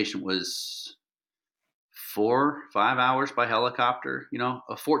that patient was 4 5 hours by helicopter,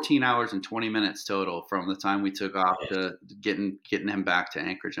 14 hours and 20 minutes total from the time we took off to getting him back to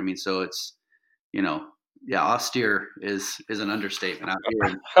Anchorage. I mean, so it's you know, yeah, austere is an understatement out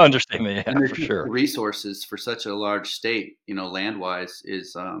here, Understatement, yeah, and there's for just sure. the resources for such a large state, land wise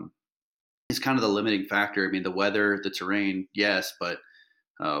is kind of the limiting factor. I mean, the weather, the terrain, yes, but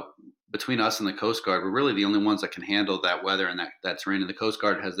uh, between us and the Coast Guard, we're really the only ones that can handle that weather and that terrain. And the Coast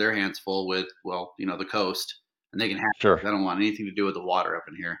Guard has their hands full with, well, the coast, and they can have Sure. it. I don't want anything to do with the water up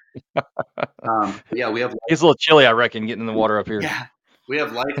in here. But yeah, we have Gets a little chilly, I reckon, getting in the water up here. yeah, we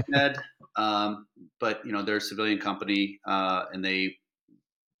have Life Med, but they're a civilian company, and I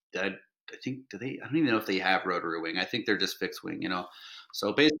think do they? I don't even know if they have rotary wing. I think they're just fixed wing.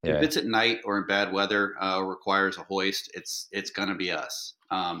 So basically, if Yeah, it's at night or in bad weather, requires a hoist, it's gonna be us.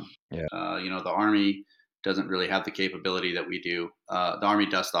 yeah, The Army doesn't really have the capability that we do. The Army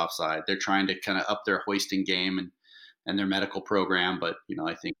dust off side, they're trying to kind of up their hoisting game and their medical program, but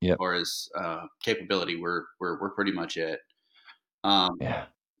I think as yep, far as capability, we're pretty much it. Um, yeah,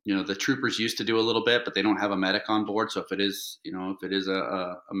 the troopers used to do a little bit, but they don't have a medic on board. So if it is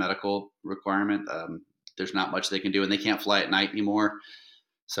a medical requirement, there's not much they can do, and they can't fly at night anymore.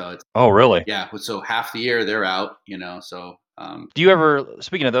 So it's oh, really? yeah. So half the year they're out. So Do you ever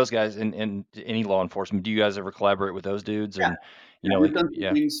speaking of those guys in any law enforcement, do you guys ever collaborate with those dudes yeah, and, yeah. We've like done some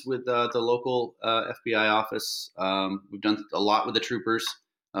yeah. things with the local FBI office. We've done a lot with the troopers.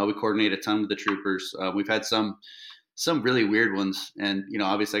 We coordinate a ton with the troopers. We've had some really weird ones, and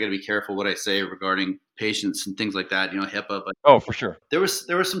obviously I got to be careful what I say regarding patients and things like that. HIPAA, but Oh, for sure. there was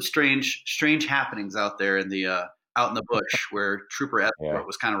some strange happenings out there out in the bush where trooper Yeah. escort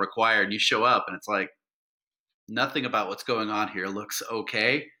was kind of required. You show up and it's like nothing about what's going on here looks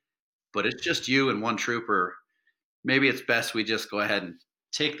okay, but it's just you and one trooper. Maybe it's best we just go ahead and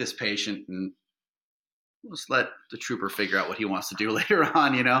take this patient and just let the trooper figure out what he wants to do later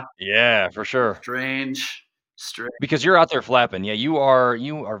on. Yeah, for sure. Strange, strange. Because you're out there flapping. Yeah, you are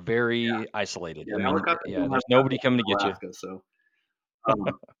very isolated. Yeah, I mean, helicopters yeah, don't have there's nobody that coming in to get you. Alaska, so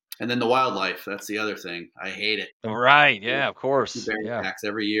and then the wildlife. That's the other thing. I hate it. Right, Yeah, yeah, of two course. bear Yeah. attacks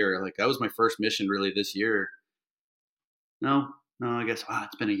every year. Like that was my first mission really this year. No, no, I guess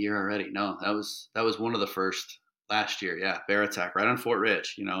it's been a year already. No, that was one of the first last year. Yeah, bear attack right on Fort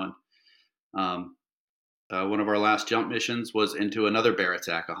Rich. And um, one of our last jump missions was into another bear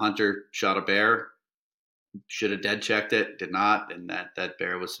attack. A hunter shot a bear. Should have dead checked it, did not, and that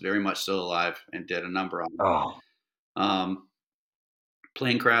bear was very much still alive and did a number on it. Oh, Um,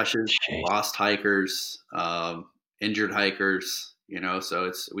 Plane crashes, jeez. lost hikers, injured hikers.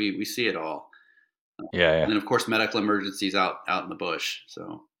 So we see it all. Yeah, And yeah. then of course medical emergencies out in the bush.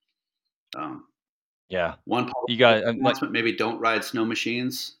 So um, Yeah. one public You got like announcement: maybe don't ride snow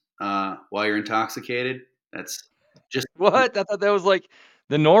machines while you're intoxicated. That's just what? I thought that was, like,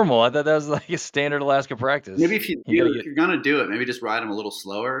 the normal. I thought that was, like, a standard Alaska practice. maybe You gotta if get you're gonna do it, maybe just ride them a little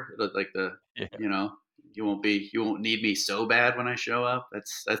slower. Like yeah. you know, you won't need me so bad when I show up.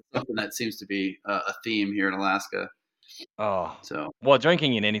 That's something that seems to be a theme here in Alaska. Oh. So Well,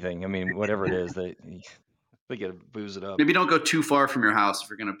 drinking in anything, I mean, whatever it is, they gotta booze it up. maybe don't go too far from your house if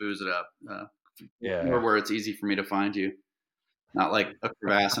you're gonna booze it up. Yeah, Somewhere yeah. where it's easy for me to find you, not like a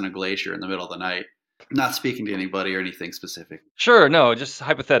crevasse in a glacier in the middle of the night. Not speaking to anybody or anything specific. Sure, no, just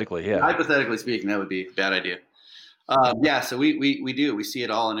hypothetically, yeah. Hypothetically speaking, that would be a bad idea. Yeah, so we see it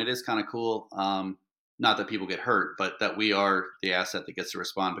all, and it is kind of cool. not that people get hurt, but that we are the asset that gets to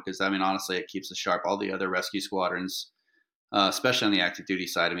respond. Because I mean, honestly, it keeps us sharp. All the other rescue squadrons, especially on the active duty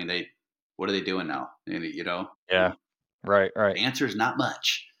side, I mean, they what are they doing now? And, Yeah. Right, right. the answer is not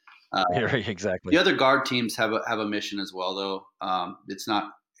much. Uh, Yeah, right, the exactly. other guard teams have a mission as well, though. It's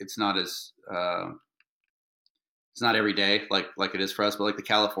not as it's not every day like it is for us, but like the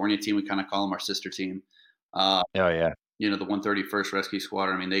California team, we kind of call them our sister team. Uh, Oh, yeah. the 131st Rescue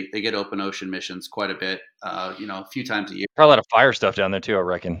Squadron. I mean, they get open ocean missions quite a bit. A few times a year. Probably a lot of fire stuff down there too, I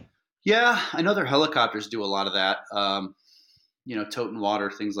reckon. Yeah, I know their helicopters do a lot of that. Toting water,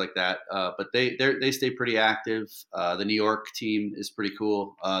 things like that. But they stay pretty active. The New York team is pretty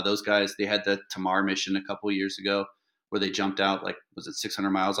cool. Those guys, they had the Tamar mission a couple of years ago where they jumped out, like, was it 600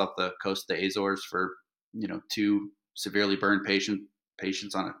 miles off the coast of the Azores for two severely burned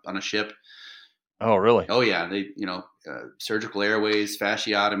patients on a ship. Oh, really? Oh yeah, they surgical airways,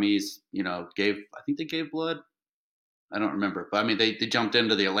 fasciotomies. I think they gave blood. I don't remember, but I mean they jumped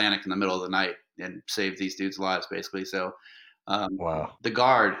into the Atlantic in the middle of the night and saved these dudes' lives basically. So Wow. the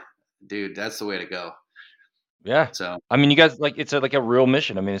guard, dude, that's the way to go. Yeah. So I mean, you guys like it's like a real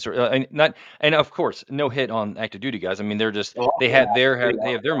mission. I mean, it's and not and of course, no hit on active duty guys. I mean, they're just oh, they yeah, had their pretty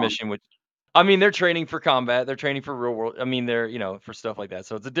they have their awesome. mission, which I mean, they're training for combat, they're training for real world. I mean, they're for stuff like that.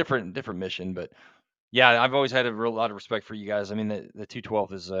 So it's a different mission. But yeah, I've always had a real lot of respect for you guys. I mean, the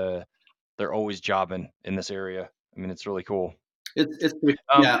 212 is they're always jobbing in this area. I mean, it's really cool. Um,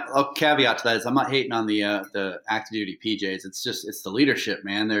 Yeah. A caveat to that is I'm not hating on the active duty PJs. It's the leadership,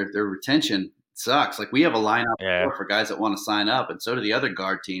 man. Their retention sucks. Like we have a lineup yeah, for guys that want to sign up, and so do the other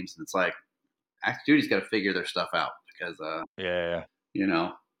guard teams. And it's like active duty's got to figure their stuff out because yeah. you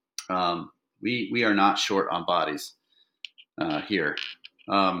know um, we are not short on bodies here.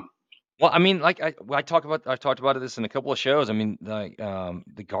 Um, Well, I mean, like I've talked about this in a couple of shows. I mean, like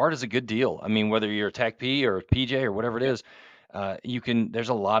the guard is a good deal. I mean, whether you're a TAC P or a PJ or whatever it is, you can. There's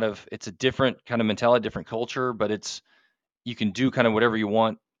a lot of. It's a different kind of mentality, different culture, but it's you can do kind of whatever you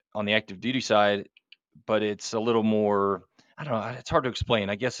want on the active duty side, but it's a little more. I don't know. It's hard to explain.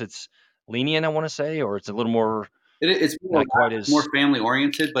 I guess it's lenient. I want to say, or it's a little more it's more not quite it's more as family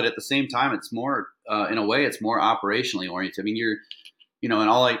oriented, but at the same time, it's more in a way, it's more operationally oriented. I mean, and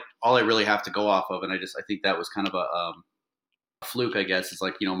all I really have to go off of, and I think that was kind of a fluke, I guess. Is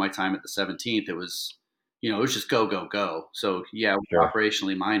like my time at the 17th, it was just go go go. So yeah, we're sure.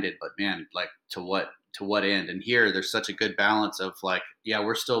 operationally minded, but man, like to what end? And here, there's such a good balance of like, yeah,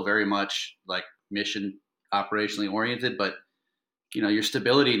 we're still very much like mission operationally oriented, but your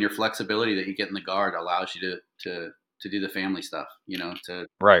stability and your flexibility that you get in the guard allows you to do the family stuff, to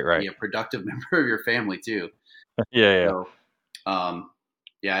Right, right. be a productive member of your family too. Yeah, yeah, So um,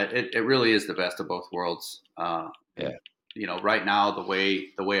 yeah, it really is the best of both worlds. And yeah. right now the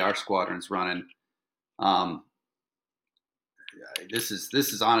way our squadron's running, um, this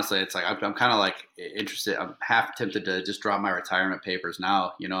is honestly, it's like I'm kind of like interested. I'm half tempted to just drop my retirement papers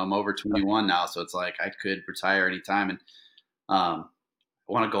now. I'm over 21 now, so it's like I could retire anytime, and um,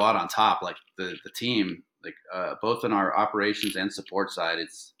 I want to go out on top. Like the team, like both in our operations and support side,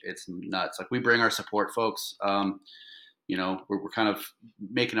 it's nuts. Like we bring our support folks. We're kind of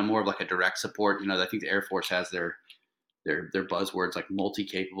making them more of like a direct support. I think the Air Force has their buzzwords like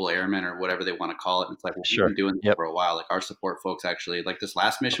multi-capable airmen or whatever they want to call it. And it's like, well, we've been Sure. doing this Yep. for a while. Like our support folks actually, like this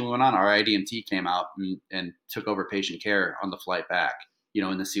last mission we went on, our IDMT came out and took over patient care on the flight back.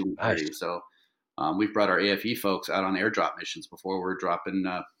 In the C-130. Nice. So we've brought our AFE folks out on airdrop missions before. We're dropping.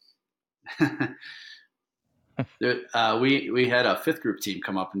 We had a fifth group team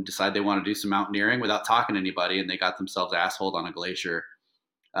come up and decide they want to do some mountaineering without talking to anybody, and they got themselves assholed on a glacier,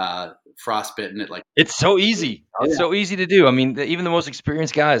 frostbitten at like. It's so easy. Oh It's yeah, so easy to do. I mean, even the most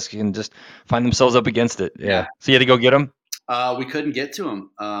experienced guys can just find themselves up against it. yeah. Yeah. So you had to go get them? We couldn't get to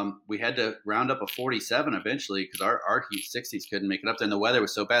them. We had to round up a 47 eventually because our Heat 60s couldn't make it up there, and the weather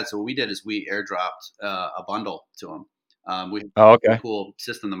was so bad. So what we did is we airdropped a bundle to them. We had Oh, a pretty okay. cool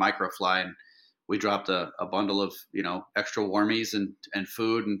system, the microfly, and we dropped a bundle of extra warmies and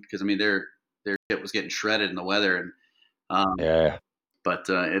food, and because I mean their shit was getting shredded in the weather, and um, Yeah. but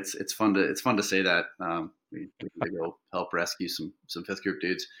it's fun to say that we need to go help rescue some fifth group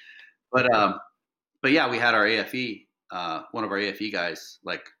dudes, but yeah, we had our AFE, one of our AFE guys,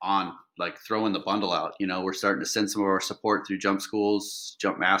 like throwing the bundle out. We're starting to send some of our support through jump schools,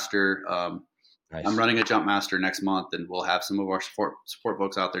 jump master. I'm Nice. running a jump master next month, and we'll have some of our support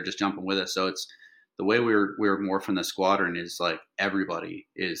folks out there just jumping with us. So it's the way we're morphing the squadron is like everybody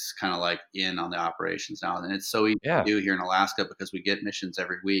is kind of like in on the operations now, and it's so easy to Yeah. do here in Alaska because we get missions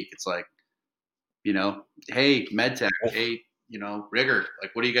every week. It's like, hey, medtech, Well, hey. rigor.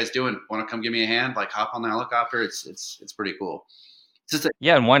 Like, what are you guys doing? Want to come give me a hand? Like, hop on the helicopter. It's pretty cool. It's just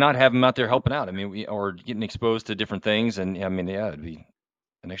Yeah, and why not have them out there helping out? I mean, we or getting exposed to different things, and I mean, yeah, it'd be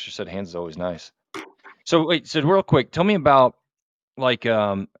an extra set of hands is always nice. So wait, so real quick, tell me about like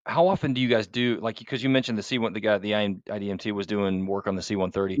how often do you guys do like because you mentioned the C1 the guy the IDMT was doing work on the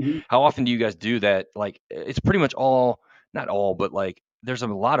C-130. Mhm. How often do you guys do that? Like it's pretty much all not all, but like there's a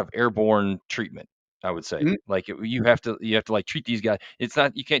lot of airborne treatment, I would say. Mhm. Like you have to like treat these guys. It's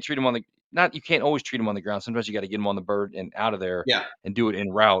not you can't treat them on the not you can't always treat them on the ground. Sometimes you got to get them on the bird and out of there Yeah. and do it en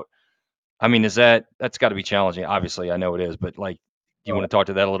route. I mean, that's gotta be challenging, obviously, I know it is, but, like, do you Oh, wanna talk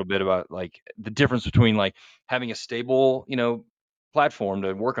to that a little bit about, like, the difference between, like, having a stable, platform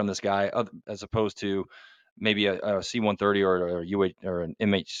to work on this guy as opposed to maybe a C-130 or a UH or an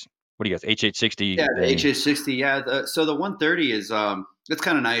MH what do you guys, yeah, HH-60 the then HH60. Yeah, so the 130 is it's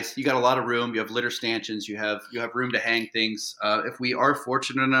kind of nice. You got a lot of room. You have litter stanchions. You have room to hang things. If we are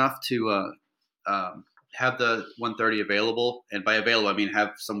fortunate enough to have the 130 available, and by available I mean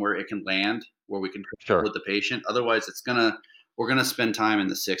have somewhere it can land where we can Sure. with the patient. Otherwise, it's gonna we're gonna spend time in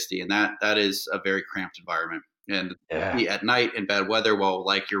the 60, and that is a very cramped environment. And Yeah. at night in bad weather, while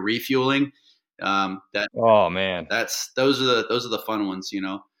like you're refueling, that Oh, man. those are the fun ones, you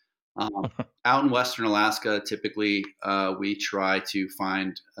know. Um, Out in Western Alaska, typically we try to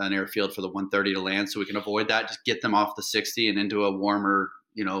find an airfield for the 130 to land, so we can avoid that. Just get them off the 60 and into a warmer,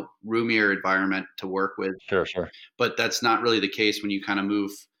 roomier environment to work with. Sure, sure. But that's not really the case when you kind of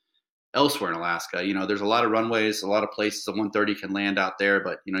move elsewhere in Alaska. There's a lot of runways, a lot of places a 130 can land out there,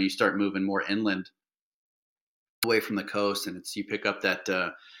 but you start moving more inland away from the coast, and it's you pick up that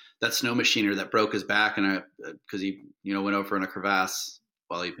snow machiner that broke his back and because he went over in a crevasse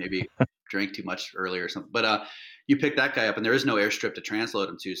while he maybe drank too much earlier or something. But you pick that guy up, and there is no airstrip to transload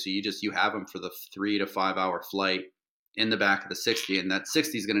him to, so you have him for the 3 to 5 hour flight in the back of the 60, and that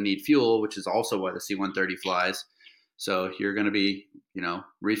 60 is going to need fuel, which is also why the C-130 flies. So you're going to be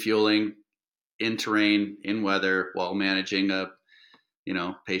refueling in terrain in weather while managing a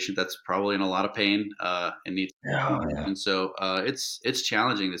patient that's probably in a lot of pain and needs Yeah, yeah. and so it's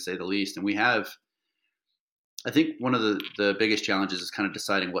challenging to say the least. And we have, I think, one of the biggest challenges is kind of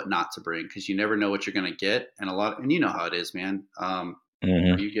deciding what not to bring because you never know what you're going to get, and you know how it is, man.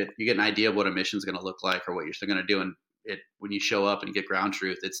 Mhm. You get an idea of what a mission's going to look like or what you're going to do, and it when you show up and you get ground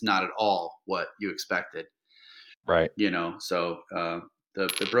truth, it's not at all what you expected. Right. So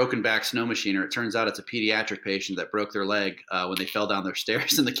the broken back snow machiner, it turns out it's a pediatric patient that broke their leg when they fell down their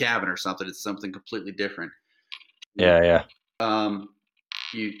stairs in the cabin or something. It's something completely different. Yeah, yeah. Um,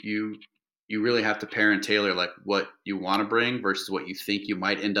 you you you really have to pair and tailor like what you want to bring versus what you think you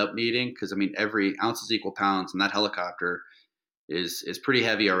might end up needing. Because I mean, every ounces equal pounds, and that helicopter is pretty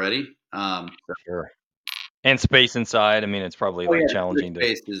heavy already. Sure. And space inside, I mean, it's probably, Oh like, yeah, the challenging to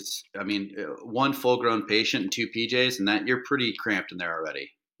space is. I mean, one full grown patient and two PJs, and that you're pretty cramped in there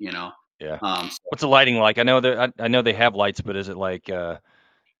already. You know. yeah. So What's the lighting like? I know they have lights, but is it like, it's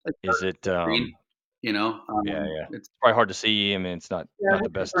is it, green. yeah, yeah. It's It's probably hard to see. I mean, it's Yeah, not the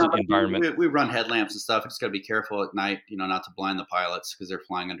best environment. we run headlamps and stuff. You just got to be careful at night, not to blind the pilots because they're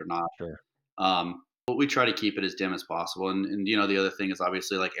flying under knots. Sure. But we try to keep it as dim as possible. And the other thing is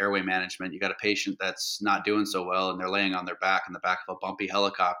obviously like airway management. You got a patient that's not doing so well, and they're laying on their back in the back of a bumpy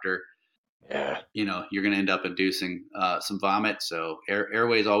helicopter. Yeah. You're going to end up inducing some vomit. So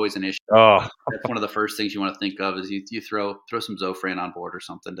airway is always an issue. Oh, That's one of the first things you want to think of is you throw some Zofran on board or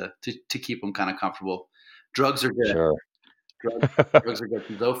something to keep them kind of comfortable. Drugs are good. sure. Drugs, drugs are good.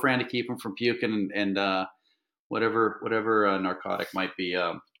 Some Zofran to keep them from puking, and whatever narcotic might be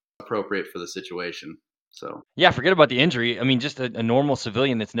appropriate for the situation. So Yeah, forget about the injury. I mean, just a normal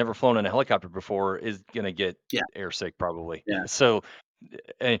civilian that's never flown in a helicopter before is gonna get yeah, airsick probably. yeah. So,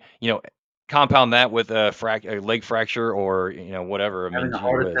 uh, you know, compound that with a leg fracture or, whatever. I mean, Having a gee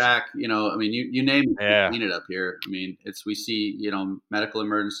heart whiz. attack, I mean, you name it, we've Yeah. seen it up here. I mean, we see medical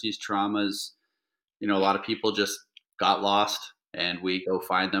emergencies, traumas. A lot of people just got lost, and we go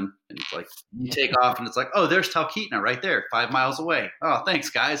find them, and it's like you take off, and it's like, oh, there's Talkeetna right there, 5 miles away. Oh, thanks,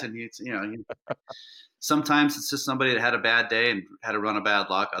 guys. And it's sometimes it's just somebody that had a bad day and had a run of bad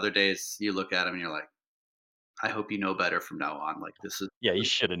luck. Other days you look at them and you're like, I hope you know better from now on. Like Yeah, you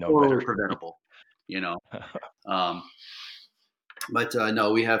should have known totally better. preventable, you know. Um, but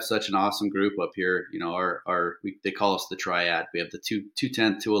no, we have such an awesome group up here. They call us the triad. We have the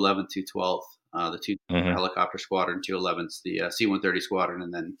 210, 211, 212. The two Mhm. helicopter squadron, 211's the C-130 squadron,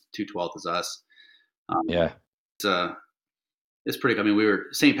 and then 212 is us. Um, Yeah. it's it's pretty. I mean, we were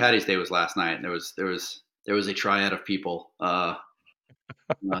St. Patty's Day was last night, and there was a triad of people. The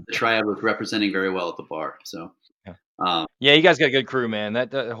triad was representing very well at the bar. So Yeah. Um, Yeah, you guys got a good crew, man.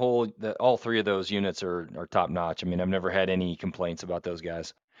 That whole all 3 of those units are top notch. I mean, I've never had any complaints about those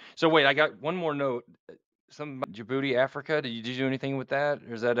guys. So wait, I got one more note. Something about Djibouti, Africa. Did you do anything with that?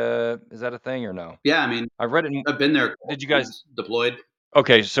 Or is that a thing or no? yeah, I mean, I read it. I've been there a couple Did you guys? times deployed.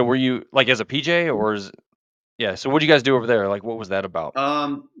 Okay, so were you like as a PJ or is yeah? So what did you guys do over there? Like, what was that about?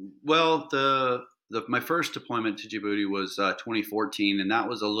 Um, well, the my first deployment to Djibouti was 2014, and that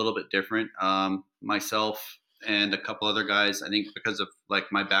was a little bit different. Myself and a couple other guys, I think, because of like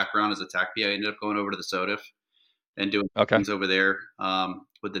my background as a TACP, I ended up going over to the SOTIF and doing Okay. things over there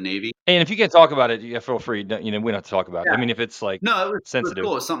with the Navy. And if you can't talk about it, yeah, feel free. We don't have to talk about it. Yeah, I mean, if it's like no, it was sensitive.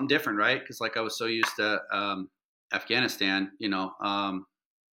 cool. It was something different, right? Because like I was so used to Afghanistan,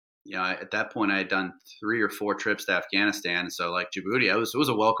 at that point I had done 3 or 4 trips to Afghanistan, so like Djibouti, it was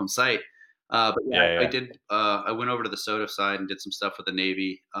a welcome sight. But yeah, Yeah, I yeah. did. I went over to the SOTF side and did some stuff with the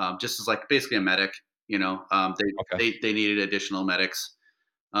Navy, just as like basically a medic. Okay. They needed additional medics.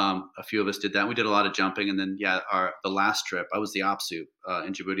 A few of us did that. We did a lot of jumping, and then yeah, the last trip I was the OPSU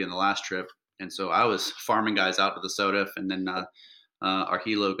in Djibouti on the last trip, and so I was farming guys out to the SOTF, and then our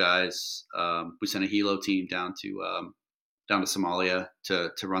helo guys. We sent a helo team down to Somalia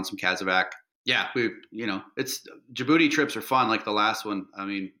to run some Kazovac. Yeah, it's Djibouti trips are fun. Like the last one, I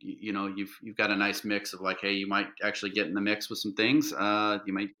mean, you've got a nice mix of like, hey, you might actually get in the mix with some things.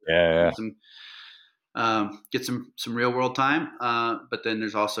 You might Yeah, do yeah. get some real world time. But then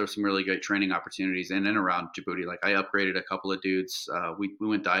there's also some really great training opportunities in and around Djibouti. Like I upgraded a couple of dudes. We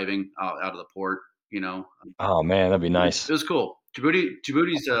went diving out of the port. Oh man, that'd be It nice. was cool.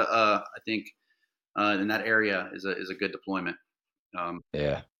 Djibouti's I think in that area is a good deployment. Um,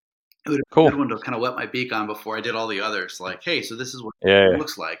 Yeah. it would have been a Cool. good one to kind of wet my beak on before I did all the others. Like, hey, so this is what Yeah, it yeah.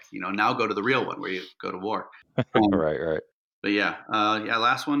 looks like. Now go to the real one where you go to war. Right, right. But yeah, yeah,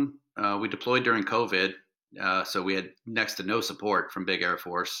 last one we deployed during COVID, so we had next to no support from Big Air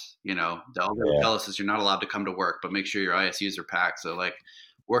Force. All they would Yeah. tell us is you're not allowed to come to work, but make sure your ISUs are packed. So like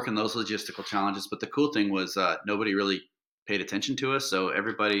working those logistical challenges. But the cool thing was nobody really paid attention to us, so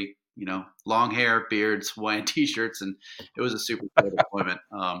everybody, long hair, beards, Hawaiian t-shirts, and it was a super cool deployment.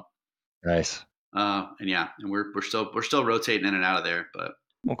 Nice. And yeah, and we're still rotating in and out of there, but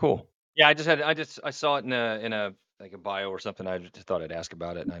Well, cool. Yeah, I saw it in a like a bio or something. I just thought I'd ask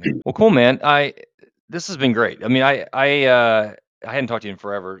about it. And I know. Well, cool, man. This has been great. I mean, I hadn't talked to you in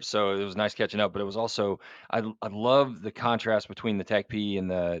forever, so it was nice catching up. But it was also I love the contrast between the Tech P and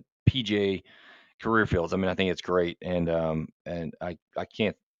the PJ career fields. I mean, I think it's great, and I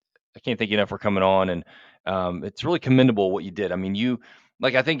can't thank you enough for coming on, and it's really commendable what you did. I mean,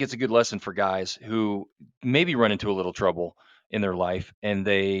 I think it's a good lesson for guys who maybe run into a little trouble in their life, and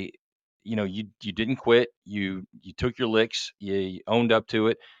you didn't quit. You took your licks, you owned up to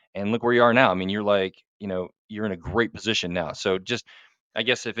it, and look where you are now. I mean, you're in a great position now. So just, I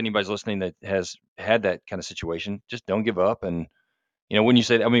guess if anybody's listening that has had that kind of situation, just don't give up. And when you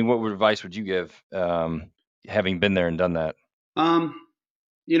say, I mean, advice would you give, having been there and done that? um,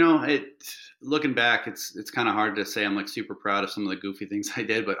 it looking back, it's kind of hard to say I'm like super proud of some of the goofy things I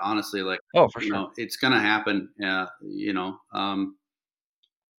did, but honestly, like Oh, for sure. it's gonna happen.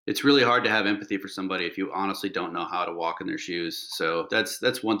 It's really hard to have empathy for somebody if you honestly don't know how to walk in their shoes. So that's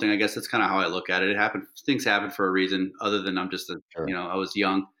one thing. I guess that's kind of how I look at it. It happened. Things happen for a reason, other than I'm just Sure. I was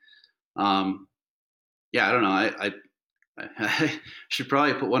young. Um, yeah, I don't know. I should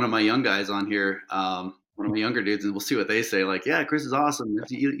probably put one of my young guys on here, one of my younger dudes, and we'll see what they say. Like, yeah, Chris is awesome.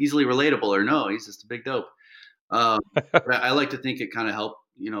 It's easily relatable, or no, he's just a big dope. Um, but I like to think it kind of helped,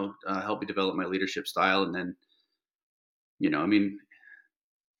 help me develop my leadership style, and then, I mean,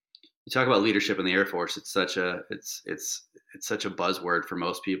 you talk about leadership in the Air Force. It's such a buzzword for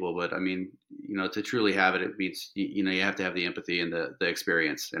most people, but I mean, to truly have it, it means you have to have the empathy and the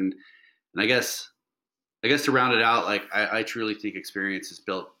experience, and I guess to round it out, like I truly think experience is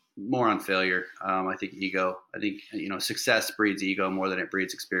built more on failure. I think ego. I think success breeds ego more than it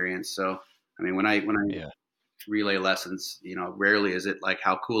breeds experience. So I mean, when I Yeah. relay lessons, rarely is it like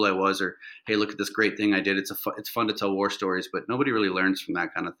how cool I was or hey, look at this great thing I did. It's fun to tell war stories, but nobody really learns from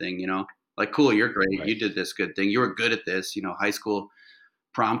that kind of thing. Like cool, you're great. Right. You did this good thing. You were good at this. High school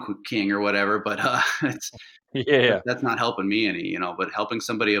king or whatever. But it's Yeah, yeah, that's not helping me any. But helping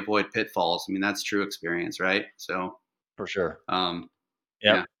somebody avoid pitfalls. I mean, that's true experience, right? So for sure. um,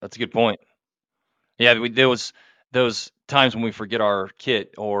 Yep, yeah. that's a good point. Yeah, those times when we forget our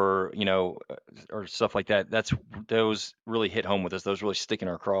kit or stuff like that. Those really hit home with us. Those really stick in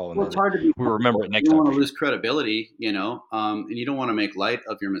our craw, and Well, it's then hard to be we remember humble. it You next don't time want for to lose sure. credibility, and you don't want to make light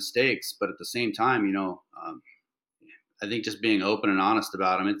of your mistakes. But at the same time, I think just being open and honest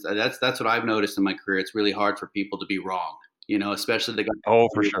about them. That's what I've noticed in my career. It's really hard for people to be wrong, especially the Oh,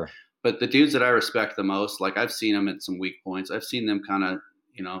 for guys. sure. But the dudes that I respect the most, like I've seen them at some weak points. I've seen them kind of,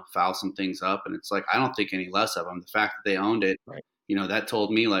 foul some things up, and it's like I don't think any less of them. The fact that they owned it, Right. that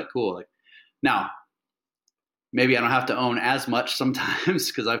told me like, cool. Like now, maybe I don't have to own as much sometimes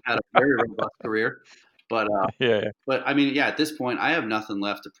because I've had a very robust career. But Yeah, yeah, but I mean, yeah, at this point, I have nothing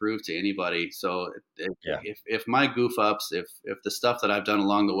left to prove to anybody. So yeah. if my goof ups, if the stuff that I've done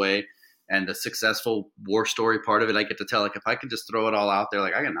along the way, and the successful war story part of it, I get to tell. Like if I could just throw it all out there,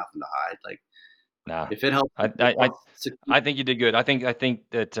 like I got nothing to hide. Like Nah. if it helps, I I I succeed, I think you did good. I think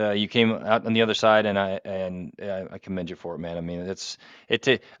that, you came out on the other side, and I commend you for it, man. I mean,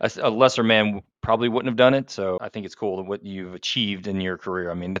 a lesser man probably wouldn't have done it, so I think it's cool what you've achieved in your career.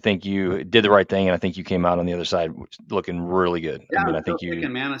 I mean, I think you did the right thing, and I think you came out on the other side looking really good. I yeah, mean, I'm I still think you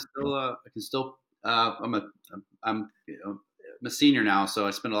kicking, man. I can still. I'm a senior now, so I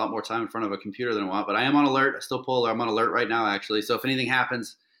spend a lot more time in front of a computer than I want. But I am on alert. I still pull. I'm on alert right now, actually. So if anything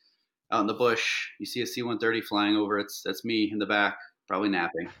happens out in the bush, you see a C-130 flying over. That's me in the back, probably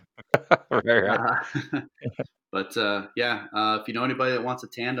napping. right, right. Uh, but yeah, if you know anybody that wants a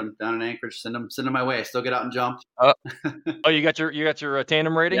tandem down in Anchorage, send them my way. I still get out and jump. Uh, oh, you got your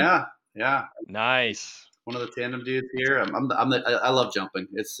tandem rating? Yeah, yeah. Nice. One of the tandem dudes That's here. I love jumping.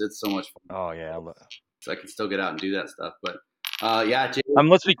 It's so much fun. oh, yeah. So I can still get out and do that stuff. But yeah, Jay,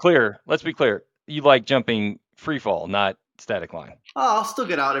 Let's be clear. Let's be clear. You like jumping free fall, not static line. I'll still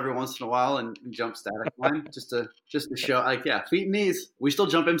get out every once in a while and jump static line just to show. Like yeah, feet and knees. We still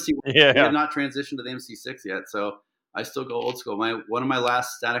jump MC. We have Yeah. not transitioned to the MC6 yet, so I still go old school. My one of my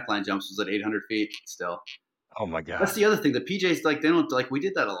last static line jumps was at 800 feet. Still, Oh my that's god. the other thing. The PJs like they don't like we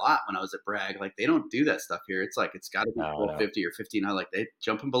did that a lot when I was at Bragg. Like they don't do that stuff here. It's like it's got to be No, no. 1250 or 15. I like they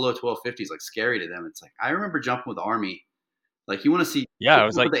jumping below 1250 is like scary to them. It's like I remember jumping with Army. Like you want to see Yeah, go it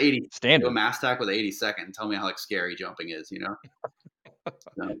was jump with like the 80, do a standard. mass tack with the 82nd and tell me how like scary jumping is.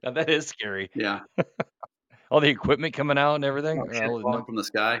 So, Now that is scary. yeah. All the equipment coming out and Oh, everything, shit falling from the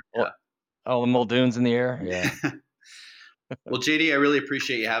sky. all the Muldoons in the air. Yeah. Yeah. Well, JD, I really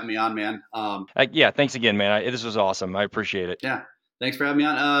appreciate you having me on, man. Yeah, thanks again, man. This was awesome. I appreciate it. Yeah. Thanks for having me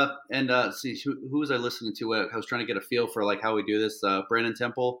on. And see, who was I listening to? I was trying to get a feel for like how we do this. Brandon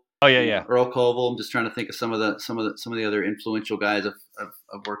Temple, Oh, yeah, yeah. Earl Koval. I'm just trying to think of some of the other influential guys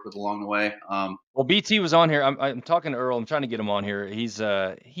I've worked with along the way. Well, BT was on here. I'm talking to Earl. I'm trying to get him on here. He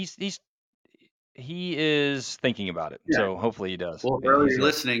is thinking about it, Yeah. so hopefully he does. Well, if Yeah, early he's you're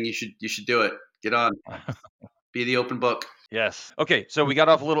listening, you should do it. Get on. Be the open book. yes. Okay, so we got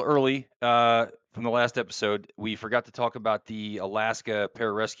off a little early from the last episode. We forgot to talk about the Alaska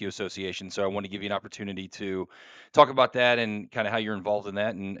Pararescue Association, so I want to give you an opportunity to talk about that and kind of how you're involved in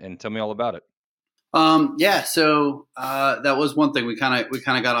that, and tell me all about it. Yeah. So that was one thing we kind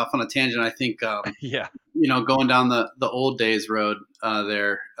of got off on a tangent. I think Yeah. going down the old days road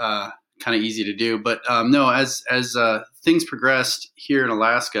there, kind of easy to do. But no, as things progressed here in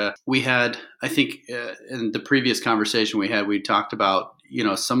Alaska, we had, I think, in the previous conversation we had, we talked about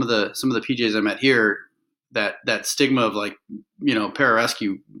some of the PJs I met here, that stigma of like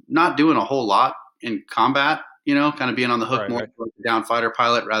pararescue not doing a whole lot in combat, kind of being on the hook Right. more Right. like the down fighter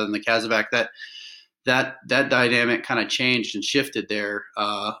pilot rather than the Kazovac. That dynamic kind of changed and shifted there,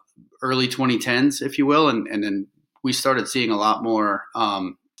 early 2010s, if you will, and then we started seeing a lot more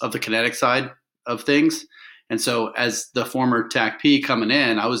of the kinetic side of things. And so, as the former TAC-P coming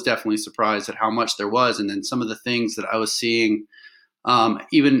in, I was definitely surprised at how much there was, and then some of the things that I was seeing,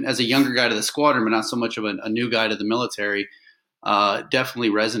 even as a younger guy to the squadron, but not so much of a new guy to the military, definitely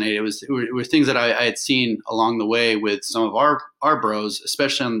resonated. It were things that I had seen along the way with some of our bros,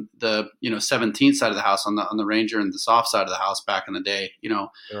 especially on the 17th side of the house, on the Ranger and the soft side of the house back in the day.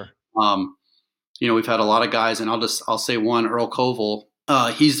 Sure. Um, we've had a lot of guys, and I'll say one, Earl Koval.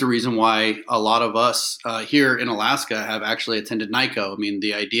 He's the reason why a lot of us here in Alaska have actually attended NICO. I mean,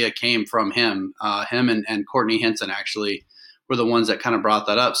 the idea came from him. Him and Courtney Henson actually were the ones that kind of brought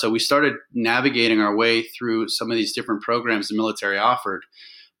that up. So we started navigating our way through some of these different programs the military offered.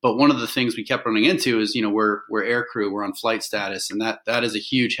 But one of the things we kept running into is, we're air crew, we're on flight status, and that is a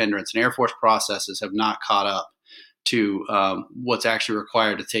huge hindrance. And Air Force processes have not caught up to what's actually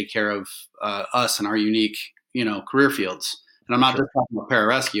required to take care of us and our unique, career fields. And I'm not just Sure. talking about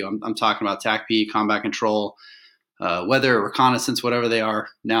pararescue. I'm talking about TAC-P, combat control, weather, reconnaissance, whatever they are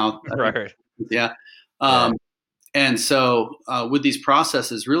now. I think, Right. Right. yeah. Yeah. Um, and so with these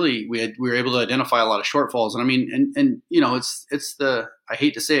processes, really, we were able to identify a lot of shortfalls. And I mean, and it's the, I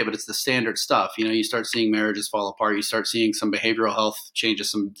hate to say it, but it's the standard stuff. You start seeing marriages fall apart. You start seeing some behavioral health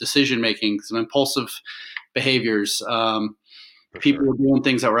changes, some decision making, some impulsive behaviors. For People sure. were doing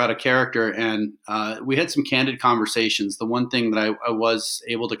things that were out of character, and we had some candid conversations. The one thing that I was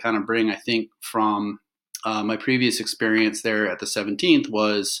able to kind of bring, I think, from my previous experience there at the 17th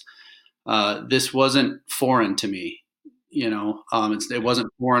was this wasn't foreign to me. It Yeah.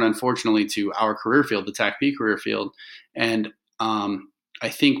 wasn't foreign, unfortunately, to our career field, the TACP career field. And I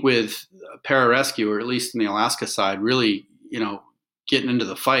think with pararescue, or at least in the Alaska side, really, getting into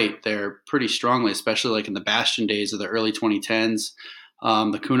the fight there pretty strongly, especially like in the Bastion days of the early 2010s.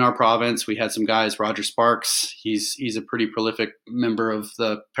 The Kunar province, we had some guys, Roger Sparks. He's a pretty prolific member of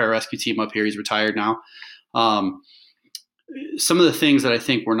the pararescue team up here. He's retired now. Um, some of the things that I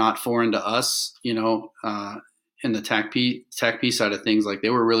think were not foreign to us, in the TACP side of things, like they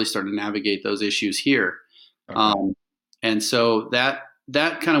were really starting to navigate those issues here. Okay. Um, and so that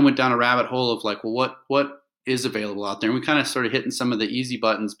kind of went down a rabbit hole of like, well, what is available out there? And we kind of started hitting some of the easy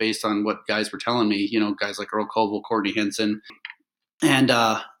buttons based on what guys were telling me, guys like Earl Koval, Courtney Hinson. And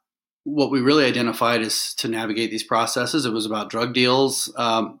what we really identified is to navigate these processes, it was about drug deals,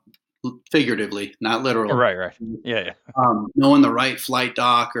 figuratively, not literal. Right. Right. Yeah. Yeah. Knowing the right flight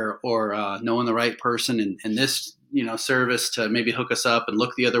doc, or knowing the right person in this service to maybe hook us up and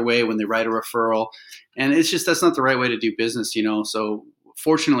look the other way when they write a referral. And it's just, that's not the right way to do business. So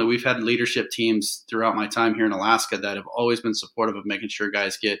fortunately, we've had leadership teams throughout my time here in Alaska that have always been supportive of making sure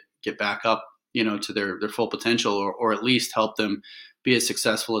guys get back up to their full potential, or at least help them be as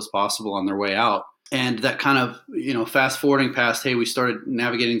successful as possible on their way out. And that kind of, fast forwarding past, hey, we started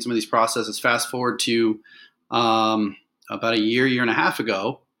navigating some of these processes. Fast forward to about a year and a half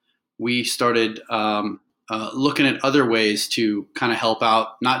ago, we started looking at other ways to kind of help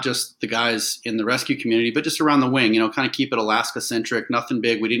out, not just the guys in the rescue community, but just around the wing, kind of keep it Alaska centric, nothing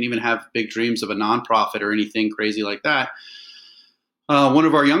big. We didn't even have big dreams of a nonprofit or anything crazy like that. One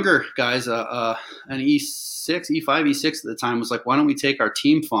of our younger guys, an E6, E5, E6 at the time, was like, why don't we take our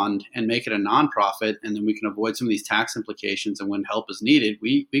team fund and make it a nonprofit, and then we can avoid some of these tax implications. And when help is needed,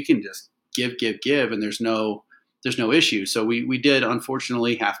 we can just give, and there's no issue. So we did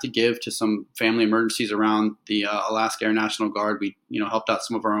unfortunately have to give to some family emergencies around the Alaska Air National Guard. We helped out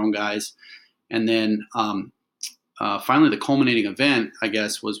some of our own guys, and then finally the culminating event, I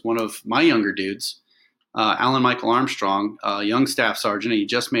guess, was one of my younger dudes. Alan Michael Armstrong, young staff sergeant. He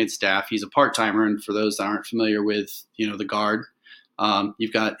just made staff. He's a part-timer, and for those that aren't familiar with the Guard,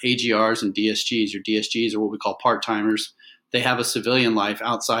 you've got AGRs and DSGs. Your DSGs are what we call part-timers. They have a civilian life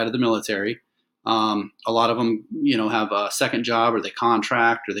outside of the military. A lot of them, have a second job, or they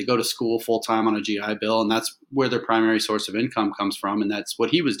contract, or they go to school full-time on a GI Bill, and that's where their primary source of income comes from. And that's what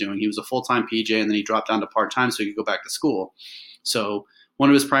he was doing. He was a full-time PJ, and then he dropped down to part-time so he could go back to school. So one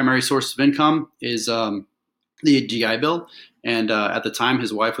of his primary sources of income is the GI Bill. And at the time,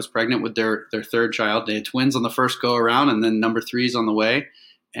 his wife was pregnant with their third child. They had twins on the first go around, and then number three is on the way.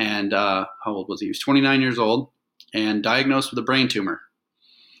 And how old was he? He was 29 years old and diagnosed with a brain tumor.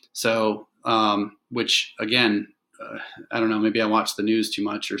 So, which again, I don't know, maybe I watch the news too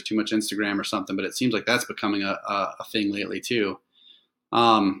much, or too much Instagram or something, but it seems like that's becoming a thing lately too,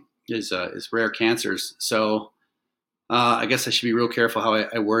 is rare cancers. So I guess I should be real careful how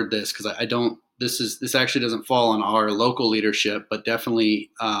I word this, because I don't. This actually doesn't fall on our local leadership, but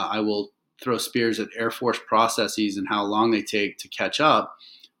definitely I will throw spears at Air Force processes and how long they take to catch up.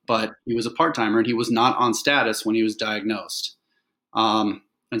 But he was a part timer, and he was not on status when he was diagnosed. And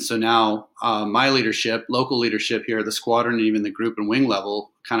so now my leadership, local leadership here, the squadron, and even the group and wing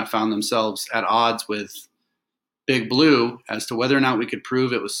level, kind of found themselves at odds with Big Blue as to whether or not we could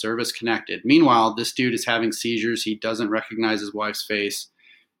prove it was service connected. Meanwhile, this dude is having seizures. He doesn't recognize his wife's face.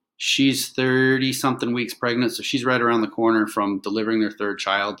 She's 30 something weeks pregnant, so she's right around the corner from delivering their third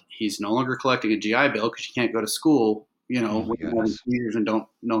child. He's no longer collecting a GI Bill because she can't go to school, Oh when my you're having goodness. seizures and don't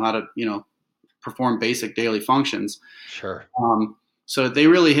know how to, perform basic daily functions. Sure. Um, so they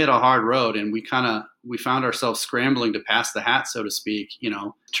really hit a hard road, and we found ourselves scrambling to pass the hat, so to speak.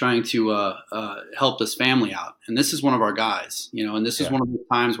 Trying to help this family out. And this is one of our guys. And this is Yeah. one of the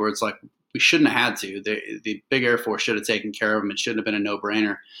times where it's like we shouldn't have had to. The big Air Force should have taken care of him. It shouldn't have been a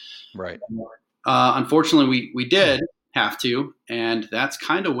no-brainer. Right. Unfortunately, we did have to, and that's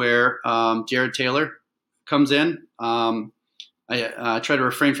kind of where Jared Taylor comes in. I try to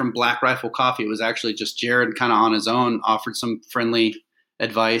refrain from Black Rifle Coffee. It was actually just Jared kind of on his own, offered some friendly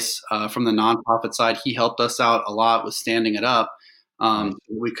advice from the nonprofit side. He helped us out a lot with standing it up. Nice.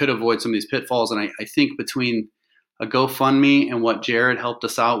 We could avoid some of these pitfalls. And I think between a GoFundMe and what Jared helped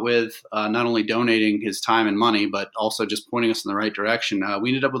us out with, not only donating his time and money, but also just pointing us in the right direction, we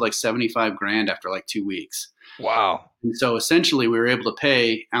ended up with like 75 grand after like 2 weeks. Wow. And so essentially we were able to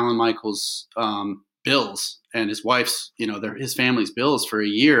pay Alan Michael's bills and his wife's, his family's bills for a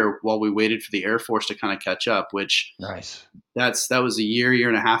year while we waited for the Air Force to kind of catch up. Which Nice. that was a year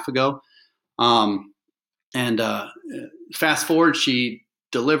and a half ago. Um, and Fast forward, she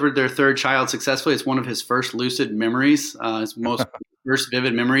delivered their third child successfully. It's one of his first lucid memories, his most first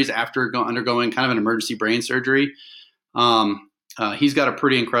vivid memories after undergoing kind of an emergency brain surgery. He's got a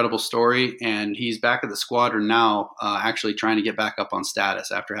pretty incredible story, and he's back at the squadron now, actually trying to get back up on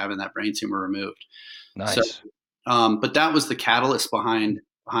status after having that brain tumor removed. So, Nice. but that was the catalyst behind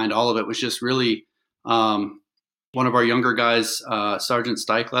all of it. Was just really um, one of our younger guys, Sergeant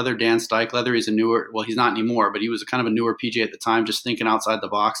Steichleather, Dan Steichleather. He's a newer, well, he's not anymore, but he was a kind of a newer PJ at the time, just thinking outside the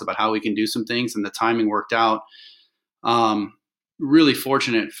box about how we can do some things, and the timing worked out. Um, Really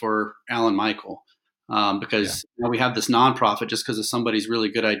fortunate for Alan Michael, Yeah. because we have this nonprofit just because of somebody's really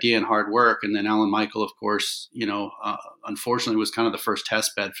good idea and hard work. And then Alan Michael, of course, unfortunately was kind of the first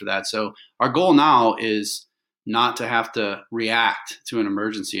test bed for that. So our goal now is not to have to react to an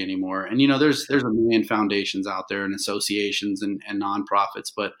emergency anymore. And there's Sure. a million foundations out there and associations and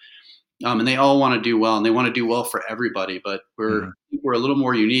nonprofits, but and they all want to do well, and they want to do well for everybody. But Hmm. we're a little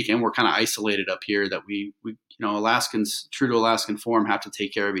more unique, and we're kind of isolated up here. That we Alaskans, true to Alaskan form, have to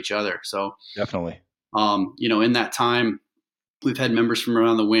take care of each other. So Definitely. in that time, we've had members from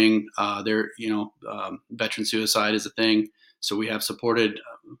around the wing. Veteran suicide is a thing, so we have supported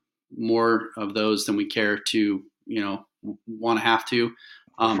more of those than we care to, want to have to.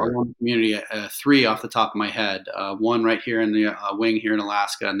 For sure. Around the community, three off the top of my head, one right here in the wing here in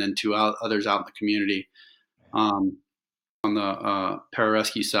Alaska, and then others out in the community. Um, on the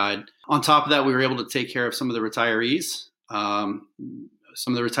pararescue side. On top of that, we were able to take care of some of the retirees,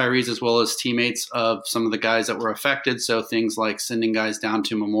 as well as teammates of some of the guys that were affected. So things like sending guys down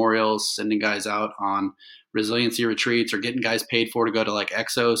to memorials, sending guys out on resiliency retreats, or getting guys paid for to go to like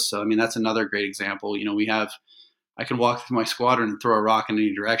Exos. So I mean, that's another great example. I can walk through my squadron and throw a rock in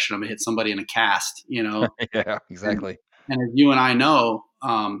any direction. I'm gonna hit somebody in a cast. Yeah, And exactly. and as you and I know,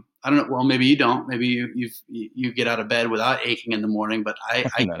 I don't know. Well, maybe you don't. Maybe you get out of bed without aching in the morning, but I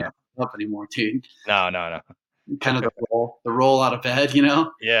No, no. can't get up anymore, dude. No, no, no. Kind of the roll out of bed. Yeah,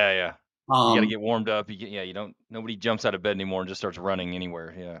 yeah. You gotta Um, get warmed up. Yeah, you don't nobody jumps out of bed anymore and just starts running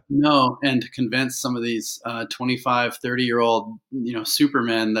anywhere. Yeah. no, and to convince some of these 25, 30-year-old,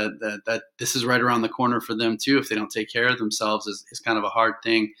 supermen that this is right around the corner for them too, if they don't take care of themselves, is kind of a hard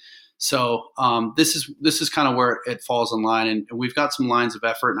thing. So this is kind of where it falls in line, and we've got some lines of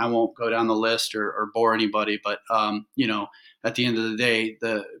effort, and I won't go down the list or bore anybody, but at the end of the day,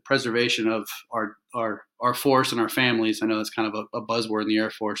 the preservation of our force and our families. I know that's kind of a buzzword in the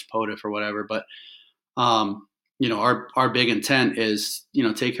Air Force, POTUF or whatever, but um, our big intent is,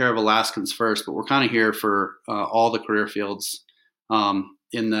 take care of Alaskans first, but we're kind of here for all the career fields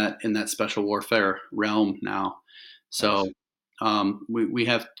in that special warfare realm now. Nice. So we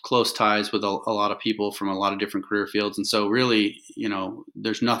have close ties with a lot of people from a lot of different career fields, and so really,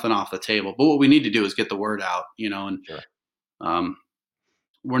 there's nothing off the table. But what we need to do is get the word out, and Sure. um,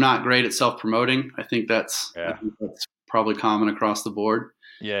 we're not great at self promoting. I Yeah. think that's probably common across the board.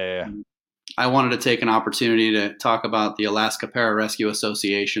 Yeah, yeah, yeah. I wanted to take an opportunity to talk about the Alaska Pararescue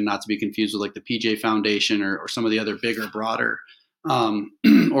Association, not to be confused with like the PJ Foundation or some of the other bigger, broader um,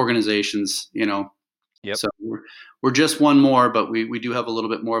 organizations. Yep. So we're just one more, but we do have a little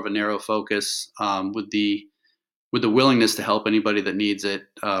bit more of a narrow focus, with the willingness to help anybody that needs it.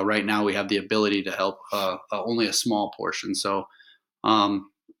 Right now, we have the ability to help only a small portion. So um,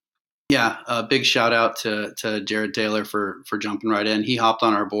 yeah, a big shout out to Jared Taylor for jumping right in. He hopped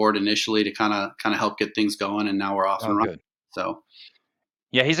on our board initially to kind of help get things going, and now we're off Oh, and running. good. So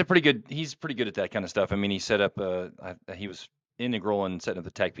Yeah, he's pretty good at that kind of stuff. I mean, he set up he was integral in setting up the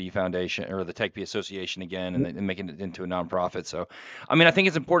Tech P Foundation or the Tech P Association again, and making it into a nonprofit. So, I mean, I think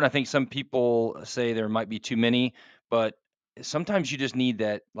it's important. I think some people say there might be too many, but sometimes you just need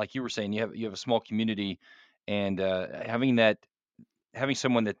that. Like you were saying, you have a small community, and having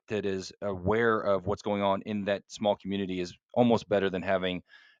someone that is aware of what's going on in that small community is almost better than having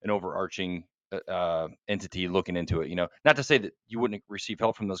an overarching entity looking into it. Not to say that you wouldn't receive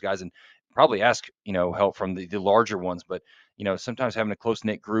help from those guys and probably ask help from the larger ones, but sometimes having a close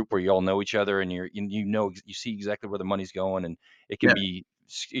knit group where you all know each other and you see exactly where the money's going, and it can yeah, be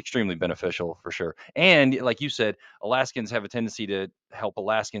extremely beneficial for sure. And like you said, Alaskans have a tendency to help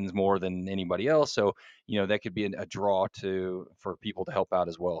Alaskans more than anybody else, so that could be a draw for people to help out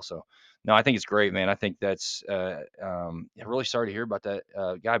as well. So no, I think it's great, man. I think that's I'm really sorry to hear about that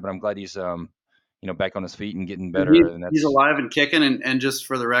guy, but I'm glad he's back on his feet and getting better. And he's that's alive and kicking. And just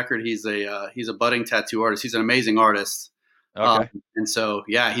for the record, he's a budding tattoo artist. He's an amazing artist. Um, Okay. and so,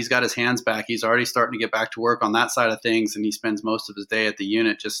 yeah, he's got his hands back. He's already starting to get back to work on that side of things, and he spends most of his day at the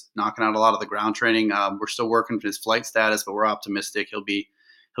unit just knocking out a lot of the ground training. We're still working for his flight status, but we're optimistic he'll be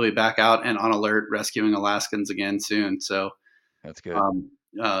back out and on alert, rescuing Alaskans again soon. So, That's good. um,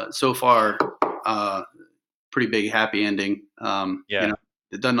 so far, uh, pretty big happy ending. Yeah.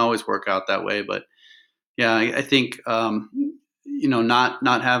 It doesn't always work out that way, but yeah, I think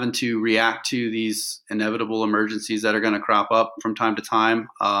not having to react to these inevitable emergencies that are going to crop up from time to time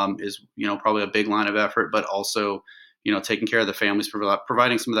is probably a big line of effort, but also taking care of the families,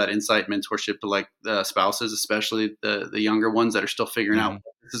 providing some of that insight, mentorship to like the spouses, especially the younger ones that are still figuring out Mhm.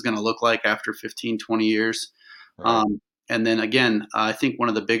 what this is going to look like after 15, 20 years. Right. Um, and then again, I think one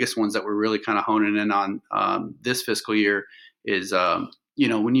of the biggest ones that we're really kind of honing in on this fiscal year is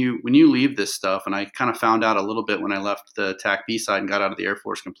when you leave this stuff, and I kind of found out a little bit when I left the TAC B side and got out of the Air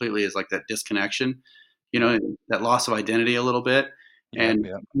Force completely, is like that disconnection, you Yeah. know, that loss of identity a little bit. Yep, And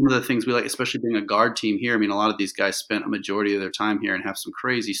yep. one of the things we like, especially being a guard team here, I mean, a lot of these guys spent a majority of their time here and have some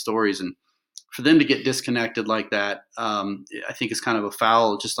crazy stories. And for them to get disconnected like that, I think is kind of a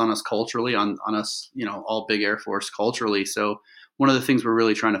foul just on us culturally, on us, all big Air Force culturally. So one of the things we're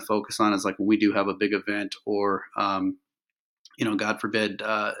really trying to focus on is like when we do have a big event or God forbid,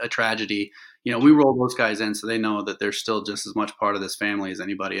 a tragedy, we Sure. roll those guys in so they know that they're still just as much part of this family as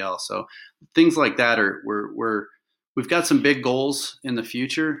anybody else. So things like that we've got some big goals in the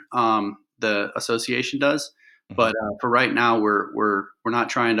future. The association does, Mhm. but for right now, we're not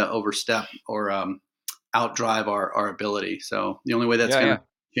trying to overstep or outdrive our ability. So the only way that's Yeah, going to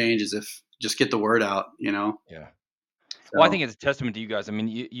yeah. change is if just get the word out. Yeah. Well, I So think it's a testament to you guys. I mean,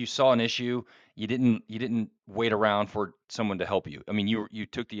 you saw an issue, you didn't wait around for someone to help you. I mean, you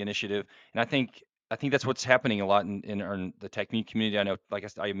took the initiative, and I think that's what's happening a lot in the technique community. I know, like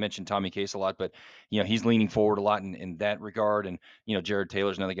I mentioned Tommy Case a lot, but he's leaning forward a lot in that regard, and Jared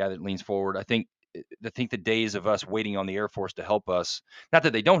Taylor's another guy that leans forward. I think the days of us waiting on the Air Force to help us, not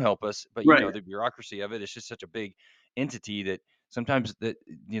that they don't help us, but right, the bureaucracy of it is just such a big entity that sometimes that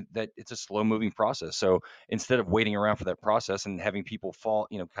it's a slow moving process. So instead of waiting around for that process and having people fall,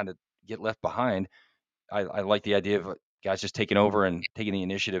 kind of get left behind, I like the idea of guys just taking over and taking the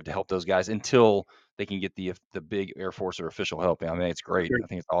initiative to help those guys until they can get the big Air Force or official help. I mean, it's great. sure. I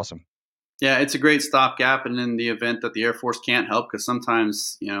think it's awesome. Yeah, it's a great stopgap, and in the event that the Air Force can't help, because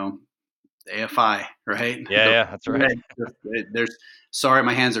sometimes AFI, right? Yeah, The yeah, that's right. there's sorry,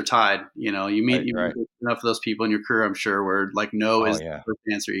 my hands are tied. You meet Right, right. enough of those people in your career, I'm sure, where like no Oh is the yeah. first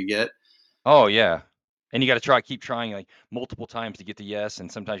answer you get. Oh yeah. And you got to keep trying like multiple times to get to yes,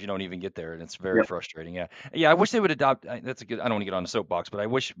 and sometimes you don't even get there, and it's very Yep. frustrating. Yeah, yeah. I wish they would adopt. That's a good. I don't want to get on the soapbox, but I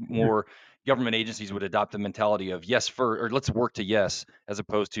wish more government agencies would adopt the mentality of yes first, or let's work to yes, as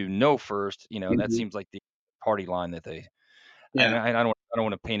opposed to no first. That Mhm. seems like the party line that they. And Yeah. I don't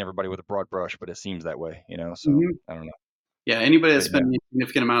want to paint everybody with a broad brush, but it seems that way. So Mhm. I don't know, Yeah. Anybody that but yeah, spent a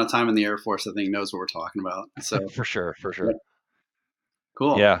significant amount of time in the Air Force, I think, knows what we're talking about. So, for sure, for yeah, sure.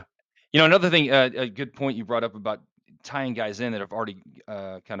 cool. Yeah. Another thing, a good point you brought up about tying guys in that have already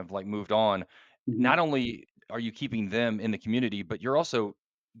kind of like moved on. Mhm. Not only are you keeping them in the community, but you're also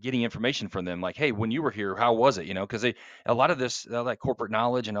getting information from them. Like, hey, when you were here, how was it? Because a lot of that corporate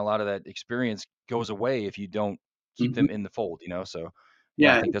knowledge and a lot of that experience goes away if you don't keep Mhm. them in the fold. So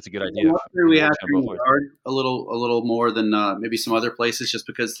yeah, I Yeah, think that's a good it's a idea. luxury It we have works on here in both the ways. Guard a little more than maybe some other places, just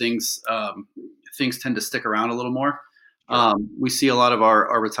because things tend to stick around a little more. Sure. We see a lot of our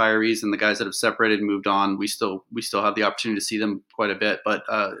retirees and the guys that have separated and moved on. We still have the opportunity to see them quite a bit. But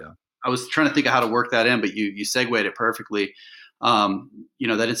Yeah. I was trying to think of how to work that in, but you segued it perfectly.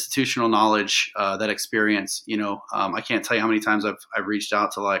 That institutional knowledge, that experience. I can't tell you how many times I've reached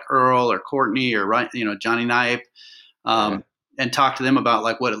out to like Earl or Courtney or Johnny Knipe, Yeah. um, and talk to them about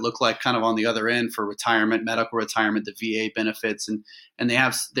like what it looked like kind of on the other end for retirement, medical retirement, the VA benefits, and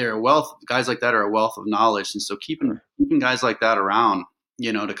they're a wealth. Guys like that are a wealth of knowledge, and so keeping Sure. keeping guys like that around,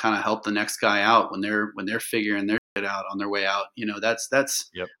 to kind of help the next guy out when they're figuring their shit out on their way out. That's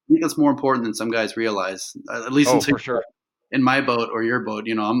Yep. I think that's more important than some guys realize. At least Oh, until for sure. in my boat or your boat,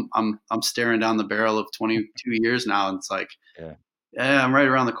 I'm staring down the barrel of 22 years now, and it's like, Yeah. yeah, I'm right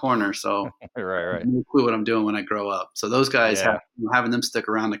around the corner, so Right. Right. no clue what I'm doing when I grow up. So those guys Yeah. having them stick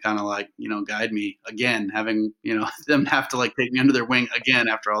around to kind of like guide me again, having them have to like take me under their wing again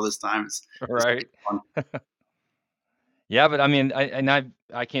after all this time is Right. fun. Yeah, but I mean,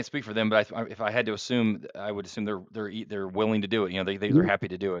 I can't speak for them, but if I had to assume, I would assume they're willing to do it. They're Mhm. happy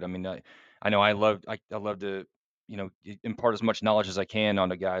to do it. I mean, I know I love to, impart as much knowledge as I can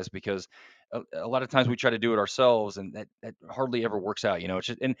onto guys because a lot of times we try to do it ourselves and that hardly ever works out. It's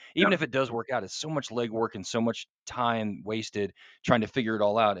just, and even Yep. if it does work out, it's so much legwork and so much time wasted trying to figure it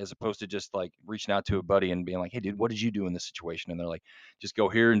all out as opposed to just like reaching out to a buddy and being like, "Hey, dude, what did you do in this situation?" And they're like, "Just go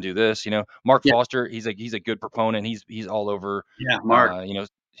here and do this." Mark Yeah. Foster, he's a good proponent. He's all over, Yeah. Mark. his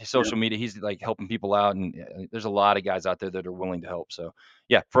Yeah. social media. He's like helping people out, and there's a lot of guys out there that are willing to help. So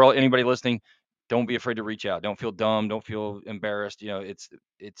yeah, for anybody listening, don't be afraid to reach out. Don't feel dumb. Don't feel embarrassed.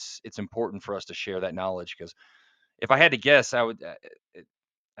 It's important for us to share that knowledge because if I had to guess, I would.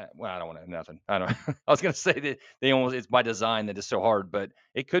 Well, I don't want to nothing. I don't. I was gonna say that they almost it's by design that it's so hard, but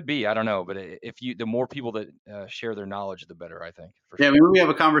it could be. I don't know. But if the more people that share their knowledge, the better. I think for Yeah, sure. maybe we have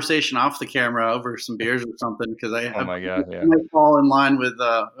a conversation off the camera over some beers or something because Oh I my God. Yeah. might fall in line with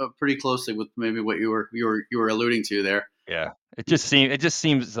pretty closely with maybe what you were alluding to there. Yeah. It just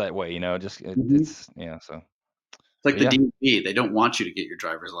seems that way. Just Mhm. it's yeah. So, It's like but the yeah. DMV; they don't want you to get your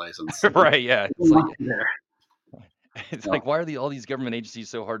driver's license. Right. Yeah. They It's don't like want you there. it's No. like why are all these government agencies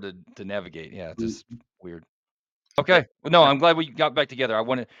so hard to navigate? Yeah. It's just Mhm. weird. But Okay. Well, no, I'm glad we got back together.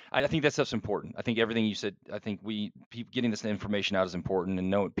 I think that stuff's important. I think everything you said, I think getting this information out is important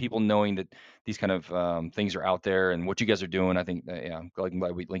and people knowing that these kind of things are out there and what you guys are doing. I think that, yeah, I'm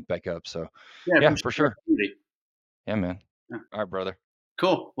glad we linked back up. So yeah, I yeah, appreciate for the sure. opportunity. Yeah, man. Yeah. All right, brother.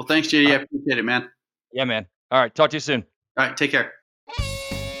 Cool. Well, thanks, JD. All I right. appreciate it, man. Yeah, man. All right. Talk to you soon. All right, take care.